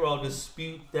 But here's where I'll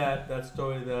dispute that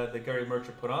story that Gary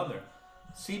Merchant put on there.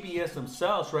 CBS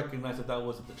themselves recognized that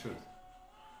wasn't the truth.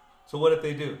 So what did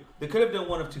they do? They could have done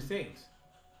one of two things.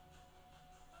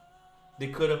 They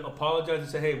could have apologized and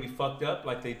said, "Hey, we fucked up,"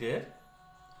 like they did,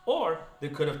 or they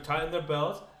could have tightened their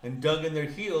belts and dug in their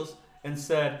heels and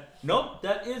said, nope,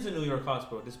 that is a New York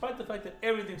hospital, despite the fact that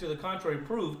everything to the contrary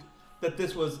proved that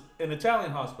this was an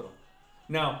Italian hospital.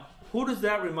 Now, who does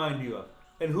that remind you of?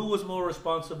 And who was more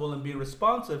responsible in being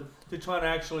responsive to trying to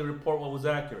actually report what was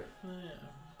accurate? Yeah.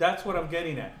 That's what I'm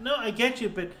getting at. No, I get you,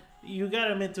 but you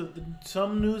gotta admit to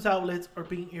some news outlets are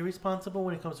being irresponsible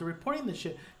when it comes to reporting this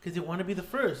shit because they want to be the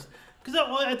first. Because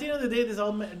at the end of the day,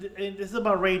 this is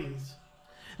about ratings.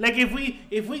 Like if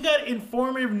we got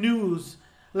informative news,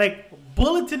 like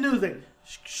bulletin news, like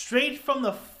straight from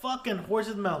the fucking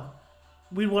horse's mouth,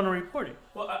 we'd want to report it.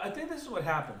 Well, I think this is what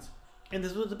happens. And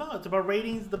this is what it's about. It's about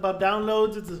ratings. It's about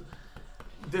downloads.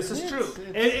 This is true.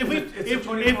 It's a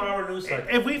 24-hour news cycle.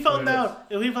 If we found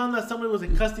out somebody was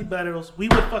in custody battles, we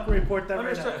would fucking report that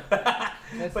right now.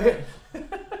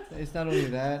 It's not only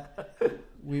that.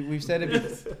 We've said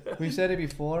it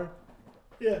before.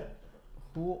 Yeah.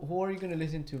 Who are you gonna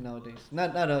listen to nowadays?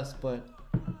 Not us, but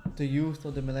the youth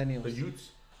or the millennials. The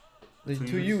youths. The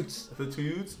two youths. The two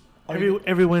youths.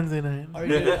 Every Wednesday night. Are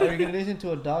you gonna listen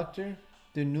to a doctor,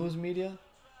 the news media,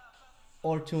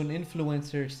 or to an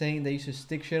influencer saying that you should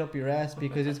stick shit up your ass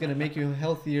because it's gonna make you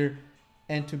healthier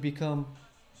and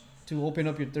to open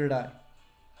up your third eye?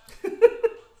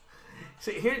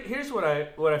 See, here's what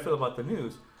I feel about the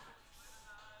news.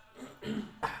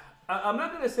 I'm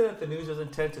not going to say that the news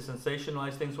doesn't tend to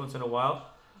sensationalize things once in a while,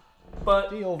 but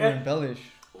They over embellish.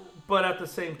 But at the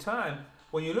same time,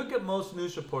 when you look at most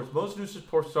news reports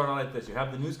start out like this. You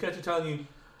have the newscaster telling you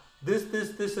this,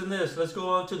 and this. Let's go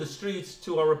on to the streets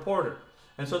to our reporter.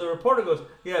 And so the reporter goes,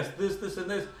 yes, this, and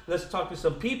this. Let's talk to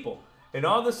some people. And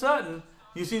all of a sudden,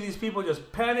 you see these people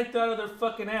just panicked out of their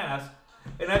fucking ass.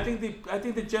 And I think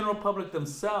the general public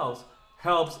themselves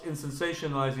helps in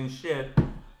sensationalizing shit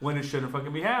when it shouldn't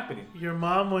fucking be happening. Your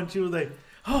mom, when she was like,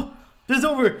 oh, there's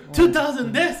over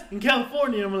 2,000 deaths in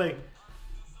California. I'm like,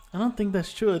 I don't think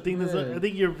that's true. I think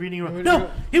you're reading wrong. No,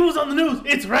 he was on the news.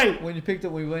 It's right. When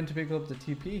we went to pick up the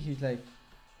TP, he's like,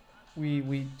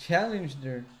 we challenged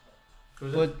her.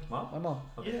 Who's But it? Mom? my mom.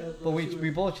 Okay. Yeah, But we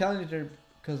both challenged her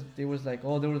because there was like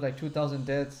 2,000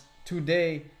 deaths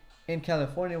today in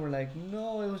California. We're like,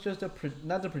 no, it was just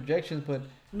not the projections, but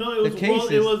no, it was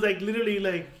cases. It was like literally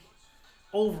like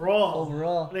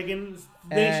overall, like in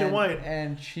nationwide.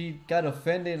 And she got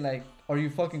offended. Like, are you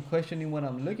fucking questioning what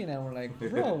I'm looking at? We're like,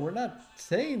 bro, we're not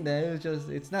saying that. It was just,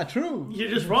 it's not true. You're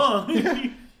just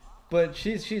wrong. But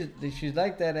she's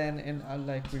like that, and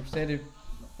like we've said it,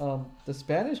 the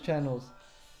Spanish channels,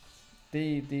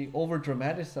 they over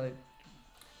dramatize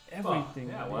everything.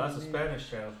 Yeah, well, that's a Spanish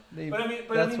channel.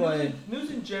 But that's why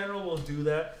news in general will do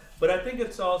that. But I think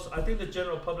the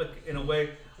general public in a way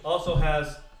also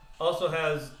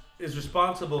is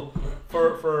responsible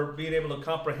for being able to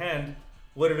comprehend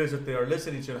what it is that they are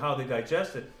listening to and how they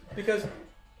digest it. Because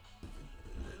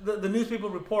the news people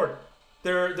report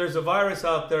there's a virus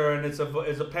out there and it's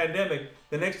a pandemic.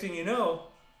 The next thing you know,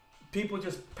 people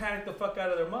just panic the fuck out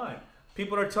of their mind.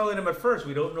 People are telling them at first,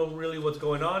 we don't know really what's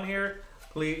going on here.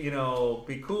 Please,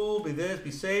 be cool, be this,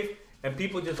 be safe, and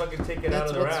people just fucking take it out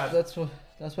of their ass.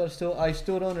 That's what I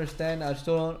still don't understand. I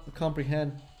still don't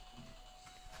comprehend.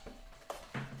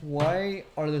 Why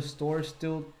are the stores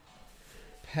still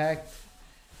packed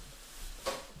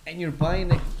and you're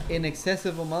buying in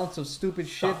excessive amounts of stupid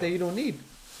shit that you don't need?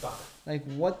 Stop it. Like,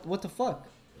 what the fuck?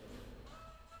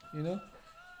 You know?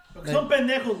 Some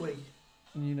pendejos, güey.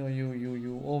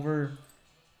 You over...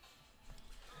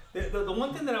 The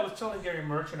one thing that I was telling Gary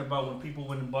Merchant about when people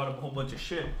went and bought a whole bunch of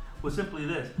shit was simply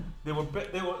this: they were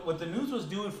what the news was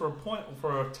doing for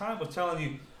a time was telling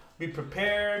you, be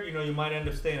prepared. You might end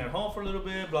up staying at home for a little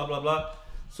bit, blah blah blah.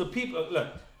 So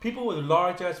people with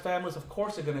large ass families, of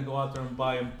course, are gonna go out there and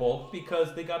buy in bulk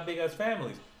because they got big ass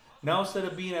families. Now instead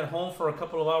of being at home for a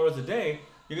couple of hours a day,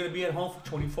 you're gonna be at home for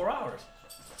 24 hours.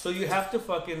 So you have to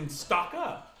fucking stock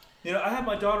up. I have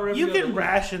my daughter every You other can week.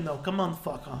 ration though. Come on,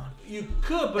 fuck on. You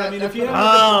could, but If you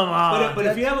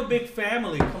have a big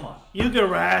family, come on. You can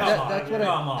ration.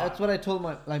 That's what I told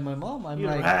my mom. I'm You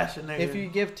like, ration, nigga. if you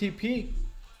give TP,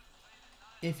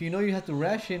 if you know you have to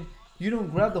ration, you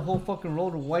don't grab the whole fucking roll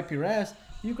to wipe your ass.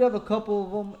 You grab a couple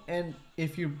of them, and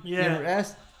if your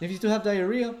ass, if you still have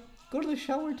diarrhea, go to the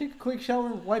shower, take a quick shower,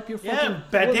 and wipe your fucking.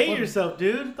 Bidet yourself,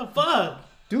 dude. What the fuck?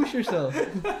 Douche yourself.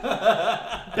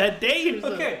 Bidet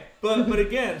yourself. Okay, but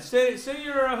again, say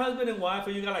you're a husband and wife,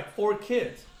 and you got like 4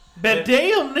 kids. Bidet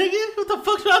them, nigga. What the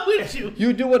fuck's wrong with you?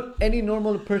 You do what any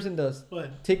normal person does.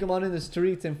 What? Take them out in the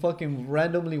streets and fucking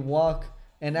randomly walk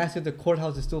and ask if the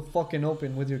courthouse is still fucking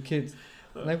open with your kids.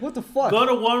 Like, what the fuck? Go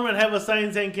to Walmart and have a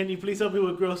sign saying, "Can you please help me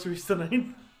with groceries tonight?"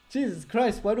 Jesus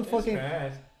Christ, why do fucking...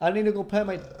 I need to go pay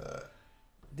my...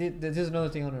 This is another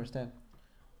thing I don't understand.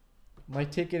 My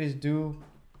ticket is due.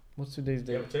 What's today's You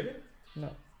date? have a ticket? No.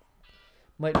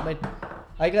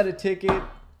 I got a ticket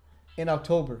in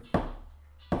October.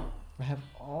 I have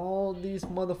all these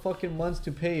motherfucking months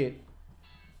to pay it,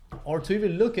 or to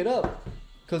even look it up,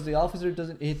 because the officer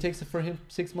doesn't. It takes for him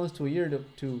 6 months to a year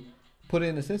to put it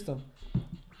in the system.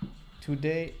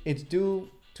 Today it's due.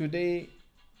 Today,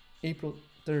 April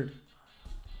 3rd.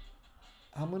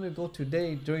 I'm gonna go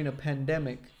today during a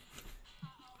pandemic.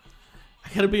 I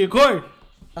gotta be in court.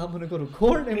 I'm gonna go to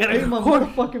court and I gotta pay go my to court.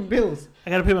 motherfucking bills. I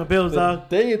gotta pay my bills, The dog.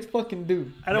 day it's fucking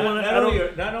due. I don't want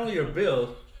to. Not only your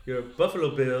bills, your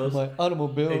Buffalo Bills, My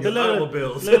automobile. and your Look,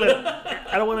 automobiles. look,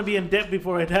 I don't want to be in debt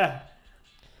before I die.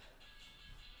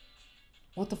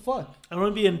 What the fuck? I don't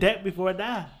want to be in debt before I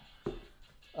die.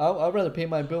 I'd rather pay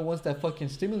my bill once that fucking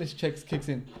stimulus checks kicks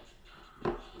in.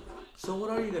 So what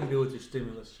are you gonna do with your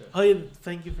stimulus check? Oh yeah,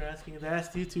 thank you for asking. I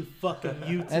asked you to fucking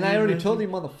you. And I already told you,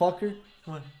 motherfucker.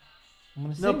 What? I'm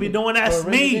gonna No, save but it no one for a asked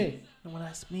rainy me. day. No one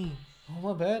asked me. Oh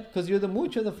my bad, cause you're the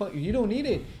moocher. The fuck, you don't need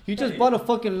it. You just Yeah, bought a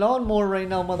fucking lawnmower right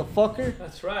now, motherfucker.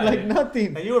 That's right. Like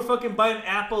nothing. And you were fucking buying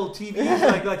Apple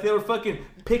TVs like they were fucking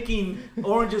picking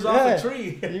oranges off a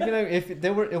tree. You're gonna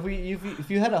if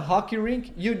you had a hockey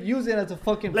rink, you'd use it as a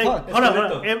fucking Like, puck. hold on, Escalito.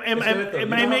 hold on. Am Escalito. I You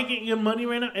know how- making your money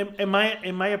right now?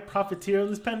 Am I a profiteer of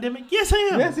this pandemic? Yes, I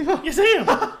am. Yes, you are. Yes, I am.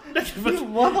 You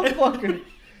motherfucker.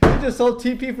 You just sold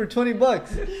TP for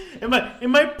 $20.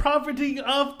 Am I profiting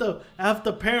off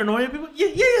the paranoia people?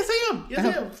 Yes, I am. Yes,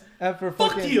 I am. After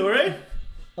Fuck fucking you, alright?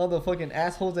 all the fucking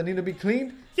assholes that need to be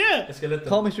cleaned, Yeah. Escalito.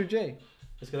 call Mr. J.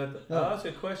 Escalito. Oh. I'll ask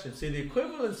you a question. See, the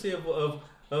equivalency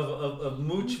of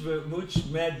Mooch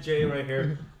Mad J right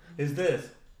here is this.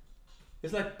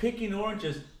 It's like picking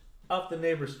oranges off the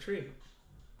neighbor's tree.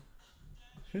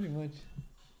 Pretty much.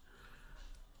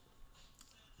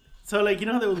 So like you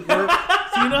know how there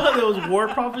was war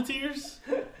profiteers?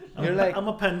 I'm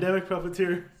a pandemic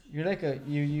profiteer. You're like a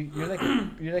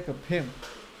you're like a pimp.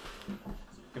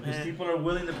 If these people are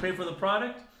willing to pay for the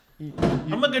product,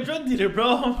 I'm like a drug dealer, bro.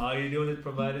 all you're doing is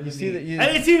providing You the see need. that you I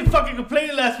didn't see you fucking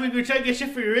complaining last week. We were trying to get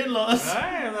shit for your in-laws. I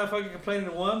am not fucking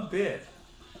complaining one bit.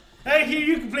 I hear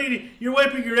you complaining. You're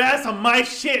wiping your ass on my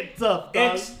shit stuff,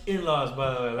 dog. Ex-in-laws,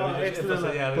 by the way. Let me just ex-in-laws.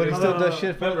 emphasize- yeah, but he let me still just- does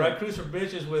shit for Remember, I them. cruise for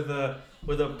bitches with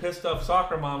a pissed off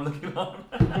soccer mom looking on.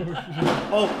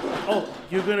 Oh,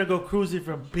 you're gonna go cruising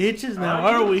for bitches now,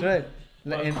 Are are we? That's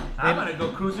right. And I'm gonna go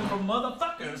cruising for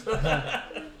motherfuckers.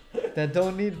 that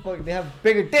don't need fuck. They have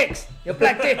bigger dicks. Your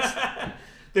black dicks.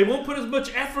 They won't put as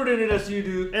much effort in it as you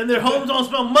do. And their homes don't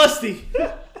smell musty.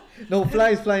 No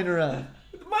flies flying around.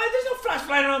 There's no flash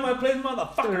flying around my place,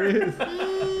 motherfucker. There is.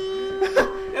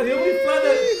 Yeah,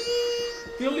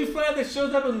 the only fly that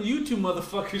shows up on YouTube,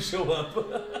 motherfuckers show up. I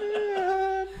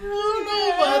don't know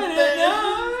about that. No,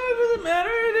 it doesn't matter.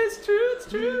 It is true. It's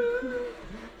true.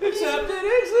 Accept it.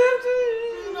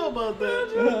 I don't know about that.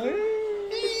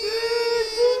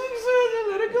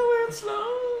 Let it go in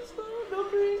slow. No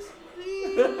grease.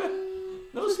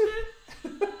 No spit.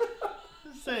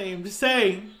 Just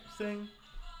saying.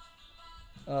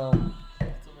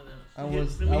 I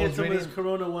was Let me get reading some of this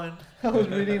Corona one. I was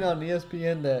reading on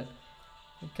ESPN that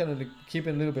I'm kind of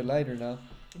keeping it a little bit lighter now.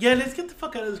 Yeah, let's get the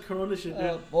fuck out of this Corona shit,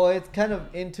 dude. Well, it's kind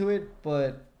of into it,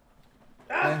 but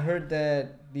I heard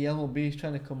that the MLB is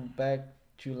trying to come back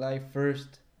July 1st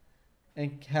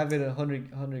and have it a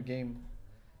 100 game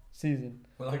season.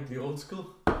 Like the old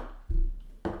school.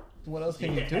 What else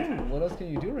can you do? What else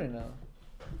can you do right now?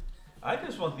 I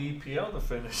just want the EPL to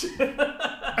finish.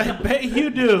 I bet you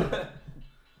do.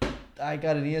 I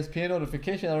got an ESPN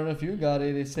notification. I don't know if you got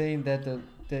it. It's saying that the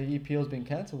EPL's been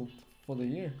canceled for the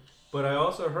year. But I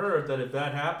also heard that if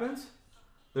that happens,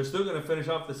 they're still going to finish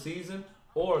off the season,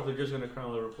 or they're just going to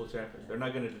crown Liverpool champion. They're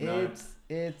not going to deny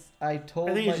him. I told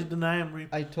I think you my should deny him.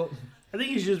 I told I think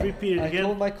you should just repeat it I again.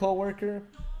 told my coworker,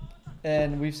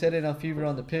 and we've said it on Fever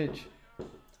on the Pitch.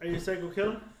 Are you psycho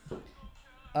killer?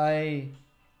 I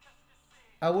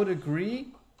would agree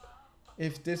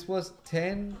if this was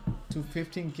 10 to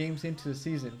 15 games into the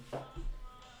season.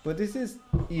 But this is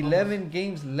 11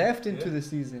 games left into the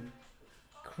season.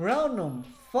 Crown them.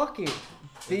 Fuck it.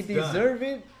 They It's deserve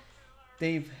it.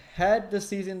 They've had the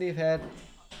season they've had.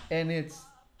 And it's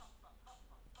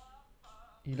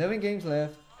 11 games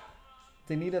left.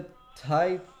 They need a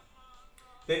tie.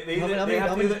 They How either many-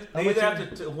 how either much-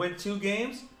 have to win 2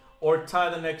 games or tie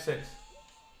the next 6.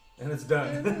 And it's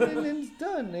done. And it's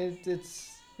done.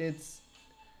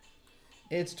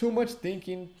 It's too much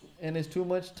thinking and it's too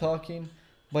much talking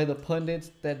by the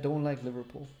pundits that don't like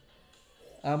Liverpool.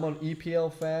 I'm an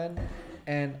EPL fan,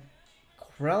 and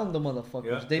crown the motherfuckers.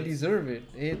 Yeah, They it's- deserve it.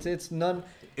 It's none.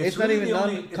 It's It's not really even the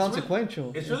only- non-consequential.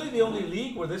 It's really the only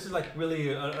league where this is like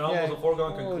really almost a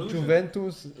foregone conclusion.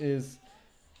 Juventus is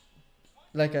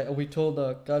like we told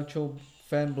the Calcio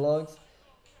fan blogs.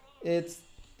 It's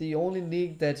the only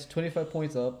league that's 25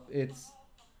 points up. It's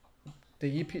the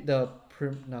The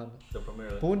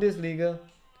Premier League. Bundesliga,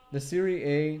 the Serie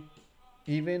A,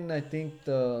 even I think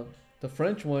the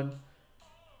French one.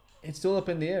 It's still up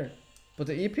in the air. But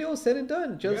the EPL said and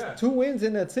done. Just Yeah. 2 wins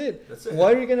and that's it. That's it.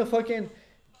 Why are you gonna fucking?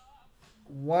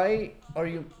 Why are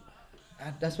you?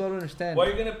 That's what I don't understand. Why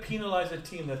are you gonna penalize a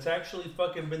team that's actually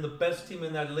fucking been the best team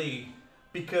in that league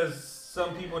because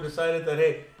some people decided that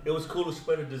hey, it was cool to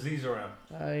spread a disease around?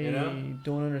 I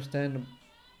don't understand.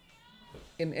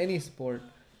 In any sport,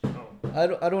 Oh.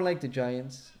 I don't like the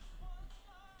Giants.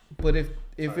 But if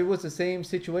Sorry. it was the same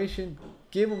situation,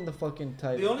 give them the fucking The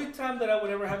title. only time that I would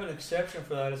ever have an exception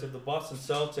for that is if the Boston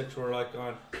Celtics were like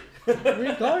on.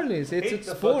 Regardless, it's Hate a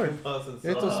the sport. fucking Boston It's a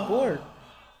Celtics. sport.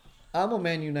 I'm a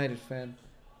Man United fan,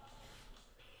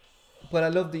 but I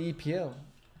love the EPL.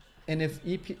 And if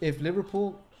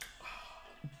Liverpool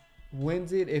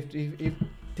wins it, if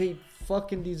they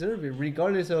fucking deserve it,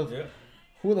 regardless of Yeah.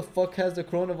 who the fuck has the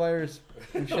coronavirus.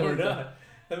 and shit No, we're like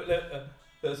that.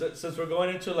 not. Since we're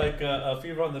going into like a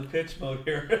fever on the pitch mode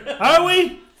here. Are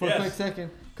we? For Yes. a quick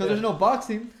second, because there's no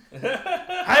boxing.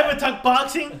 I haven't talked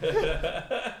boxing.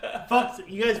 Fuck,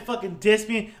 you guys fucking diss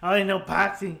me. I ain't no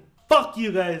boxing. Fuck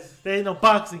you guys. There ain't no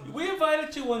boxing. We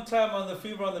invited you one time on the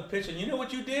fever on the pitch, and you know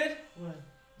what you did? What?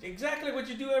 Exactly what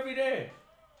you do every day.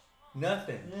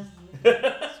 Nothing.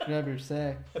 Just grab your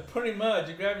sack. Pretty much.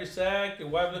 You grab your sack, your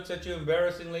wife looks at you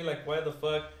embarrassingly like, why the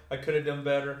fuck? I could have done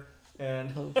better.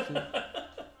 And, Oh, shit.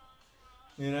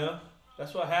 you know,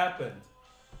 that's what happened.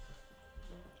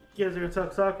 You guys are gonna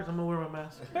talk soccer, so I'm gonna wear my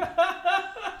mask.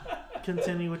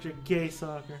 Continue with your gay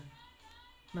soccer.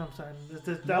 No, I'm sorry.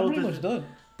 That I'm was pretty much done.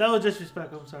 that was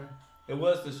disrespectful. I'm sorry. It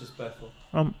was disrespectful.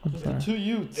 I'm The two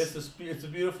youths. It's a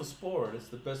beautiful sport. It's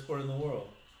the best sport in the world.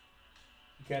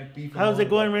 You can't beat. How's it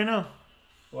going right now?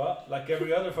 Well, like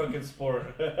every other fucking sport.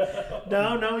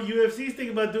 No, UFC's thinking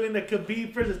about doing the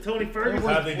Khabib versus Tony Ferguson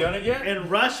Have they done it yet? in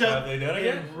Russia. Have they done it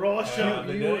yet? In Russia.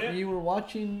 They did it? You were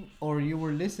watching or you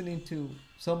were listening to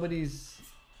somebody's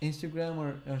Instagram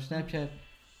or Snapchat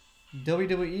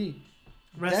WWE.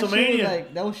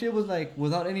 WrestleMania. That shit was like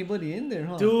without anybody in there,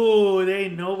 huh? Dude, there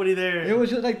ain't nobody there. It was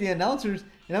just like the announcers,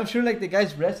 and I'm sure like the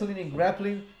guys wrestling and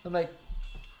grappling. I'm like,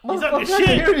 You talking motherfucker, I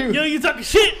can hear shit. you. Yo, you talking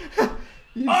shit.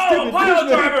 You Oh, stupid pile douchebag.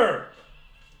 driver!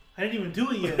 I didn't even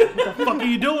do it yet. What the fuck are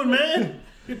you doing, man?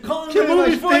 You're calling the Killing my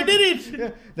movie before I stick. did it. Yeah,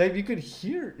 like you could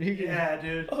hear. You could, Yeah,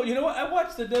 dude. Oh, you know what? I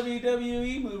watched the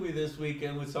WWE movie this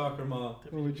weekend with Soccer Mom.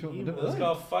 Oh, which one? It was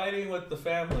called Fighting with the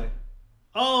Family.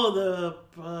 Oh,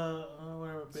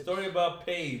 whatever. Bitch. Story about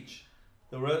Paige,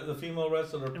 the female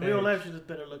wrestler Paige. In real life, she's just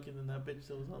better looking than that bitch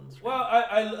that was on the screen. Well,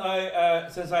 I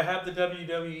since I have the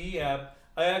WWE app,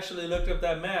 I actually looked up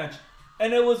that match,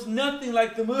 and it was nothing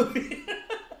like the movie.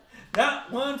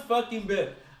 Not one fucking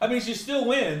bit. I mean, she still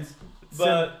wins,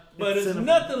 but it's cinema.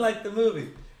 nothing like the movie.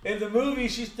 In the movie,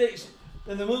 she's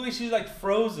like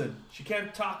frozen. She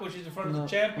can't talk when she's in front of No, the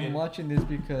champion. I'm watching this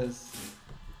because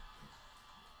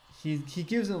he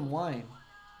gives them wine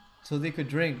so they could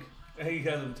drink, He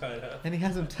has them tied up. and he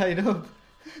has them tied up.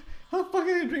 How the fuck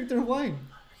are they drink their wine?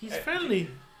 He's friendly.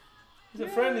 He's a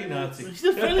friendly Nazi. He's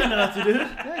a friendly Nazi, dude.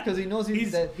 Yeah, because he knows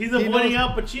He's that he's he avoiding knows,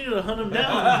 Al Pacino to hunt him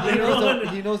down. he Later knows on the,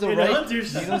 he knows the in Reich.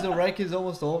 Hunters. He knows the Reich is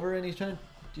almost over, and he's trying.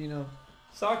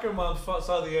 Soccer Mom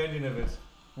saw the ending of it.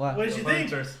 Wow. What did The she think?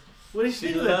 Hunters. What did She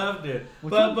she do? That? loved it.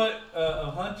 Which one? But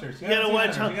Hunters. You gotta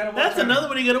watch. Hunters. You gotta watch That's Hunters. another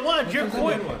one you gotta watch. You're That's a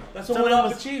quick. good one. That's the So one that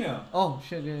with was- Al Pacino. Oh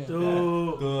shit! Yeah. Dude,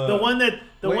 Good. the one that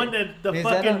the is that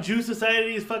fucking a- Jew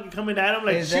Society is fucking coming at him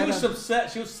like Is She that was a-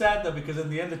 upset. She was sad though because in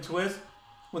the end, the twist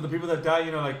when the people that die,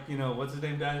 what's his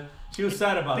name died. She was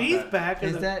sad about he's that. back.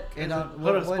 Is as that a, and hold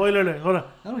what? on, spoiler alert. Hold on.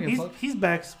 I don't give a fuck. He's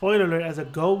back. Spoiler alert as a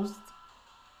ghost.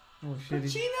 Oh shit!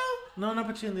 Pacino? No, not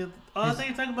Pacino. Oh, I think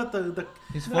you're talking about the.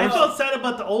 His I first, felt sad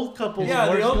about the old couple. Yeah,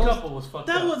 the Forrest old Ghost? couple was fucked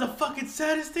That up. was the fucking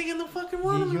saddest thing in the fucking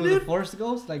world, he was a dude. Force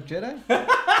Ghost like Jedi.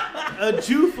 A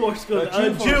Jew force goes. A A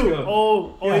Jew Jew. force ghost.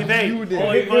 Oh, Yeah, oy vey. you did.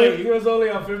 Oy He vey. was only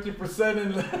on 50%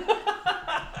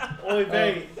 in. Oy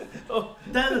vey. Oh,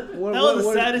 That What- was what- the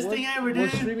what- saddest what- thing I ever What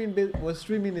did. what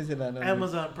streaming is it on?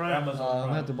 Amazon Prime. Amazon. I'm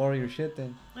gonna have to borrow your shit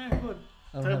then. Yeah, good.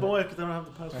 I don't Tell have my wife because I don't have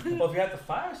the password. Well, if you had the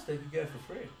Fire Stick, you get it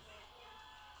for free.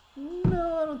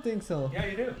 No, I don't think so. Yeah,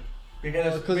 you do.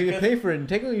 Because you pay for it. And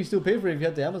technically, you still pay for it if you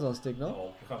have the Amazon stick, no?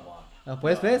 Oh, come on. Ah,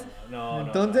 pues, pues. No.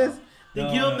 Entonces, They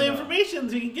No, give them the no. information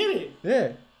so you can get it. yeah.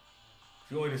 If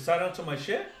you want me to sign up to my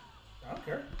shit, I don't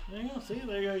care. There you go. See,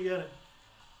 there you go. You got it.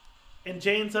 And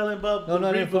Jay and Silent Bob. No, the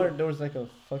not in reboot. front. There was like a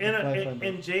fucking And, fly and,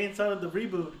 and Jay and Silent the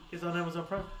reboot is on Amazon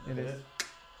Prime. It is.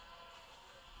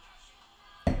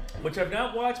 Which I've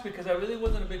not watched because I really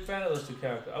wasn't a big fan of those two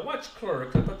characters. I watched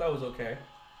Clerks. I thought that was okay.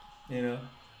 You know,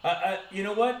 you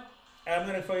know what? I'm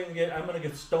gonna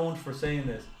get stoned for saying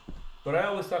this, but I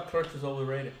always thought Clerks was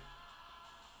overrated.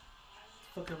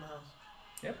 Fuck out of my house.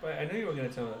 Yep, I knew you were gonna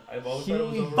tell me that. I've always thought it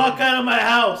was overrated. Fuck out of my It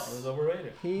house. was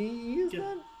overrated. He's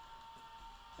not.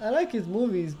 I like his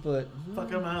movies, but Fuck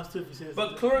out of my house too if you say this.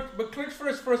 But Clerks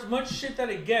for as much shit that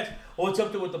it gets. Oh, it's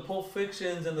up there with the Pulp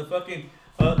Fictions and the fucking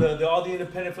all the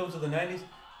independent films of the '90s.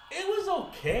 It was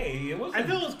okay. It was. I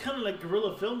feel it was kind of like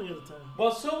guerrilla filming at the time.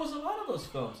 Well, so was a lot of those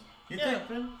films. You Yeah, think?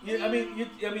 man.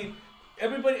 I mean,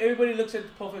 everybody looks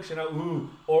at Pulp Fiction,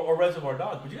 or Reservoir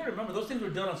Dogs, but you gotta remember those things were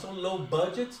done on so low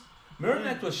budgets.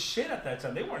 Miramax was shit at that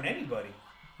time. They weren't anybody,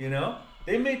 you know.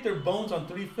 They made their bones on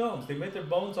 3 films. They made their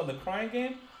bones on The Crying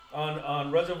Game, on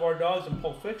Reservoir Dogs, and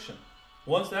Pulp Fiction.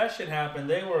 Once that shit happened,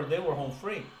 they were home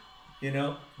free, you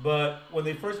know. But when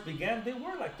they first began, they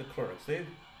were like the Clerks. There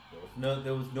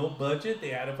was no budget. They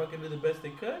had to fucking do the best they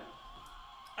could.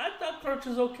 I thought Clerks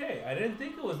was okay. I didn't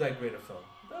think it was that great a film.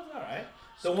 That was all right.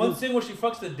 The one scene where she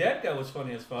fucks the dead guy was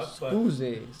funny as fuck. But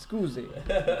Scusi.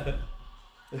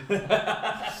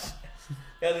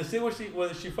 yeah, the scene where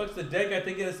she fucks the dead guy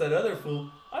thinking it's that other fool.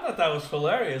 I thought that was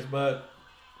hilarious. But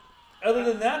other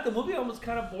than that, the movie almost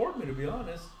kind of bored me, to be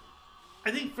honest.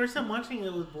 I think first time watching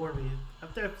it was bored me.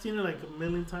 After I've seen it like a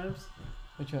million times.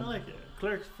 Which I one? like it.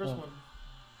 Clerks, first one.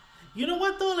 You know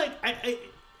what though? Like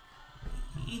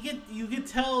you get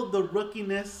tell the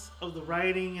rookiness of the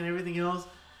writing and everything else.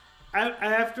 I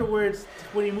afterwards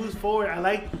when he moves forward, I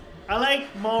like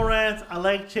Mallrats. I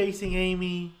like Chasing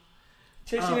Amy.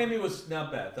 Chasing Amy was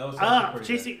not bad. That was actually pretty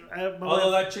Chasing. good.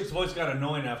 Although that chick's voice got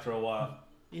annoying after a while.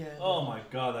 Yeah. Oh my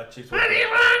god, that chick's voice. What do you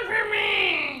want from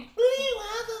me? What do you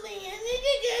want from me?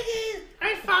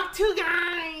 I fucked 2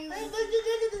 guys. I fucked 2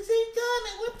 guys at the same time,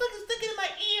 and we're fucking sticking in my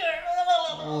ear.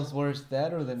 What was worse,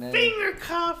 that or the nanny? Finger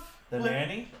cuff. The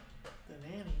nanny? The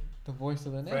nanny. The voice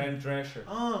of the nanny. Fran Drescher.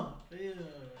 Oh, yeah.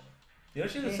 You know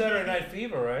she's in Saturday Night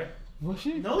Fever, right? Was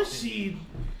she? No, she.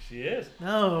 She is.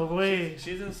 No way.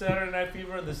 She's in Saturday Night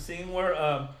Fever in the scene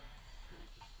where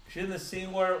she's in the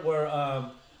scene where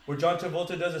John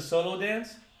Travolta does a solo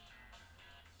dance.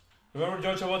 Remember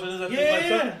John Travolta does that thing like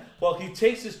that? Well, he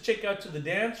takes his chick out to the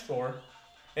dance floor,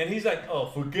 and he's like, "Oh,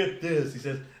 forget this," he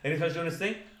says, and he starts doing his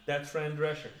thing. That's Fran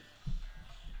Drescher.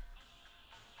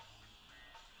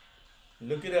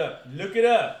 Look it up. Look it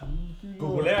up.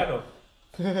 Googlealo.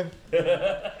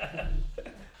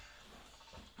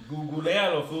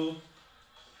 Googlealo, fool.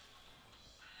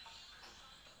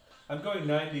 I'm going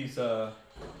 90s.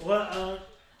 Well,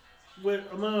 wait,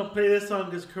 I'm gonna play this song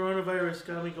because coronavirus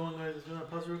got me going. Guys, I'm gonna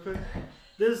pause real quick.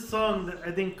 This song that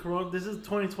I think this is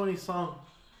 2020 song.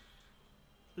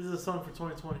 This is a song for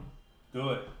 2020.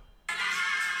 Do it.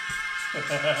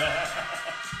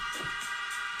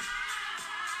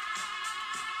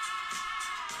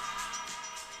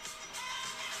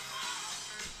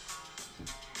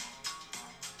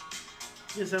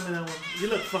 You send me that one. You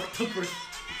look fucked up.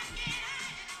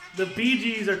 The Bee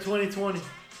Gees are 2020.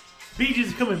 Bee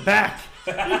Gees are coming back.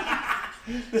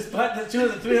 Despite the 2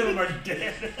 of the 3 of them are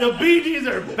dead. The Bee Gees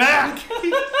are back.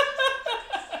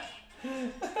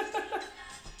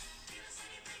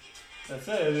 That's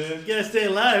it, dude. You gotta stay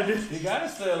alive, dude. You gotta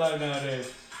stay alive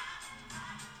nowadays.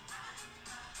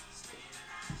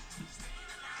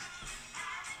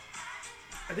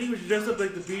 I think we should dress up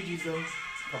like the Bee Gees, though.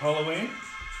 For Halloween?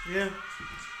 Yeah.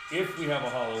 If we have a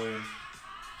Halloween.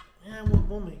 Yeah,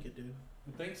 we'll make it, dude.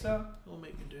 You think so? We'll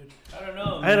make it, dude. I don't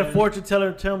know. I had a fortune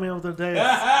teller tell me I was gonna die.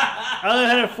 I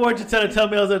had a fortune teller tell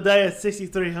me I was gonna die at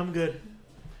 63. I'm good.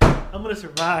 I'm gonna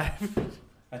survive.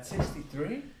 At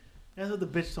 63? That's what the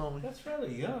bitch told me. That's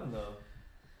fairly young, though.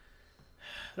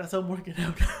 That's how I'm working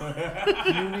out.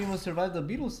 You didn't even survive the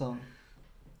Beatles song.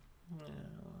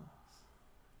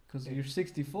 Because you're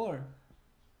 64.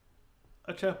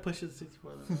 I try to push it to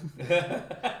 64.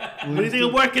 What What do you think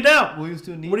I'm working out? Will you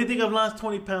still need? What do you think I've lost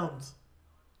 20 pounds?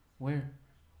 Where?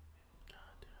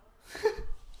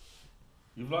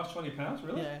 You've lost 20 pounds,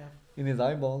 really? Yeah. In his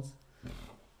eyeballs.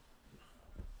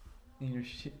 In your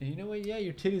you know what? Yeah,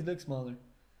 your titties look smaller.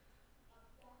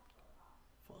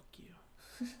 Fuck you.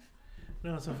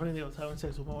 No, it's so funny that I was having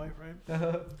sex with my wife, right?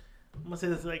 I'm gonna say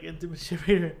this like intimate shit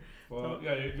here. Well,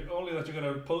 yeah, only that you're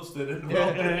gonna post it. And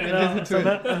I'm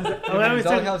having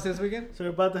Doghouse sex. this weekend? So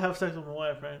we're about to have sex with my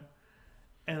wife, right?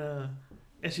 And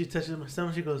she touches my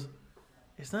stomach. She goes,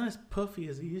 "It's not as puffy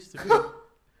as it used to be."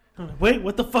 I'm like, wait,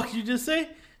 what the fuck did you just say?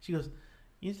 She goes,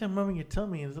 you said rubbing your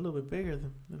tummy is a little bit bigger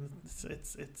than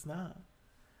it's not.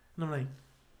 And I'm like,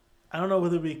 I don't know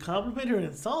whether to be complimented or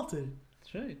insulted.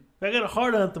 That's right. I got a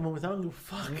hard on at the moment. I don't give a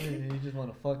fuck. Yeah, you just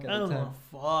want to fuck at I the don't time. want to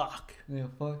fuck. Yeah,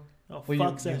 fuck. A Well,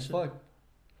 fuck you session. fuck.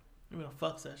 I'm in a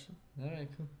fuck session. Alright,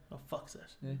 cool. A fuck session.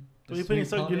 Yeah. What are you putting?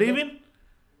 So you're leaving?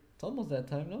 It's almost that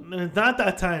time, no? No, it's not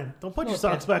that time. Don't put your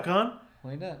socks back on.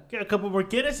 Why not? Get a couple more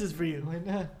Guinnesses for you. Why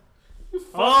not?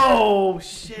 Oh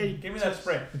shit! Give me that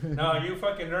spray. No, you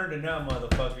fucking earned it now,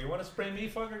 motherfucker. You want to spray me,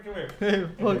 fucker? Come here.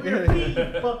 Fuck Your yeah.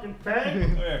 pee, you fucking fag.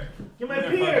 Come here. Get my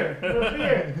beer. Get my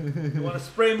beer. You want to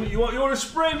spray me? You want to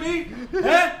spray me?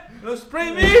 Huh? You want to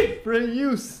spray me? Spray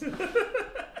use.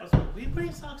 What are you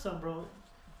putting socks on, bro?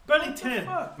 Barely 10.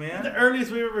 Fuck, man. The earliest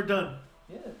we've ever done.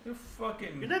 Yeah. You're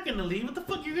fucking. You're not gonna leave. What the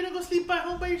fuck? You're gonna go sleep by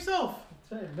home by yourself.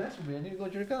 That's right. That's for me. I need to go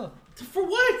jerk out. For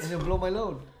what? And then blow my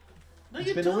load. No, It's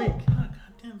you been a don't. week. God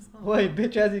damn, it's not. Wait,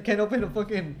 bitch ass, you can't open a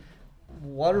fucking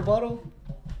water bottle?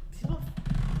 These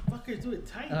motherfuckers do it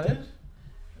tight, Oh, dude. yeah?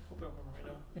 Open up right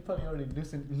now. You probably already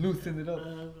loosened it up.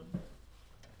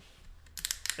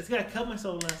 It's got to cut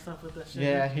myself last time with that shit.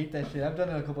 Yeah, I hate that shit. I've done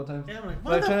it a couple times. Yeah, I'm like,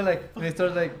 But I'm mother- trying to like, when it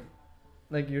starts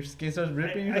like your skin starts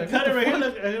ripping. You're I like, cut what it the right here.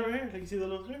 fuck? Look, I got it right here. Like you see the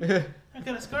little scar? Yeah. I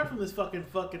got a scar from this fucking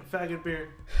faggot beard.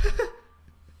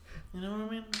 You know what I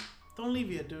mean? Don't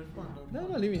leave yet, dude. Come on, dude. No,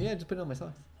 I'm not leaving. Yeah, just put it on my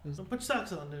socks. Just, Don't put your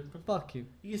socks on, dude. fuck you.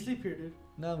 You can sleep here, dude.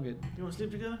 No, I'm good. You want to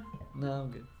sleep together? No,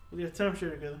 I'm good. We got a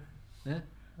timeshare together. Yeah?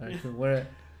 Alright, Yeah. cool. Where at?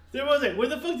 There was it. Where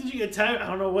the fuck did you get time? I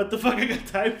don't know what the fuck I got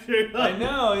timeshare. I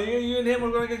know. You and him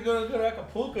were going to go to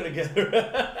Acapulco together.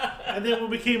 And then when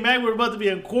we came back, we were about to be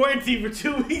in quarantine for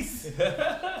 2 weeks.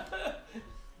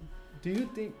 Do you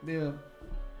think the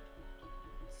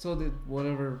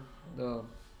whatever the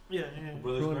Yeah.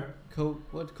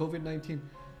 COVID-19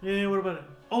 Yeah, what about it?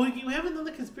 Oh, we haven't done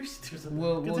the conspiracy theories. on that.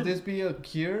 will Continue. this be a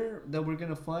cure that we're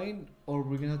gonna find, or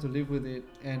we're gonna have to live with it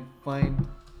and find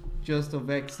just a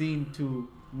vaccine to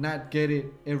not get it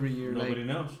every year? Nobody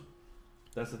knows.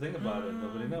 That's the thing about it.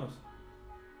 Nobody knows.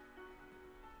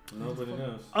 Nobody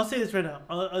knows. I'll say this right now.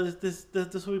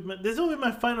 This will be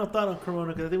my final thought on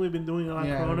Corona, because I think we've been doing a lot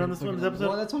of Corona on this one, this episode.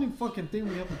 Well, that's the only fucking thing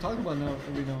we have to talk about now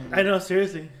every now and then. I know,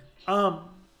 seriously. I'll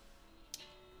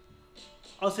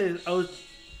say this.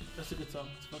 That's a good song.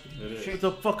 It's fucking. It is. It's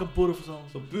a fucking beautiful song.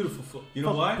 So beautiful. You know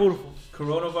Fucking why? Beautiful.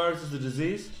 Coronavirus is the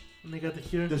disease. And they got the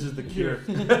cure. This is the cure.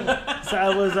 So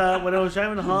I was when I was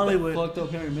driving to Hollywood. Fucked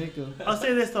up hair and makeup. I'll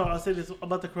say this though. I'll say this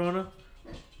about the Corona.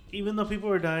 Even though people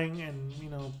are dying and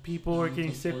people are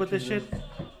getting sick with this shit,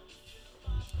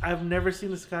 I've never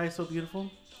seen the sky so beautiful.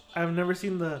 I've never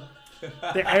seen the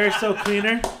air so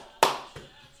cleaner.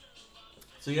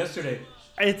 So yesterday,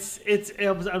 I was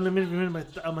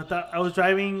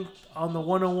driving on the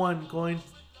 101 going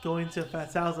to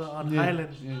Fat Salsa on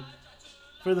Highland. Yeah.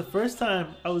 For the first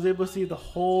time, I was able to see the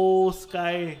whole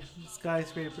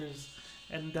skyscrapers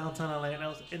and downtown LA,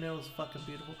 and it was fucking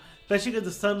beautiful. Especially because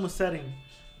the sun was setting.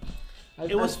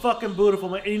 It was fucking beautiful,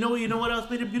 man. And you know what else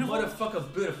made it beautiful?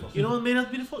 motherfucker beautiful. You know what made it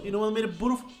beautiful? You know what made it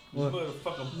beautiful? What?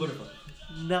 Motherfucker beautiful.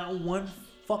 Not one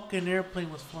fucking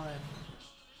airplane was flying.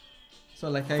 So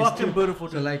like Fucking beautiful.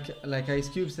 So Dude. like Ice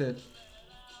Cube said,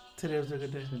 Today was a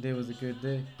good day. today was a good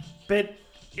day. But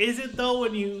is it though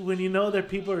when you know that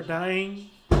people are dying?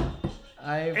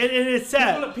 I've And it's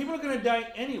sad. People are gonna die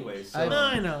anyway. So.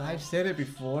 I know. I've said it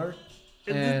before,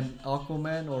 It- and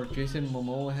Aquaman or Jason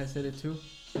Momoa has said it too,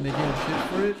 and they gave him shit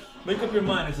for it. Make up your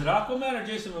mind. Is it Aquaman or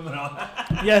Jason Momoa?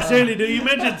 Yeah, certainly, dude. You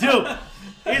mentioned two.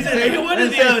 Is it one or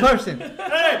It's the the other? person.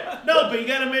 Hey, no, but you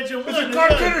gotta mention one. Is or it the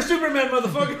Clark other. Kent or Superman,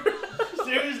 motherfucker?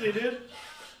 Seriously, dude.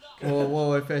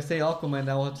 Well, if I say Aquaman,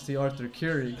 I will have to say Arthur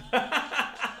Curry.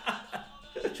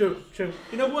 True.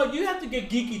 You know what? You have to get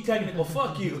geeky technical.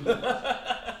 Fuck you.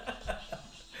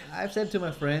 I've said to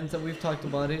my friends that we've talked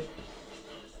about it.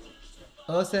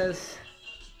 Us as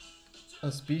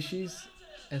a species,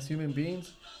 as human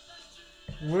beings,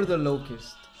 we're the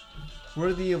locust.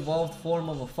 We're the evolved form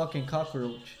of a fucking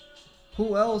cockroach.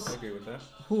 Who else? I agree with that.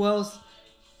 Who else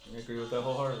I agree with that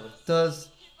wholeheartedly. does?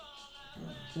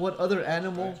 What other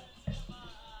animal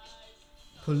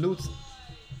pollutes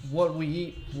what we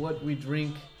eat, what we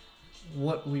drink,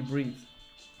 what we breathe?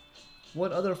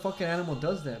 What other fucking animal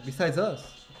does that besides us?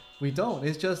 We don't.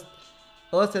 It's just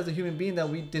us as a human being that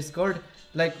we discard.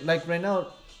 Like right now,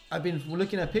 I've been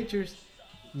looking at pictures.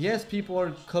 Yes, people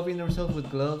are covering themselves with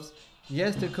gloves.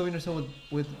 Yes, they're covering themselves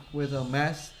with a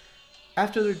mask.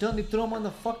 After they're done, they throw them on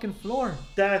the fucking floor.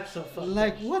 That's so fucking.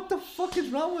 Like, what the fuck is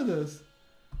wrong with us?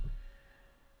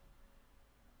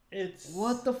 It's.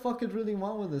 What the fuck is really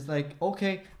wrong with us? Like,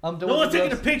 okay, I'm done No with one's the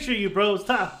taking a gloves. picture of you, bro.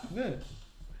 Stop. Yeah.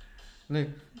 Look,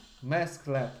 mask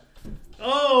clap.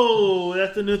 Oh,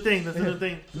 that's the new thing. That's the new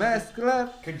thing. Mask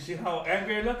clap. Can you see how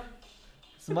angry I look?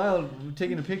 Smile. We're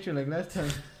taking a picture like last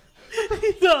time.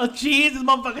 Oh, jeez, this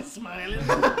motherfucker's smiling.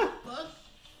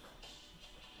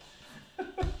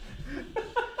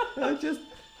 I just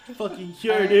Fucking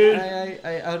cure, dude.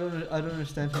 I don't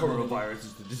understand. Coronavirus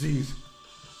is the disease.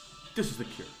 This is the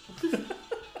cure.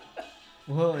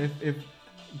 Well, if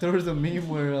there was a meme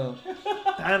where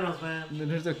Thanos, man.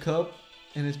 there's a cup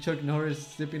and it's Chuck Norris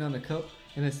sipping on the cup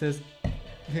and it says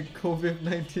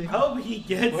COVID-19. I hope he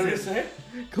gets What did it. it say?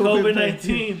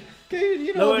 COVID-19. Okay,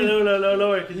 you know,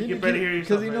 Lower, because you can better hear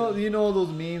yourself. Because you know those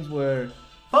memes where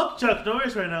Fuck Chuck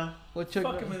Norris right now. what Chuck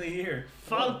Fuck him in the ear.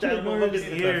 Fuck Chuck that Norris motherfucker's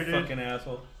That ear, dude. fucking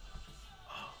asshole.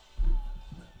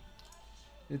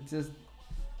 It's just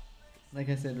like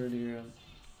I said earlier.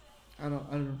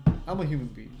 I'm a human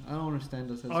being. I don't understand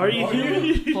this. Are you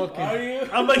human? Fucking, Are you?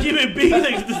 I'm a human being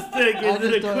next to stick. I Is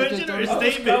it a just question or a don't- I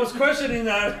statement? was questioning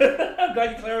that. I'm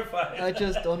glad you clarified. I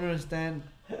just don't understand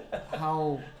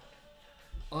how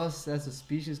us as a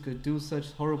species could do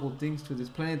such horrible things to this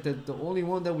planet, that the only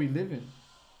one that we live in.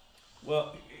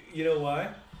 Well, you know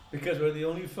why? Because we're the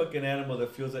only fucking animal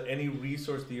that feels that any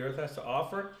resource the earth has to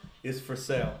offer is for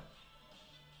sale.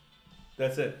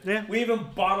 That's it. Yeah. We even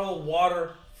bottle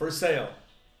water for sale.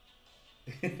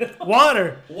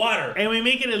 Water. Water. And we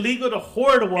make it illegal to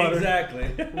hoard water. Exactly.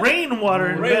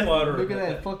 Rainwater. Rainwater. Look at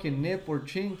that fucking Nip or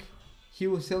Chink. He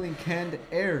was selling canned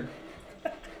air.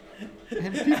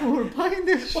 And people were buying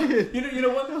this shit. You know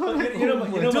what? You know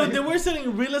Dude, what? they were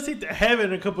selling real estate to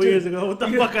heaven a couple years ago. What the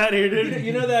fuck out of here, dude?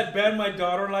 You know that band my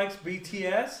daughter likes,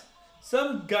 BTS?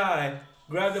 Some guy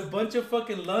grabbed a bunch of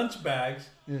fucking lunch bags,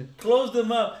 Yeah. closed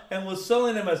them up, and was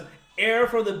selling them as air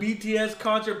for the BTS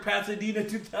concert Pasadena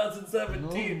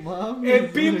 2017. No, mom.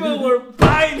 And people were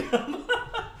buying them.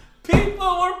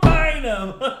 People were buying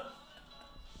them.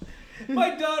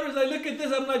 My daughter's like, look at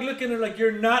this. I'm like looking at her like,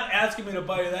 you're not asking me to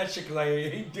buy you that shit because I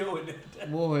ain't doing it.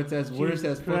 Whoa, it's as worse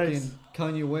Jesus as Christ.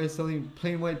 fucking Kanye West selling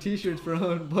plain white t-shirts for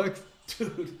 $100.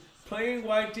 Dude, plain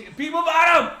white people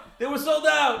bought them. They were sold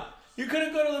out. You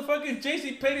couldn't go to the fucking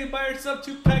JCPenney and buy yourself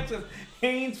 2 packs of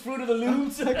Hanes Fruit of the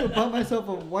Loops. I could buy myself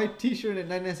a white t-shirt at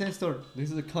 99-cent store.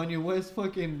 This is a Kanye West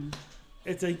fucking...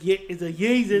 It's a Yeezus. It's a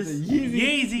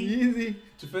Yeezy. Yeezy.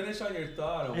 To finish on your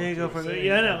thought, There you go.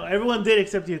 Yeah, I know. Everyone did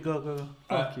except you. Go.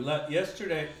 Fuck you.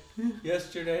 Yesterday,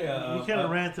 You kind of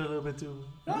ranted a little bit too.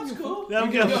 That's cool. Yeah,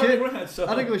 I'm You good. can Shit. rant, so.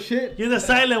 I don't go shit. You're the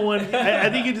silent one. I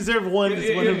think you deserve one.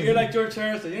 You're like George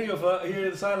Harrison. You're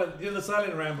the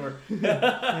silent rambler.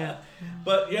 Yeah.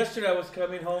 But yesterday I was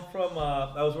coming home from.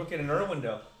 I was working in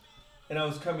Irwindale, and I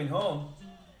was coming home.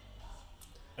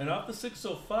 And off the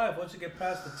 605, once you get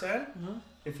past the 10,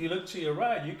 if you look to your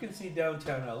right, you can see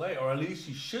downtown LA, or at least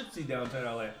you should see downtown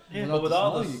LA. Yeah. But with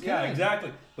all Without the this, snow, you yeah, can.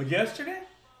 exactly. But yesterday,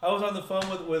 I was on the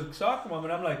phone with soccer mom,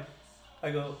 and I'm like,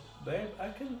 I go, babe,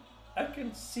 I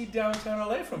can see downtown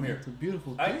LA from here. It's a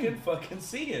beautiful thing. I can fucking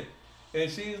see it.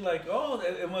 And she's like, oh,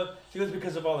 and what? She goes,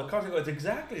 because of all the cars. I go, it's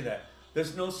exactly that.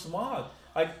 There's no smog.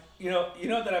 You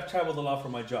know that I've traveled a lot for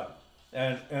my job,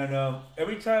 and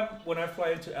every time when I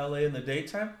fly into LA in the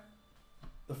daytime,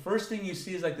 the first thing you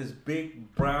see is like this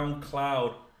big brown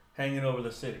cloud hanging over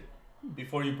the city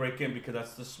before you break in, because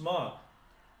that's the smog.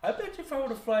 I bet you if I were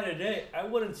to fly today, I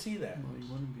wouldn't see that. No, you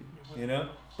wouldn't be. You know,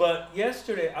 but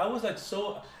yesterday I was like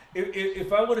so.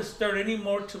 If I would have stared any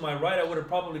more to my right, I would have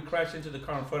probably crashed into the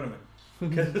car in front of me.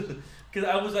 Because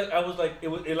I was like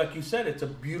like you said, it's a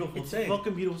beautiful It's thing. a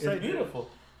fucking beautiful It's sight. beautiful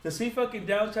to see fucking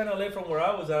downtown LA from where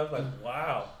I was. I was like,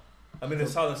 wow. I mean, I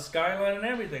saw the skyline and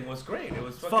everything. It was great. It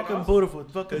was It's fucking fucking awesome. beautiful.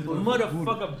 It's fucking It's beautiful.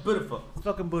 motherfucking beautiful. It's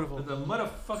fucking beautiful. It's a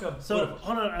motherfucking So beautiful.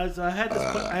 hold on, I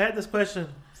had this question.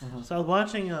 Uh-huh. So I was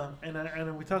watching,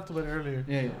 and we talked about it earlier.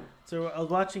 Yeah. So I was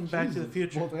watching Back to the Jesus,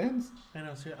 Future. Both ends? I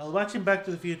know. So I was watching Back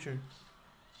to the Future,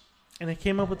 and I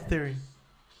came up with a theory.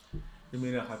 You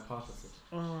mean a hypothesis?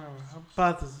 Oh, whatever.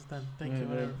 Hypothesis then. Thank Yeah, you.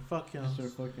 Whatever. yeah. Fuck you. Mr.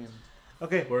 fucking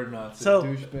Okay. We're not. So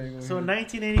douchebag over so in here.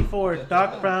 1984,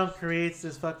 Doc Brown creates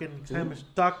this fucking time machine.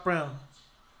 Doc Brown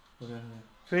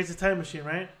creates a time machine,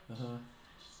 right? Uh-huh.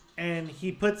 And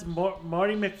he puts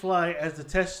Marty McFly as the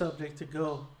test subject to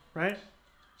go, right?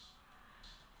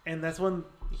 And that's when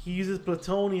he uses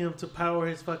plutonium to power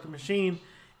his fucking machine.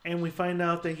 And we find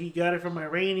out that he got it from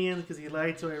Iranians because he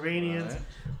lied to Iranians Right.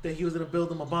 that he was going to build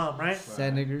them a bomb, right?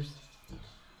 Sad niggers.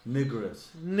 Niggers.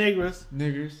 Niggers.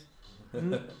 Niggers.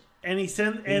 And he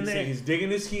sent... And He's digging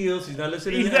his heels.'s not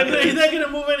listening he's to not evidence. going to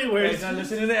move anywhere. He's not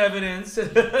listening to evidence.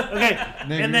 Okay.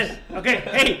 And then... Okay.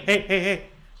 Hey.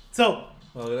 So...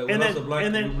 Well, And then- we lost the black,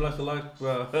 and then- we lost the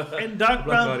black, And Doc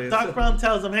black audience. Brown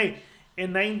tells him, hey,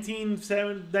 in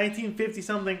 1950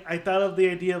 something, I thought of the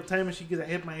idea of time machine because I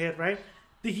hit my head, right?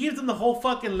 He gives them the whole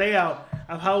fucking layout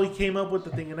of how he came up with the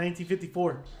thing in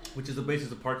 1954. Which is the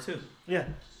basis of part 2. Yeah.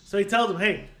 So he tells them,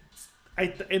 hey,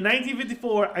 in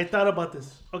 1954, I thought about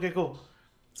this. Okay, cool.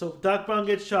 So Doc Brown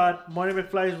gets shot. Marty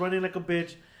McFly is running like a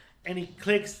bitch. And he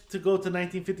clicks to go to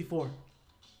 1954.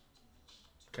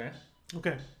 Okay.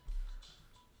 Okay.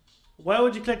 Why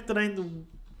would you click the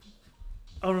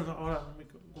Oh, no, hold on. Let me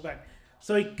go back.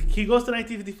 So he goes to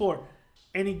 1954.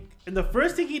 And the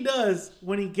first thing he does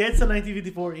when he gets to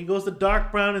 1954, he goes to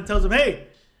Doc Brown and tells him, hey,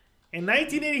 in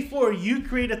 1984, you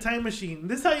create a time machine.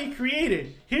 This is how you create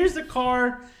it. Here's the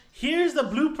car. Here's the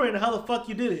blueprint of how the fuck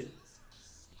you did it.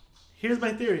 Here's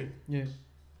my theory. Yeah.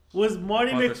 Was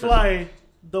Marty McFly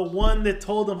the one that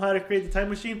told him how to create the time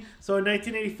machine? So in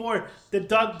 1984, did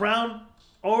Doc Brown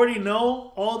already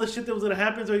know all the shit that was going to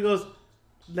happen? So he goes,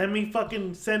 let me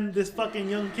fucking send this fucking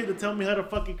young kid to tell me how to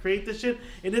fucking create this shit.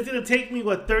 And it's going to take me,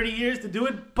 30 years to do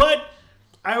it? But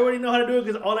I already know how to do it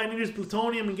because all I need is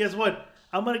plutonium. And guess what?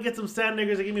 I'm going to get some sand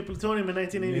niggers that give me plutonium in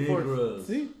 1984. Negros.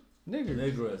 See? Nigger.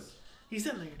 Negros. He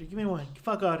said nigger. Give me one.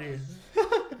 Fuck out of here.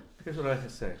 Here's what I have to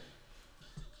say.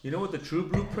 You know what the true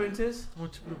blueprint is?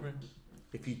 What's your blueprint?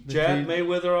 If you jab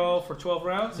Mayweather all for 12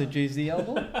 rounds. The Jay-Z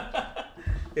album?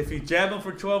 If you jab him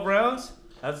for 12 rounds,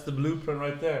 that's the blueprint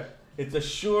right there. It's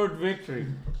assured victory.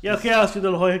 Yeah, okay, Oscar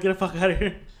De La Hoya. Get the fuck out of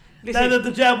here. Listen,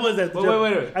 The jab was that.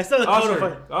 Wait. I still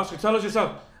Oscar, tell us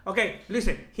yourself. Okay,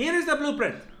 listen. Here is the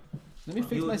blueprint. Let me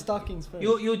fix my stockings first.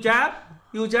 You jab.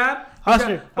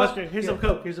 Oscar, here's some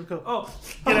coke. Oh,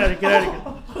 Get out of here.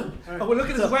 All right. Oh, well, look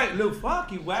at this wag. Look,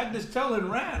 fuck, he wagged his tail and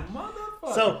ran.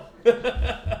 Motherfucker. So,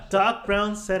 Doc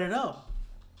Brown set it up.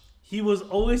 He was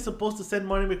always supposed to send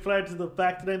Marty McFly to the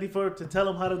back to 94 to tell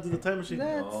him how to do the time machine.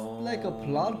 That's like a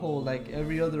plot hole, like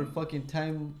every other fucking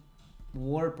time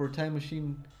warp or time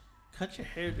machine. Cut your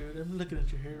hair, dude. I'm looking at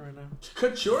your hair right now.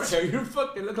 Cut your hair. You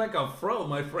fucking look like a fro,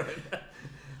 my friend.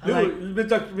 Like,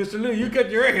 Mr. Lou, you cut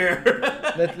your hair.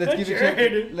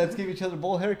 Let's give each other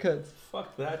bowl haircuts.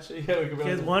 Fuck that shit. Yeah, we could be You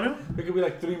guys like, want him? we could be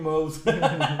like 3 mows.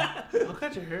 I'll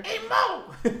cut your hair. Hey,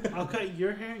 Mo! I'll cut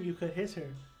your hair, you cut his hair.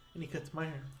 And he cuts my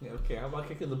hair. Yeah, okay, how about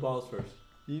kicking the balls first?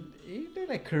 They're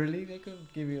like curly. They could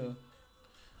give you a...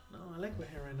 No, I like my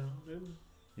hair right now, dude.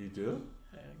 You do?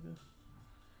 I like this.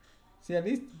 See, at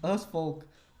least us folk,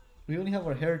 we only have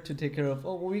our hair to take care of.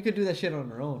 Oh, well, we could do that shit on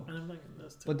our own. And I'm liking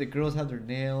this too. But the girls have their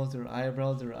nails, their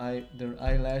eyebrows, their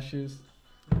eyelashes.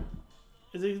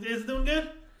 Is it doing good?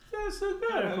 Yeah, it's so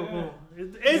good. Yeah, cool.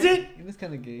 Is it? It's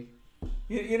kind of gay.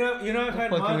 You know, I've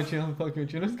had I'm fucking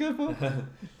with you. That's good, bro.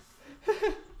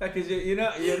 Because you know,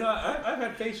 I've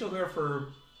had facial hair for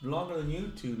longer than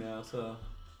you two now, so.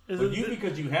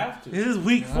 Because you have to. This is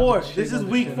week 4. This is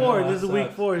week 4. This is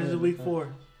week 4. This is week 4.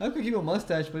 I could keep a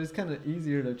mustache, but it's kind of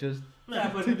easier to just.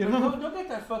 Yeah, but don't get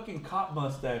that fucking cop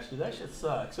mustache, dude. That shit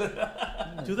sucks.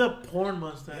 Do the porn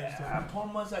mustache. Yeah,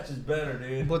 porn mustache is better,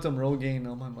 dude. Put some Rogaine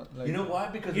on my mustache. Like, you know why?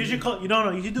 Because you should call.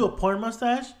 You should do a porn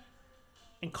mustache,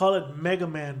 and call it Mega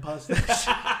Man mustache.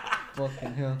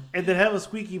 Fucking hell. And then have a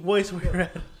squeaky voice where you're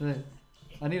at. Right.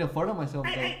 I need to fart on myself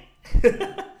though. Hey,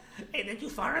 did you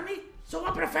fire me? So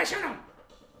a professional.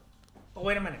 Oh,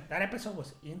 wait a minute. That episode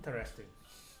was interesting.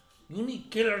 You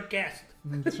need killer guest.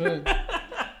 That's right.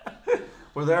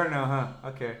 We're there now, huh?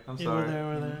 Okay, I'm sorry.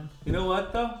 We're there. You know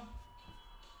what, though?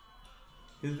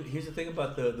 Here's the thing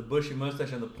about the bushy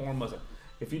mustache and the porn mustache.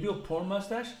 If you do a porn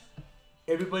mustache,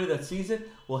 everybody that sees it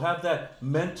will have that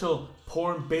mental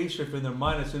porn bass riff in their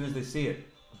mind as soon as they see it.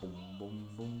 Boom, boom,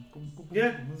 boom, boom, boom,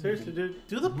 Yeah, boom, seriously, boom. dude.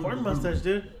 Do the porn mustache,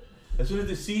 dude. As soon as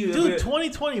they see it, Dude,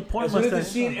 2020 porn as soon mustache. as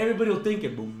they see it, everybody will think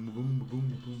it. Boom, boom,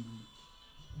 boom, boom.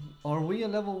 Are we a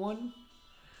level 1?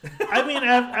 I mean,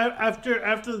 after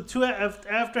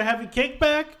having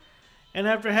Kickback, and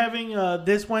after having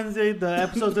this Wednesday the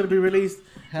episode's gonna be released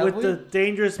the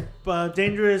Dangerous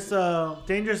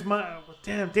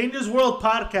World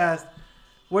podcast,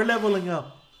 we're leveling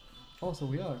up. Oh, so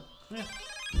we are. Yeah.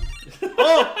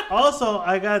 Oh, also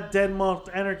I got Dead Malt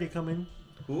Anarchy coming.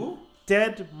 Who?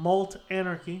 Dead Malt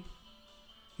Anarchy.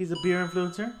 He's a beer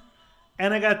influencer,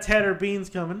 and I got Tatter Beans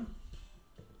coming.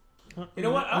 You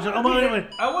know what?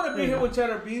 I want to be here when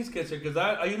Cheddar Beans gets here because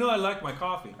I like my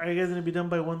coffee. Are you guys gonna be done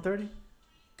by 1:30?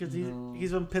 Because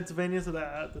he's from Pennsylvania, so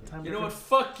that at the time. You know what?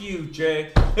 Fuck you,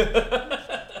 Jay.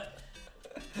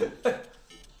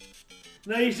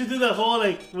 No, you should do the whole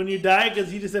like when you die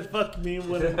because he just said fuck me.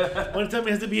 One time he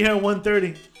has to be here at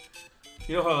 1:30.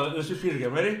 You know how? Let's repeat it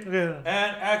again. Ready? Okay.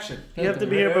 And action. You have to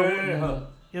be here,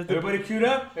 but Everybody queued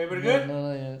up? Everybody good? No,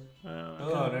 not yet.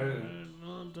 Oh, there.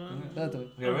 That's it.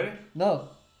 Okay, ready? No.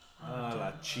 Ah,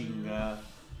 la chinga.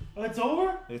 Oh, it's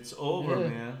over? It's over, Yeah.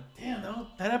 man. Damn,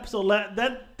 that episode,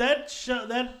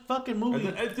 that fucking movie.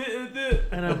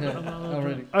 And I'm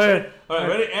Already. All right. All right,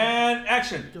 ready? And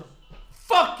action. Go.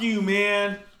 Fuck you,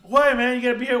 man. Why, man? You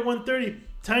gotta be here at 1:30.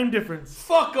 Time difference.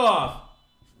 Fuck off.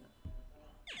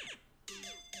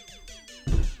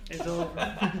 It's over.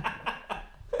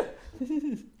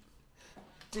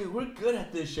 Dude, we're good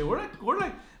at this shit. We're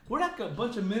like a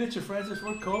bunch of miniature Francis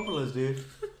Ford Coppolas, dude.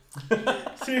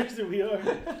 Seriously, we are.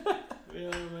 We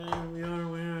are, man. We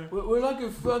are. We're like a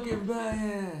fucking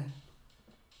man.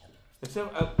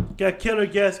 Except, Got killer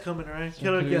guests coming, alright?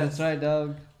 Killer guests. That's right,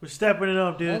 dog. We're stepping it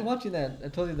up, I dude. was watching that. I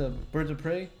told you the Birds of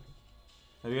Prey.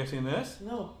 have you guys seen this?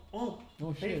 No. Oh,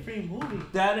 Oh pay shit. free movie.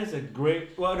 That is a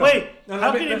great. Well, no. Wait, No,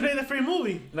 how let can me- you play the free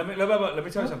movie? Let me tell you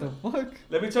What something. the fuck?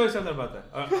 Let me tell you something about that.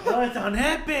 Oh, it's on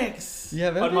Epics. You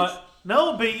have On Epics? my,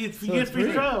 No, but you So get it's free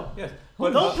free. trial. yes.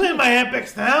 Well, But don't play my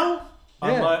Epics now.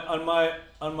 on Yeah.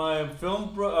 my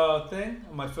film thing,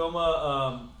 on my film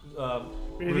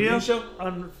review Review show.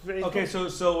 on Facebook. Okay,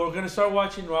 so we're gonna start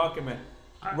watching Rocket Man.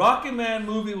 Rocket Man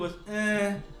movie was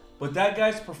but that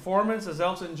guy's performance as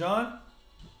Elton John.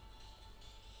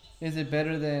 Is it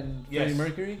better than Yes. Freddie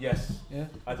Mercury? Yes, Yeah.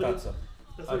 I thought so.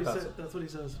 That's I what he thought said. so. That's what he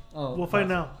says. Oh. We'll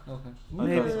find out. Okay.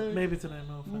 Okay. Maybe tonight.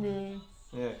 We'll find out.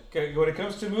 Yeah. Okay, when it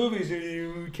comes to movies,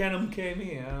 you can't MK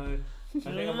me. I think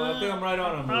I'm right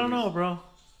on movies. I don't know, bro.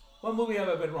 What movie have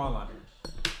I been wrong on?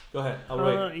 Go ahead. I'll I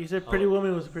don't know. wait. You said Pretty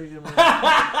Woman was a pretty good movie.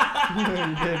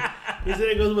 You did. You said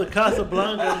it goes with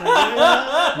Casablanca. I'm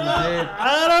like, You did.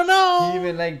 I don't know. He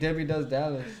even like Debbie Does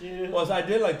Dallas. Yeah. Well, I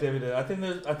did like David. I think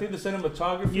the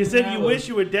cinematography. You said now you was- wish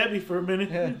you were Debbie for a minute.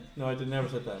 Yeah. No, I did never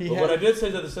said that. He But had- what I did say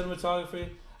is that the cinematography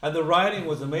and the writing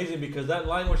was amazing because that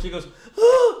line where she goes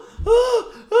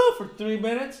for 3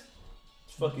 minutes,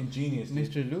 it's fucking genius. Dude.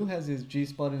 Mr. Lou has his G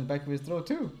spot in the back of his throat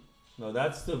too. No,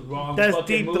 that's the wrong That's fucking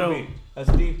Deep movie. Throat.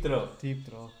 That's Deep Throat. Deep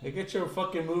throat. Hey, get your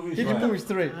fucking movies Get your right. movies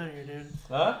straight. Out here, dude.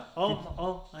 Huh?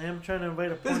 I am trying to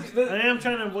invite a This- porch. this- I am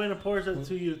trying to invite a porch of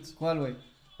 2 youths. ¿Cuál, way?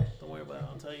 Don't worry about it.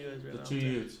 I'll tell you guys right The now. 2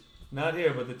 youths. Not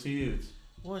here, but the 2 youths.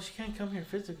 Well, she can't come here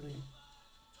physically.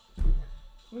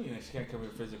 Well, you know, she can't come here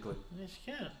physically. Yeah,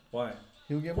 she can't. Why?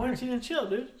 He'll get Quarantine murked. and chill,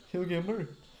 dude. He'll get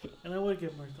murked. And I would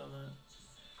get marked on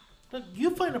that. Look,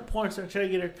 you find a porn star and try to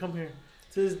get her to come here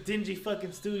to this dingy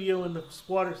fucking studio in the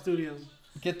Squatter Studios.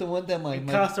 Get the one that In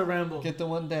Casa Rambo. Get the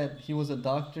one that he was a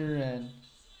doctor and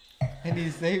he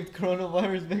saved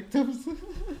coronavirus victims.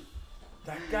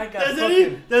 That guy got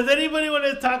fucking... Does anybody want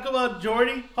to talk about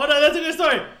Jordy? Hold on, that's a good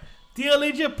story.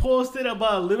 Tia posted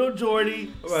about little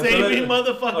Jordy All right, so saving let-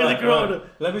 motherfucking all right, the corona. all right.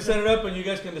 Let me set it up and you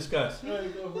guys can discuss. All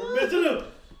right, go for it. Mr.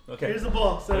 Lou, Okay. here's the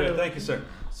ball. Set it Okay, up. thank you, sir.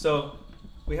 So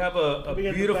we have a We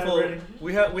got the beautiful band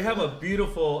ready. we have a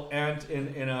beautiful aunt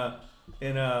in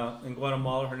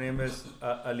Guatemala. Her name is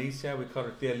Alicia. We call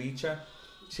her Tia Licha.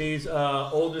 She's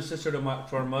older sister to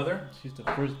our mother. She's the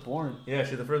firstborn. Yeah,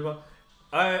 she's the first one.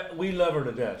 We love her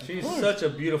to death. She's such a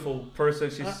beautiful person.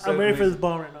 She's so I'm ready for amazing. this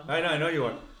ball right now. I know you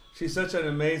are. She's such an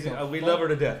amazing. We love her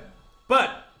to death. But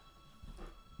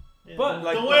Yeah, But,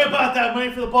 like, don't worry about that. I'm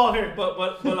waiting for the ball here.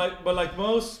 but like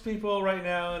most people right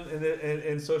now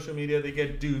in social media, they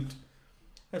get duped.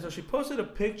 And so she posted a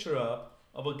picture up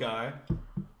of a guy,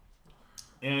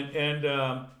 and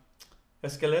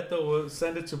Esqueleto will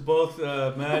send it to both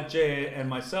Matt J and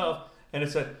myself, and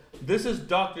it said, "This is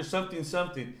Doctor something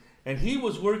something," and he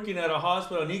was working at a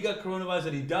hospital, and he got coronavirus,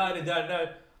 and he died.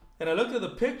 And I looked at the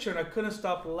picture, and I couldn't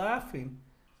stop laughing.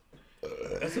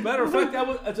 As a matter of fact,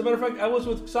 I was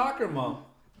with Soccer Mom,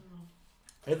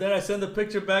 and then I sent the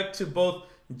picture back to both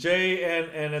Jay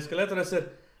and Esqueleto, and I said,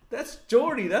 "That's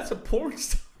Jordy. That's a porn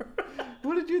star."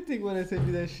 What did you think when I sent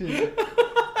you that shit?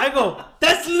 I go,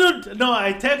 that's little. No,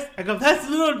 I text. I go, that's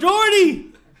little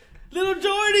Jordy. Little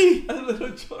Jordy. Little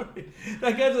Jordy.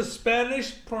 That guy's a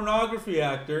Spanish pornography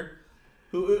actor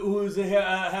who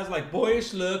has like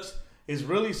boyish looks. Is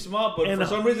really small, but And for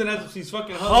some reason he's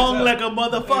fucking Hung like a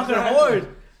motherfucking horse.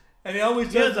 And he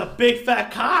always He has does. a big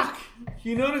fat cock.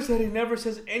 You notice that he never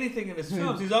says anything in his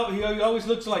films. He always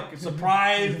looks like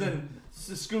surprised and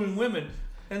screwing women.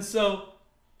 And so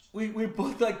we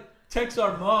both like text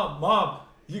our mom,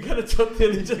 you gotta tell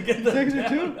Tilly to get that Text her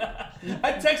down."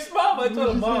 I text Mom. I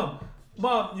told her,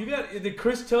 Mom, did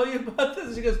Chris tell you about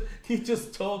this? She goes, he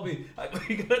just told me. I go,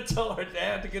 you gotta tell our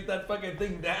dad to get that fucking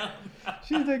thing down.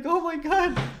 She's like, oh my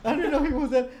god, I don't know he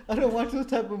was that. I don't watch those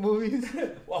type of movies.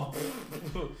 Well,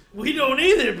 We don't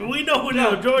either, but we know who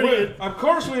little Jordy is. of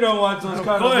course we don't watch those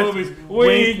kind course. of movies.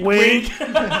 Wink, wink.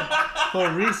 For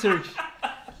research.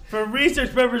 For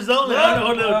research purposes only, I know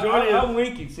who little Jordy is. I'm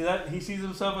winking. See that? He sees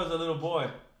himself as a little boy.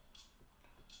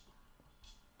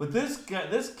 But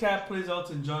this cat plays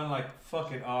Elton John like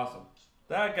fucking awesome.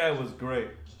 That guy was great.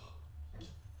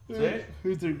 See?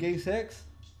 Who's their gay sex?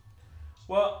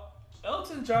 Well,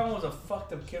 Elton John was a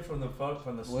fucked up kid from the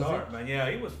start, man. Yeah,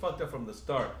 he was fucked up from the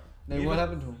start. Like, what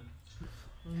happened to him?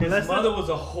 His mother was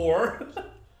a whore.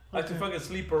 Like to fucking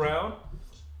sleep around.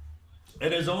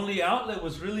 And his only outlet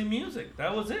was really music.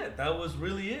 That was it. That was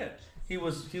really it. He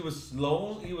was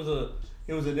lone. He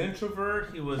was an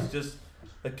introvert. He was just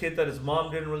a kid that his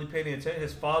mom didn't really pay any attention.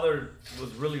 His father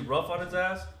was really rough on his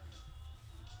ass.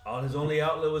 His only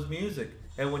outlet was music.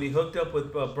 And when he hooked up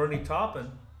with Bernie Taupin,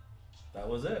 that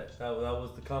was it. That was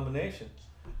the combination.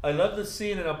 I love the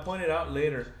scene, and I'll point it out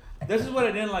later. This is what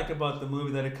I didn't like about the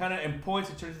movie, that it kind of, in points,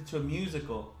 it turns into a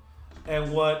musical.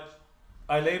 And what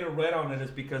I later read on it is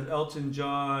because Elton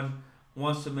John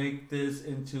wants to make this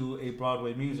into a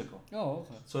Broadway musical. Oh,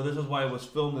 okay. So this is why it was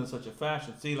filmed in such a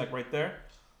fashion. See, like right there?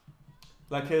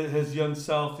 Like his young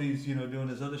self, he's, doing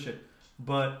his other shit.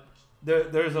 But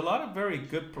there's a lot of very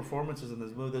good performances in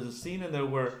this movie. There's a scene in there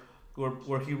where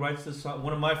he writes this song,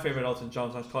 one of my favorite Elton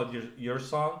John songs called Your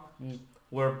Song,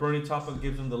 where Bernie Taupin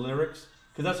gives him the lyrics.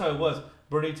 Because that's how it was.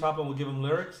 Bernie Taupin would give him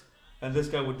lyrics, and this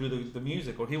guy would do the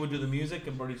music. Or he would do the music,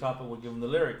 and Bernie Taupin would give him the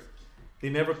lyrics. They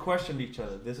never questioned each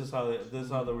other. This is how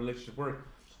the relationship worked.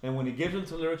 And when he gives him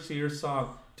the lyrics to Your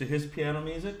Song, to his piano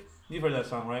music, you've heard that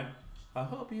song, right? I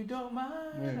hope you don't mind.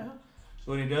 Yeah.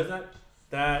 When he does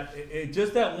that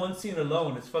just that one scene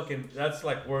alone is that's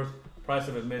like worth price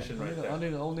of admission right there.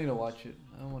 I'll need to watch it.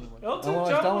 I don't want to watch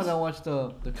Elton it. I watched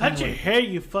the Cut your hair,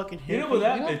 you fucking hair. You know who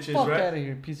that bitch is, fuck right? out of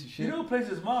here, piece of shit. You know who plays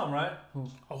his mom, right? Who?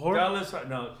 A whore?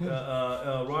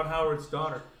 Ron Howard's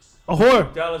daughter. A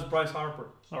whore. Dallas Bryce Harper.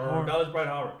 Dallas Bryce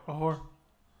Howard. A whore.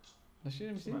 Does she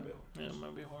ever see? Yeah, it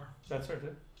might be a whore. That's her,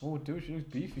 too. Oh, dude, she looks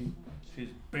beefy. She's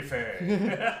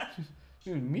beefy. She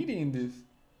was meaty in this.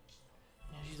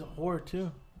 Yeah, she's a whore,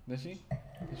 too. Does she?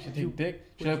 Does she take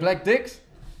dick? She have black dicks?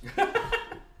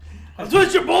 I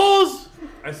twist your balls!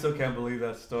 I still can't believe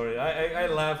that story. I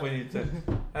laugh when you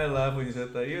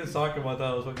said that. You was talking about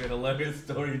that. It was fucking hilarious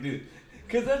story, dude.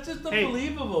 Because that's just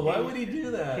unbelievable. Why would he do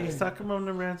that? He's talking about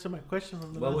never answer my question.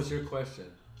 What was your question?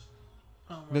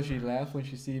 Does she laugh when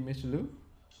she see Mr. Lou?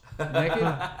 Naked?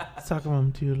 He's talking about him.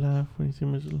 Do you laugh when you see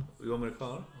Mr. Lou? You want me to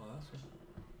call her? Oh, that's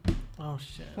right. Oh,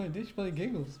 shit. She probably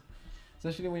giggles.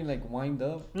 Especially when you like wind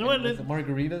up. You know what? With the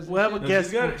margaritas. We'll have a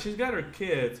guest. She's got her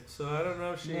kids, so I don't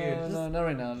know if she. No, not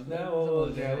right now. We'll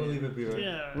leave it be right.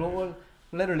 Yeah. We'll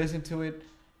let her listen to it.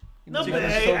 No, but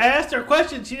I asked her a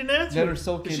question. She didn't answer. Let her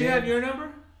soak it in. Does she have your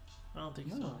number? I don't think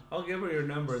so. I'll give her your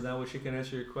number. That way she can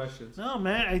answer your questions. No,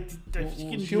 man.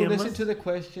 She'll listen to the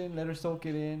question. Let her soak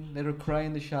it in. Let her cry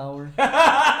in the shower.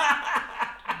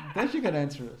 Then she can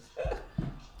answer us.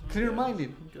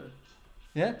 Clear-minded. Good.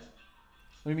 Yeah? What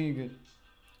do you mean you're good?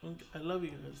 I love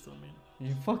you guys, though, man.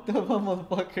 You fucked up,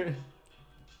 motherfucker.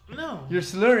 No. You're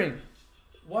slurring.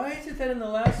 Why is it that in the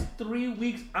last 3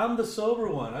 weeks I'm the sober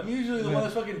one? I'm usually the one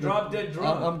that's fucking drop dead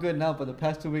drunk. I'm good now, but the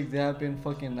past 2 weeks they have been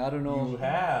fucking, I don't know. You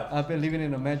have. I've been living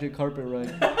in a magic carpet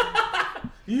ride.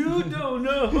 You don't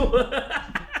know.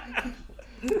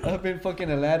 I've been fucking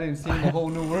Aladdin, seeing the whole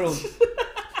new world.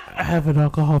 I have an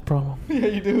alcohol problem. Yeah,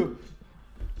 you do.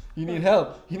 You need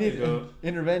help. You need don't.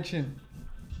 intervention.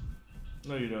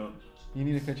 No, you don't. You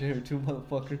need to cut your hair too,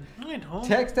 motherfucker. I don't.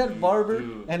 Text that barber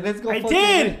do. and let's go. I fucking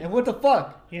did! meet. And what the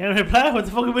fuck? You didn't reply? What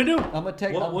the fuck am I doing? I'm gonna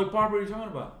text. What barber are you talking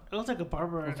about? It looks like a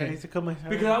barber. Okay. I used to cut my hair.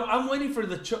 Because I'm waiting for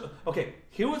the... Okay,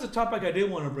 here was a topic I did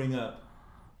want to bring up.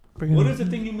 What is the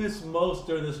thing you miss most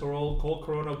during this whole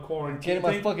corona quarantine Getting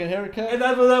my thing? fucking haircut. And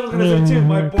that's what I was going to say too.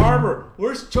 My barber.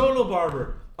 Where's Cholo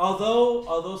Barber?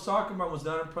 Although Soccer Mom was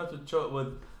not impressed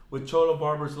with Cholo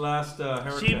Barber's last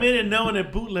haircut. She made it known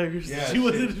at bootleggers. Yeah, she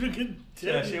wasn't freaking...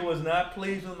 Yeah, she was not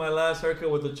pleased with my last haircut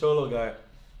with the Cholo guy.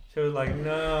 She was like,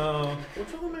 no.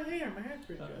 What's wrong with my hair? My hair's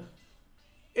pretty good.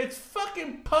 It's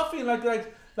fucking puffy like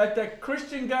that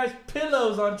Christian guy's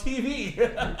pillows on TV.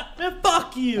 Man,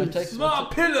 fuck you. Small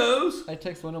pillows. I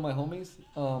text one of my homies.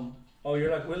 Oh,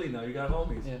 you're like Willie now. You got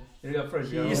homies. Yeah. You got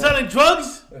friends. You selling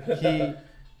drugs? He.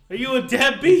 Are you a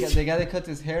deadbeat? The guy that cuts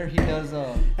his hair, he does.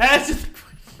 That's just...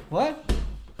 What?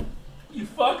 You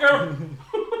fucker.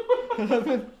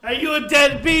 Are you a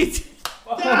deadbeat?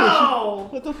 No!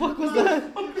 What the fuck was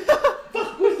that?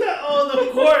 Fuck was that? Oh,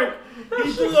 the cork!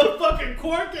 He threw the fucking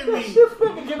cork at me!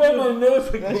 Get out my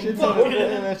nose.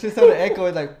 That shit sounded echo.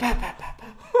 It's like, pa, pa, pa, pa.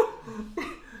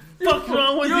 What's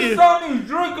wrong with you? You saw me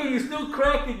drunk and you still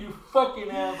cracking, you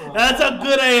fucking asshole. That's how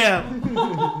good I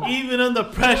am. Even under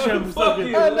pressure, I'm Fuck still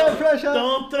you. good. No pressure.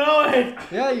 Don't throw it!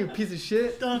 Yeah, you piece of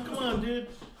shit. Don't, come on, dude.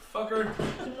 fucker.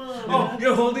 Come on, Oh, man.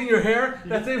 you're holding your hair?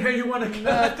 That same hair you want to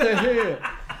Not cut? the hair.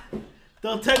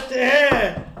 Don't touch the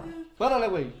hair. Párale,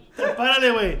 güey.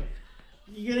 Párale, güey.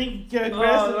 You getting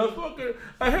aggressive? Oh, the fucker.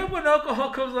 I hate when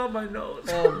alcohol comes out my nose.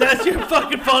 That's your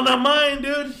fucking fault, not mine,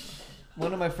 dude.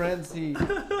 One of my friends, he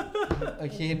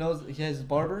knows, he has his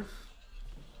barber.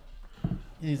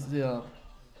 He's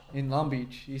in Long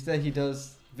Beach. He said he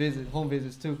does home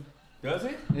visits too. Does he?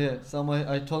 Yeah, so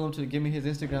I told him to give me his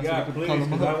Instagram so Yeah, we could please, call him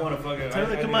because I up. want to fucking... Tell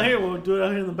him to I come need- out here. We'll do it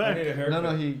out here in the I back. need a haircut.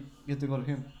 No, you have to go to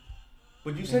him.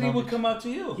 But you said he Long would Beach. come out to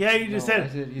you. Yeah, you just No, I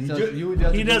said said he You does, ju- you would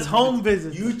have he to do does his home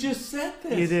visits. visits. You just said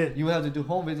this. You did. You have to do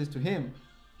home visits to him.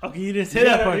 Okay, you didn't say You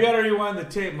that gotta, part. you gotta rewind the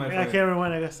tape, my I friend. can't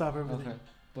rewind. I gotta stop everything. Okay,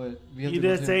 but we have You to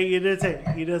go did to say. him. You did say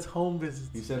he does home visits.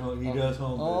 He said he Okay. does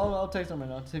home. Oh, I'll text him right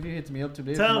now. See if he hits me up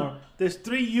today or Tell tomorrow. him there's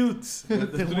 3 youths. the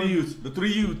three youths. The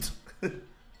three youths. See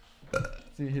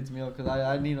if he hits me up because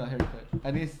I need a haircut.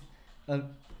 I need a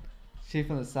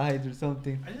shave on the sides or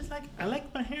something. I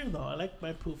like my hair though. I like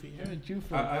my poofy Where hair. did you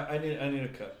from? I need a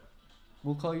cut.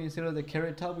 We'll call you, instead of the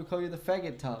carrot top, we'll call you the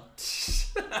faggot top.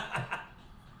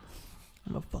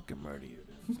 I'm a fucking murder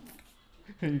you.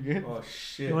 Are you good? Oh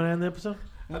shit. You want to end the episode?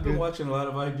 I've been watching a lot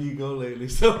of ID Go lately,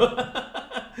 so.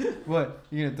 What?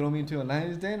 You gonna throw me into a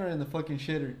lion's den or in the fucking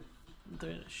shitter? I'm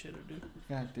throwing a shitter, dude.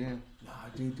 God damn. Nah,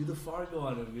 dude, do the Fargo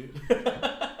on him,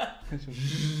 dude.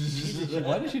 Jesus,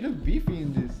 why does she look beefy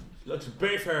in this? Looks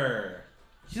beefer.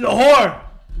 She's a whore.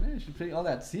 Man, she put all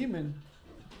that semen.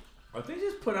 I think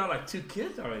she's put out like 2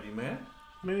 kids already, man.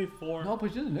 Maybe 4. No, but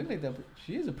she doesn't look like that. But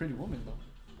she is a pretty woman, though.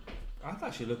 I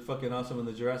thought she looked fucking awesome in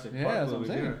the Jurassic Yeah, Park that's what I'm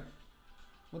movie. saying. Yeah.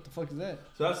 What the fuck is that?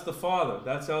 So that's the father.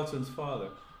 That's Elton's father.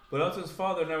 But Elton's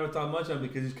father never thought much of him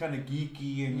because he's kind of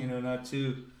geeky and not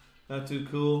too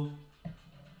cool.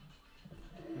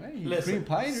 Hey, Listen, cream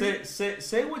pie.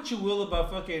 say what you will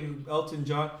about fucking Elton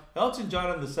John. Elton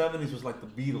John in the '70s was like the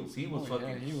Beatles. He was Oh, yeah,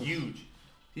 fucking he was- huge.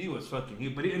 He was fucking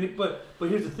huge. But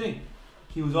here's the thing,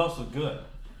 he was also good.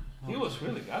 He was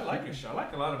really good. I like his shit. I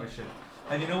like a lot of his shit.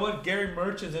 And you know what? Gary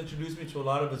Merch has introduced me to a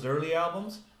lot of his early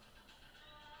albums.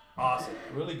 Awesome,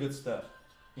 really good stuff.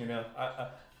 You know,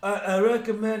 I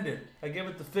recommend it. I give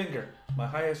it the finger, my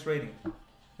highest rating.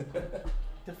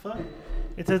 The fuck?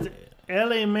 It says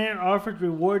LA mayor offers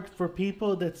reward for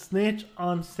people that snitch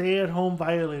on stay-at-home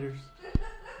violators.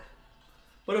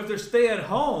 But if they're stay at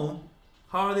home,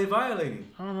 how are they violating?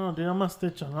 I don't know, dude. I'm gonna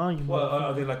snitch on all you. Well, motherfuckers.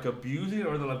 are they like abusing,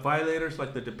 or are they like violators,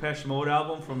 like the Depeche Mode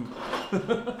album from?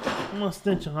 I'm gonna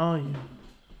snitch on all you.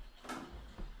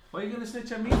 What are you gonna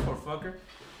snitch at me for, fucker?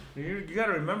 You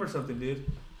gotta remember something, dude.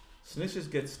 Snitches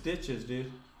get stitches,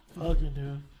 dude. Fuck it,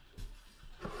 dude.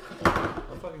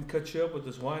 I'll fucking cut you up with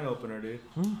this wine opener, dude.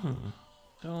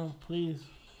 Don't, please.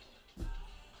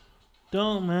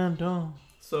 Don't, man, don't.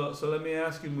 So let me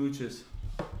ask you, mooches.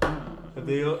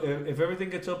 If everything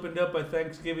gets opened up by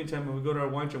Thanksgiving time and we go to our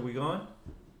wine trip, we going?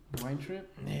 Wine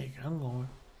trip? Nick, I'm going.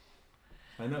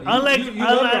 I know. You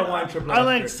loved our wine trip last I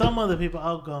like year. some other people.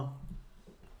 I'll go.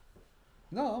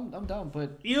 No, I'm down,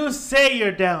 but You say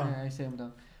you're down. yeah, I say I'm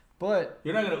down. But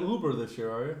You're not gonna Uber this year,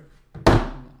 are you?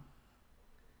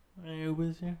 Are you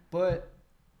with here? but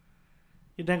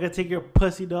You're not gonna take your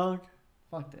pussy dog?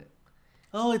 fuck that.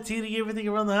 Oh, it's eating everything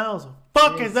around the house.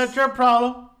 Fuck, is Yes. that your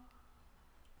problem?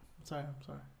 I'm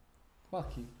sorry.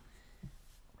 Fuck you.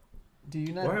 Do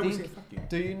you Why not are we think? saying fuck you?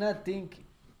 Do you not think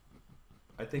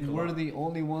I think a we're lot. the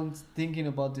only ones thinking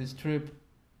about this trip?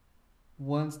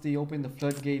 Once they open the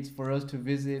floodgates for us to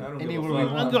visit I don't give a anywhere we fuck.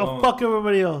 I'm want. gonna fuck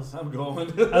everybody else. I'm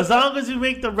going. As long as you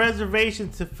make the reservation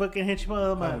to fucking hit you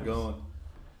on the I'm going.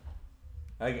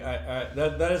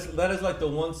 That is like the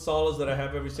one solace that I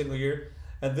have every single year.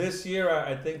 And this year,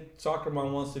 I think Soccer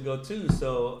Mom wants to go too,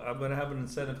 so I'm gonna have an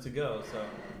incentive to go. So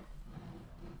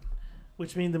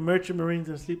Which means the merchant marines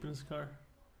are sleeping in his car.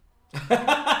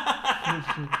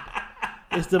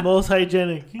 It's the most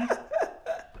hygienic.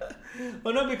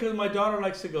 well, no, because my daughter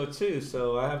likes to go too,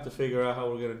 so I have to figure out how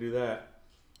we're gonna do that.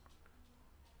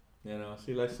 You know,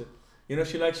 she likes to. You know,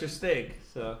 she likes her steak.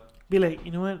 So Be like,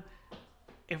 you know what?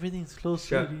 Everything's close,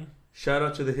 Shut- sweetie. shout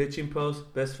out to the Hitching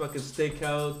Post, best fucking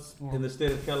steakhouse in the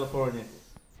state of California.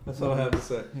 That's all I have to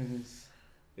say. It is.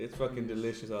 It's fucking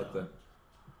delicious out there.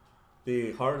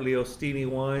 The Hartley Ostini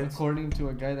wines. According to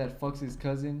a guy that fucks his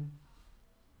cousin,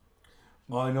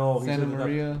 Oh, I know. he Santa said that-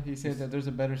 Maria, he said that there's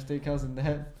a better steakhouse than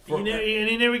that. And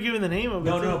he never given the name of it.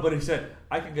 No, too. no, but he said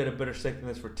I can get a better steak than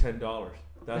this for $10.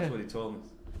 That's Yeah. what he told me.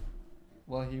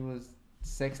 While he was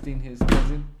sexting his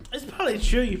cousin. It's probably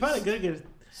true. You probably could get it.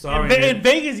 Sorry, in Ned.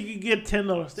 Vegas, you could get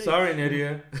 $10 steak. Sorry,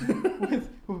 Nydia.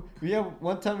 Yeah,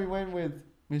 one time we went with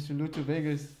Mr. Lou to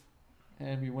Vegas,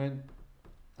 and we went.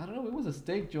 I don't know. It was a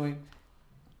steak joint,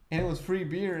 and it was free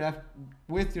beer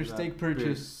with your steak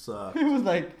purchase. Sucks. It was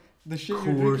like the shit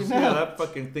you're Coors, drinking yeah, now. that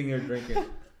fucking thing you're drinking.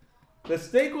 The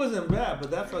steak wasn't bad, but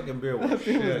that fucking beer was That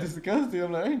shit. beer was disgusting.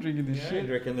 I'm like, I ain't drinking this I ain't shit.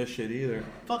 drinking this shit either.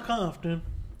 Fuck off, dude.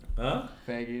 Huh?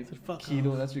 Faggot. Fuck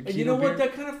Keto. off. That's your keto And you know what? beer?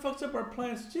 That kind of fucks up our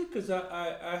plans too, because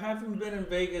I haven't been in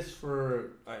Vegas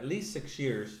for at least 6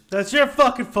 years. That's your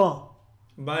fucking fault.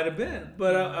 Might have been,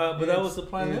 but that was the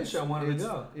plan initially. I wanted to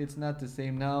go. It's not the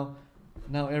same now.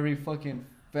 Now every fucking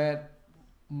fat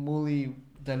mully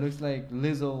that looks like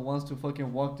Lizzo wants to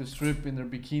fucking walk the strip in their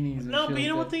bikinis. And No, shit but you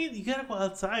know like what thing? You gotta go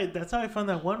outside. That's how I found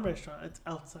that one restaurant. It's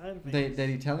outside of that. Vegas. That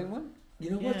Italian one?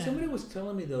 You know what? Yeah. Somebody was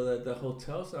telling me though that the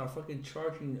hotels are fucking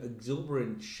charging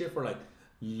exuberant shit for like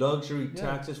luxury Yeah.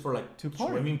 taxes for like To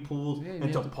park. swimming pools Yeah, you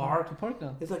and to have park. To park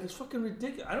now. It's like it's fucking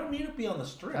ridiculous. I don't need to be on the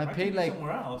strip. I I paid can be like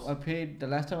somewhere else. I paid the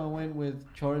last time I went with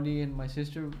Charlie and my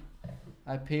sister.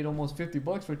 I paid almost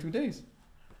 $50 for 2 days.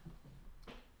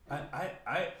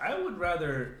 I would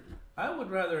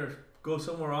rather go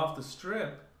somewhere off the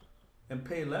strip and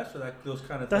pay less for those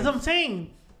kind of That's things. what I'm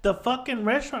saying. The fucking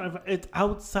restaurant, it's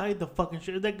outside the fucking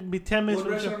shit. That could be 10 minutes What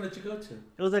from the restaurant did you go to?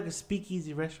 It was like a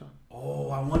speakeasy restaurant.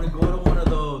 Oh, I want to go to one of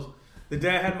those. The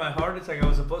day I had my heart attack, I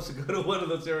was supposed to go to one of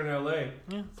those here in LA.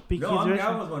 Yeah, speakeasy No, I'm down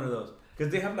restaurant. with one of those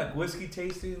because they have like whiskey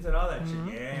tastings and all that Mm-hmm,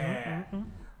 shit. Yeah.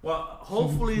 Well,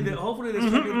 hopefully this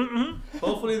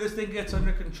thing gets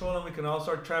under control and we can all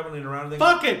start traveling around.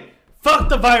 Fuck it! Fuck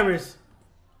the virus!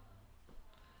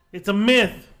 It's a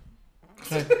myth.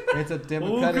 It's a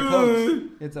democratic Okay. hoax.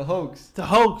 It's a hoax. It's a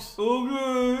hoax.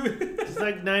 Okay. It's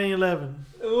like 9/11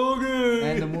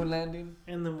 Okay. And the moon landing.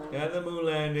 in the movie. And the moon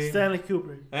landing. Stanley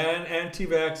Kubrick. And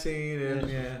anti-vaccine and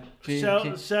yeah.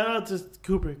 Shout out to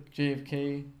Kubrick.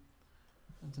 JFK.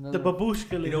 That's another The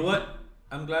babushka lady. You know what?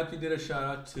 I'm glad you did a shout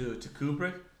out to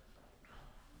Kubrick.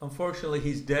 Unfortunately,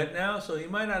 he's dead now, so he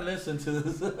might not listen to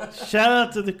this. Shout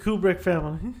out to the Kubrick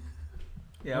family.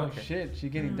 Yeah, Oh okay. shit, she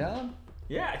getting down?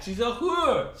 Yeah, she's a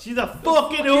whore. She's a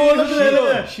fucking whore. Look at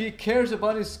that. She cares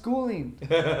about his schooling.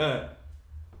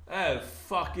 Oh,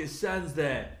 fuck, his son's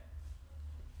there.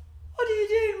 What are you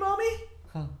doing, mommy?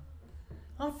 Huh.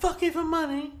 I'm fucking for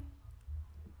money.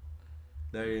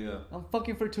 There you go. I'm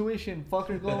fucking for tuition.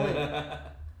 Fucker, go away.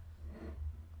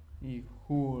 You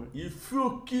whore. You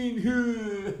fucking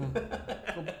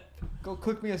whore. Go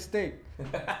cook me a steak.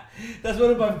 That's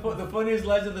one of the funniest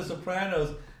lines of The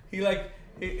Sopranos. That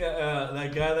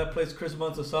guy that plays Chris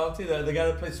Montesanti, the guy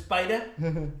that plays Spider,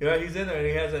 he's in there and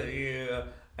he has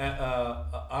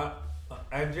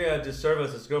Andrea De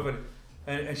Servas, his girlfriend,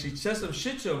 and she says some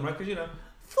shit to him, right? Because,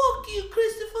 fuck you,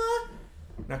 Christopher.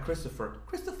 Not Christopher.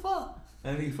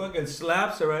 And he fucking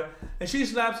slaps her, right? And she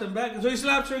slaps him back. And so he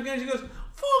slaps her again. She goes,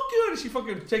 fuck you. And she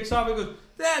fucking takes off and goes,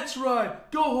 that's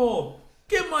right. Go home.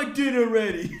 Get my dinner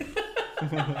ready.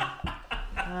 God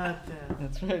damn.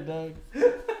 That's right, dog.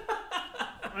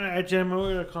 Alright, gentlemen,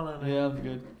 we're gonna call it. Yeah, I'm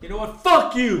good. You know what?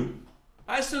 Fuck you.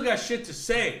 I still got shit to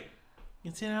say. You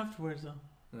can say it afterwards, though.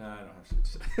 No, I don't have shit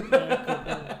to say.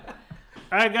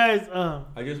 Alright, guys.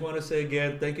 I just want to say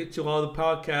again, thank you to all the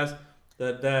podcasts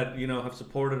that have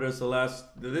supported us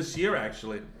this year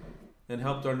actually, and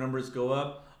helped our numbers go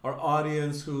up. Our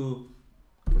audience who,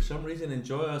 for some reason,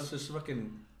 enjoy us just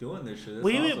fucking doing this shit. It's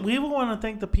We awesome. even want to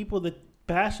thank the people that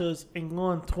bash us and go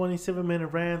on 27-minute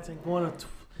rants and go on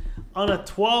a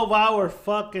 12-hour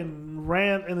fucking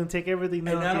rant and then take everything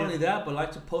down. And not only that, but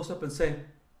like to post up and say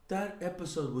that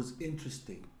episode was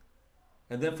interesting,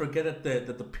 and then forget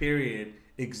that the period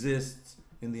exists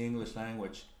in the English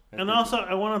language. And also,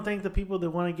 I want to thank the people that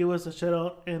want to give us a shout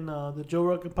out in the Joe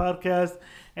Rogan podcast,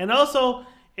 and also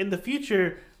in the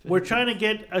future, we're trying to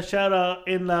get a shout out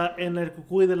in el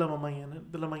Cucuy de la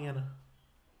mañana.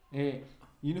 Hey,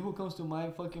 you know who comes to my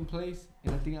fucking place?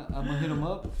 And I think I'm gonna hit him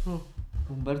up.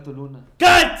 Humberto Luna.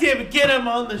 God damn it, get him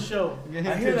on the show. I hear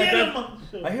Get that him guy, on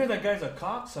the show. I hear that guy's a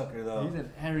cocksucker though. He's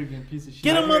an arrogant piece of shit.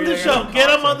 Get him on the that show. guy's a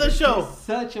Get him on the cocksucker. show. He's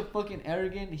such a fucking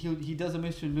arrogant. He does a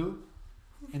Mr. Lou,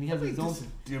 and he has his own.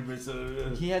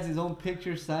 He has his own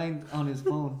picture signed on his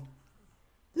phone.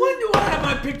 When do I have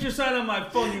my picture signed on my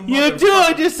phone? You You do.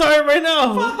 I just saw it right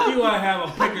now. Fuck you! I have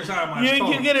a picture signed on my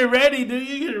phone. You get it ready, dude.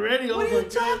 You get it ready. What are you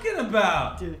talking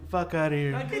about? Dude, fuck out of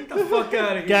here. Now get the fuck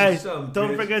out of here, Guys, son,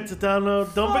 don't bitch. forget to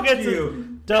download. Don't Fuck forget you.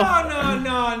 to. Don't,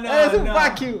 No. Eres un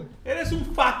fuck you. Eres un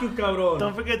fuck you, cabrón.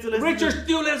 don't forget to listen. Richard To,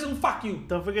 Steele, eres un fuck you.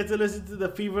 don't forget to listen to the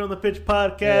Fever on the Pitch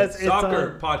podcast. It's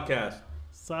Soccer on podcast.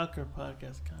 soccer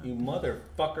podcast. God, You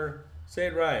motherfucker. Say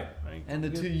it right. right? And the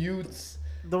two youths.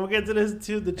 Don't forget to listen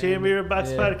to the Chamber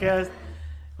Box yeah. podcast.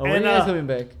 Oh, when And, you guys coming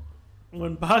back?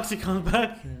 When Boxy comes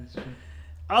back,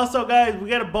 Also, guys, we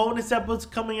got a bonus episode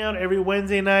coming out every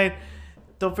Wednesday night.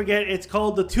 Don't forget, it's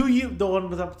called The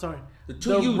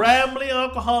Rambling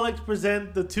Alcoholics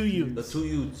present The Two Youths. The Two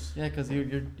Youths. Yeah, because you're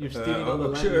stealing all the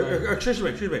line. Excuse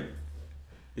me.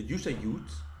 Did you say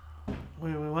youths?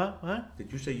 Wait, what?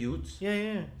 Did you say youths?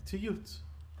 Yeah. Two Youths.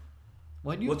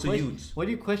 What's a youth? Why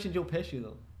do you question Joe Pesci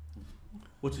though?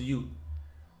 What's a youth?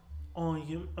 Oh,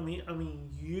 I mean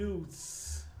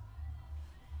youths.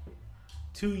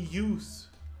 Two youths.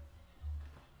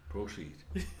 Proceed.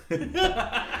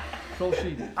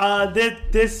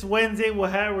 This Wednesday we're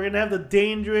gonna have the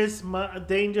Dangerous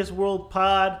World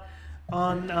Pod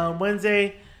on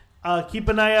Wednesday. Keep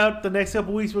an eye out. The next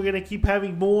couple weeks we're gonna keep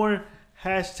having more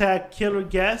 #killer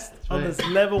guests on this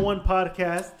Level 1 podcast.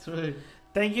 That's right.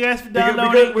 Thank you guys for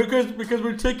downloading. Because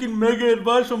we're taking mega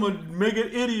advice from a mega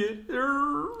idiot.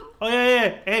 Oh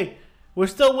yeah. Hey, we're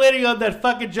still waiting on that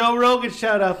fucking Joe Rogan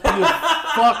shout out.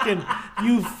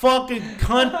 You fucking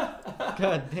cunt.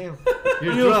 God damn.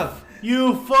 You're drunk.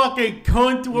 You fucking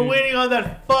cunt. We're waiting on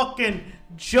that fucking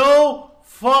Joe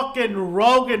fucking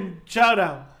Rogan shout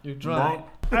out. You're drunk.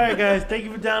 All right, guys. Thank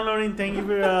you for downloading. Thank you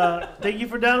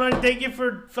for downloading. Thank you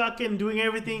for fucking doing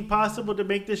everything possible to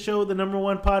make this show the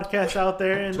 #1 podcast out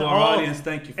there. And to our audience,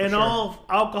 thank you for and all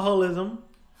alcoholism.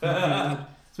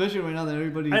 Especially right now that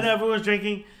everybody's... I know everyone's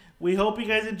drinking. We hope you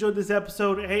guys enjoyed this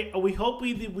episode. Hey, we hope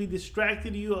we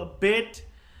distracted you a bit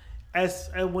as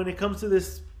when it comes to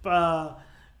this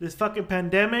fucking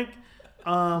pandemic.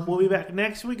 We'll be back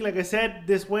next week. Like I said,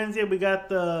 this Wednesday we got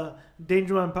the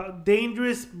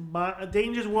Dangerous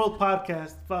World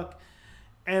podcast.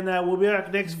 And we'll be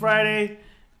back next Friday.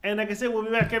 And like I said, we'll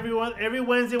be back every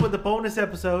Wednesday with a bonus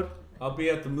episode. I'll be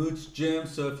at the Mooch Gym,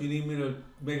 so if you need me to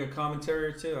make a commentary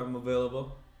or two, I'm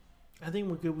available. I think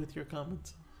we're good with your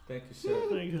comments. Thank you, sir.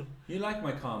 Very good. You like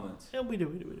my comments. Yeah, we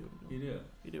do. You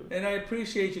do. And I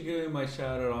appreciate you giving my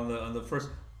shout out on the first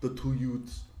The Two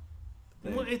Youths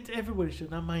thing. Well, everybody should,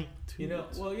 not my two.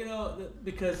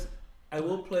 Because I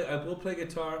will play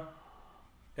guitar,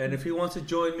 and if he wants to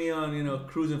join me on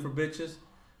cruising for bitches,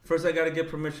 first I got to get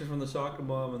permission from the soccer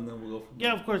mom, and then we'll go from there.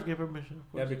 Yeah, of course, get permission.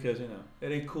 Yeah, because it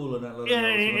ain't cool in that little. Yeah,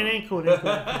 it ain't cool.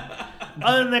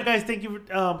 Other than that, guys, thank you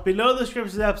for below the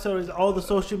description of the episode is all the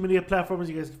social media platforms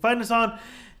you guys can find us on.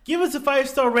 Give us a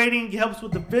 5-star rating. It helps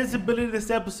with the visibility of this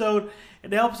episode,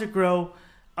 and it helps it grow.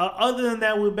 Other than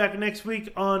that, we'll be back next week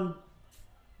on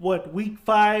week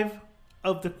 5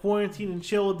 of the quarantine and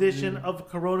chill edition of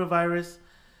coronavirus.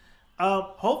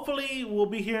 Hopefully we'll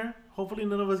be here. Hopefully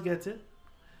none of us gets it.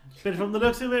 But from the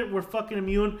looks of it, we're fucking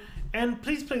immune. And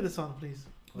please play the song, please.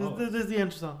 This is the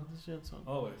intro song.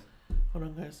 Always. Hold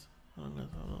on, guys.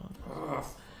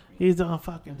 He's on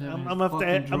fucking. I'm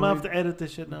gonna have to edit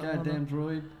this shit now. Goddamn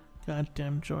droid.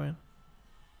 Goddamn droid.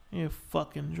 You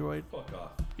fucking droid. Fuck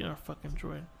off. You're a fucking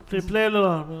droid. Play a little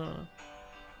on.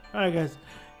 Alright, guys.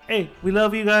 Hey, we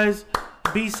love you guys.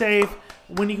 Be safe.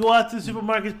 When you go out to the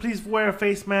supermarkets, please wear a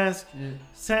face mask.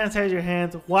 Sanitize your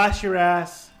hands. Wash your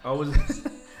ass.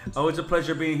 Always a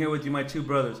pleasure being here with you, my two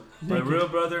brothers. My real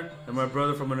brother and my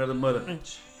brother from another mother.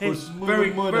 Who's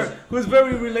very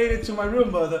related to my real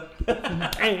mother.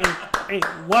 hey,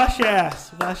 wash your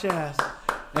ass. Wash your ass.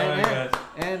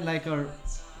 And like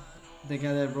the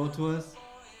guy that wrote to us,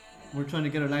 we're trying to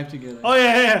get our life together. Oh,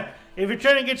 yeah. If you're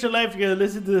trying to get your life together,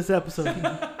 listen to this episode.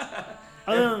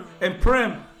 And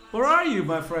Prem, where are you,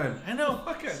 my friend? I know.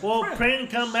 Well, Prem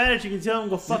come mad at you. You can tell him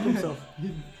to go fuck himself.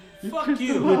 Fuck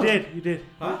you. You did.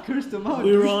 Huh? Cursed him out.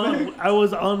 We were on. I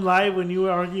was on live when you were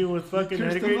arguing with fucking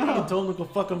Edgar. You told him to go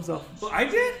fuck himself. Well, I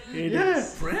did? Yeah.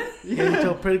 Fred? Yeah, he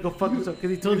told Fred to go fuck himself. Because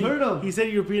he told him. He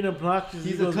said you were being obnoxious.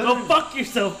 He goes, go fuck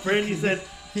yourself, Fred. He said.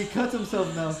 He cuts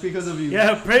himself now because of you.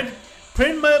 Yeah, Fred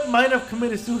might have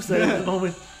committed suicide at the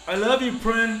moment. I love you,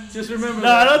 Prin. Just remember that.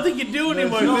 No, I don't think you do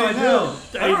anymore. No, I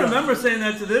do. I don't remember saying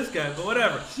that to this guy, but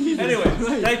whatever. Anyway,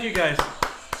 thank you guys.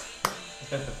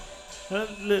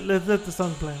 Let's let the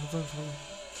song play.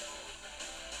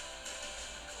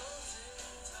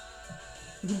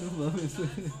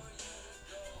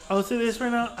 I'll say this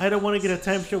right now. I don't want to get a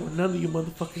timeshare with none of you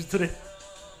motherfuckers today.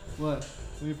 What?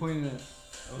 What are you pointing at?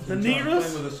 The Negros?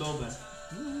 Playing with a soul band.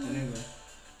 Anyway.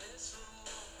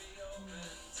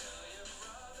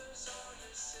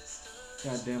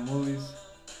 Goddamn movies.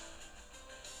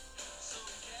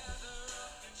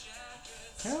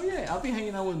 Hell yeah, I'll be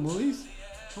hanging out with movies.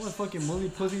 How much fucking movie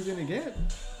pussy's gonna get?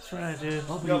 That's right, dude.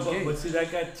 But see,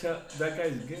 that guy's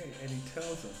gay, and he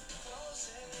tells him.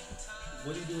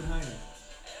 What are you doing hiding?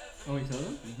 Oh, he tells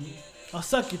him? Mm-hmm. I'll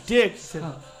suck your dick. He said,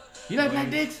 you like black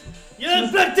dicks? You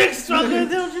like black dicks, don't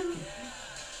you?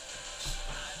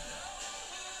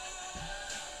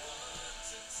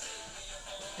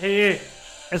 Hey,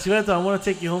 Escalante, I want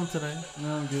to take you home tonight.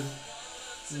 No, I'm good.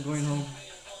 I'm going home.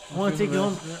 I want to take you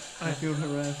home. I feel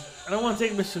harassed. I don't want to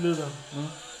take Mr. Ludo. No?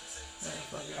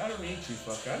 I don't need you,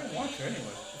 fucker. I don't want you anyway.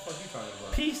 What the fuck are you talking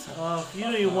about? Peace off. You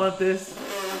know you want this.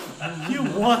 You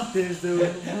want this,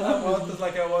 dude. I want this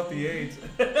like I want the AIDS.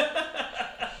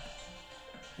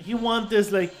 You want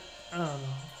this like, I don't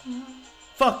know.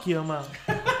 Fuck you, I'm out.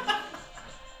 Yeah,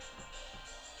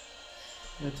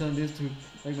 telling this to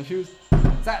like my shoes.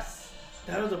 Sass.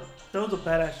 That was a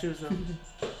badass shoes though.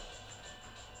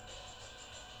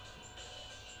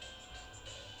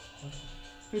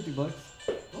 $50.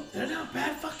 They're not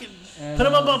bad fucking. And, Put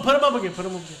them up again.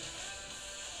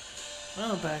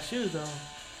 Oh, bad shoes though.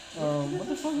 What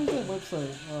the fuck is that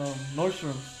website?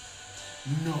 Nordstrom's.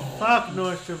 No. Fuck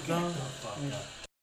Nordstrom, dog. Fuck up.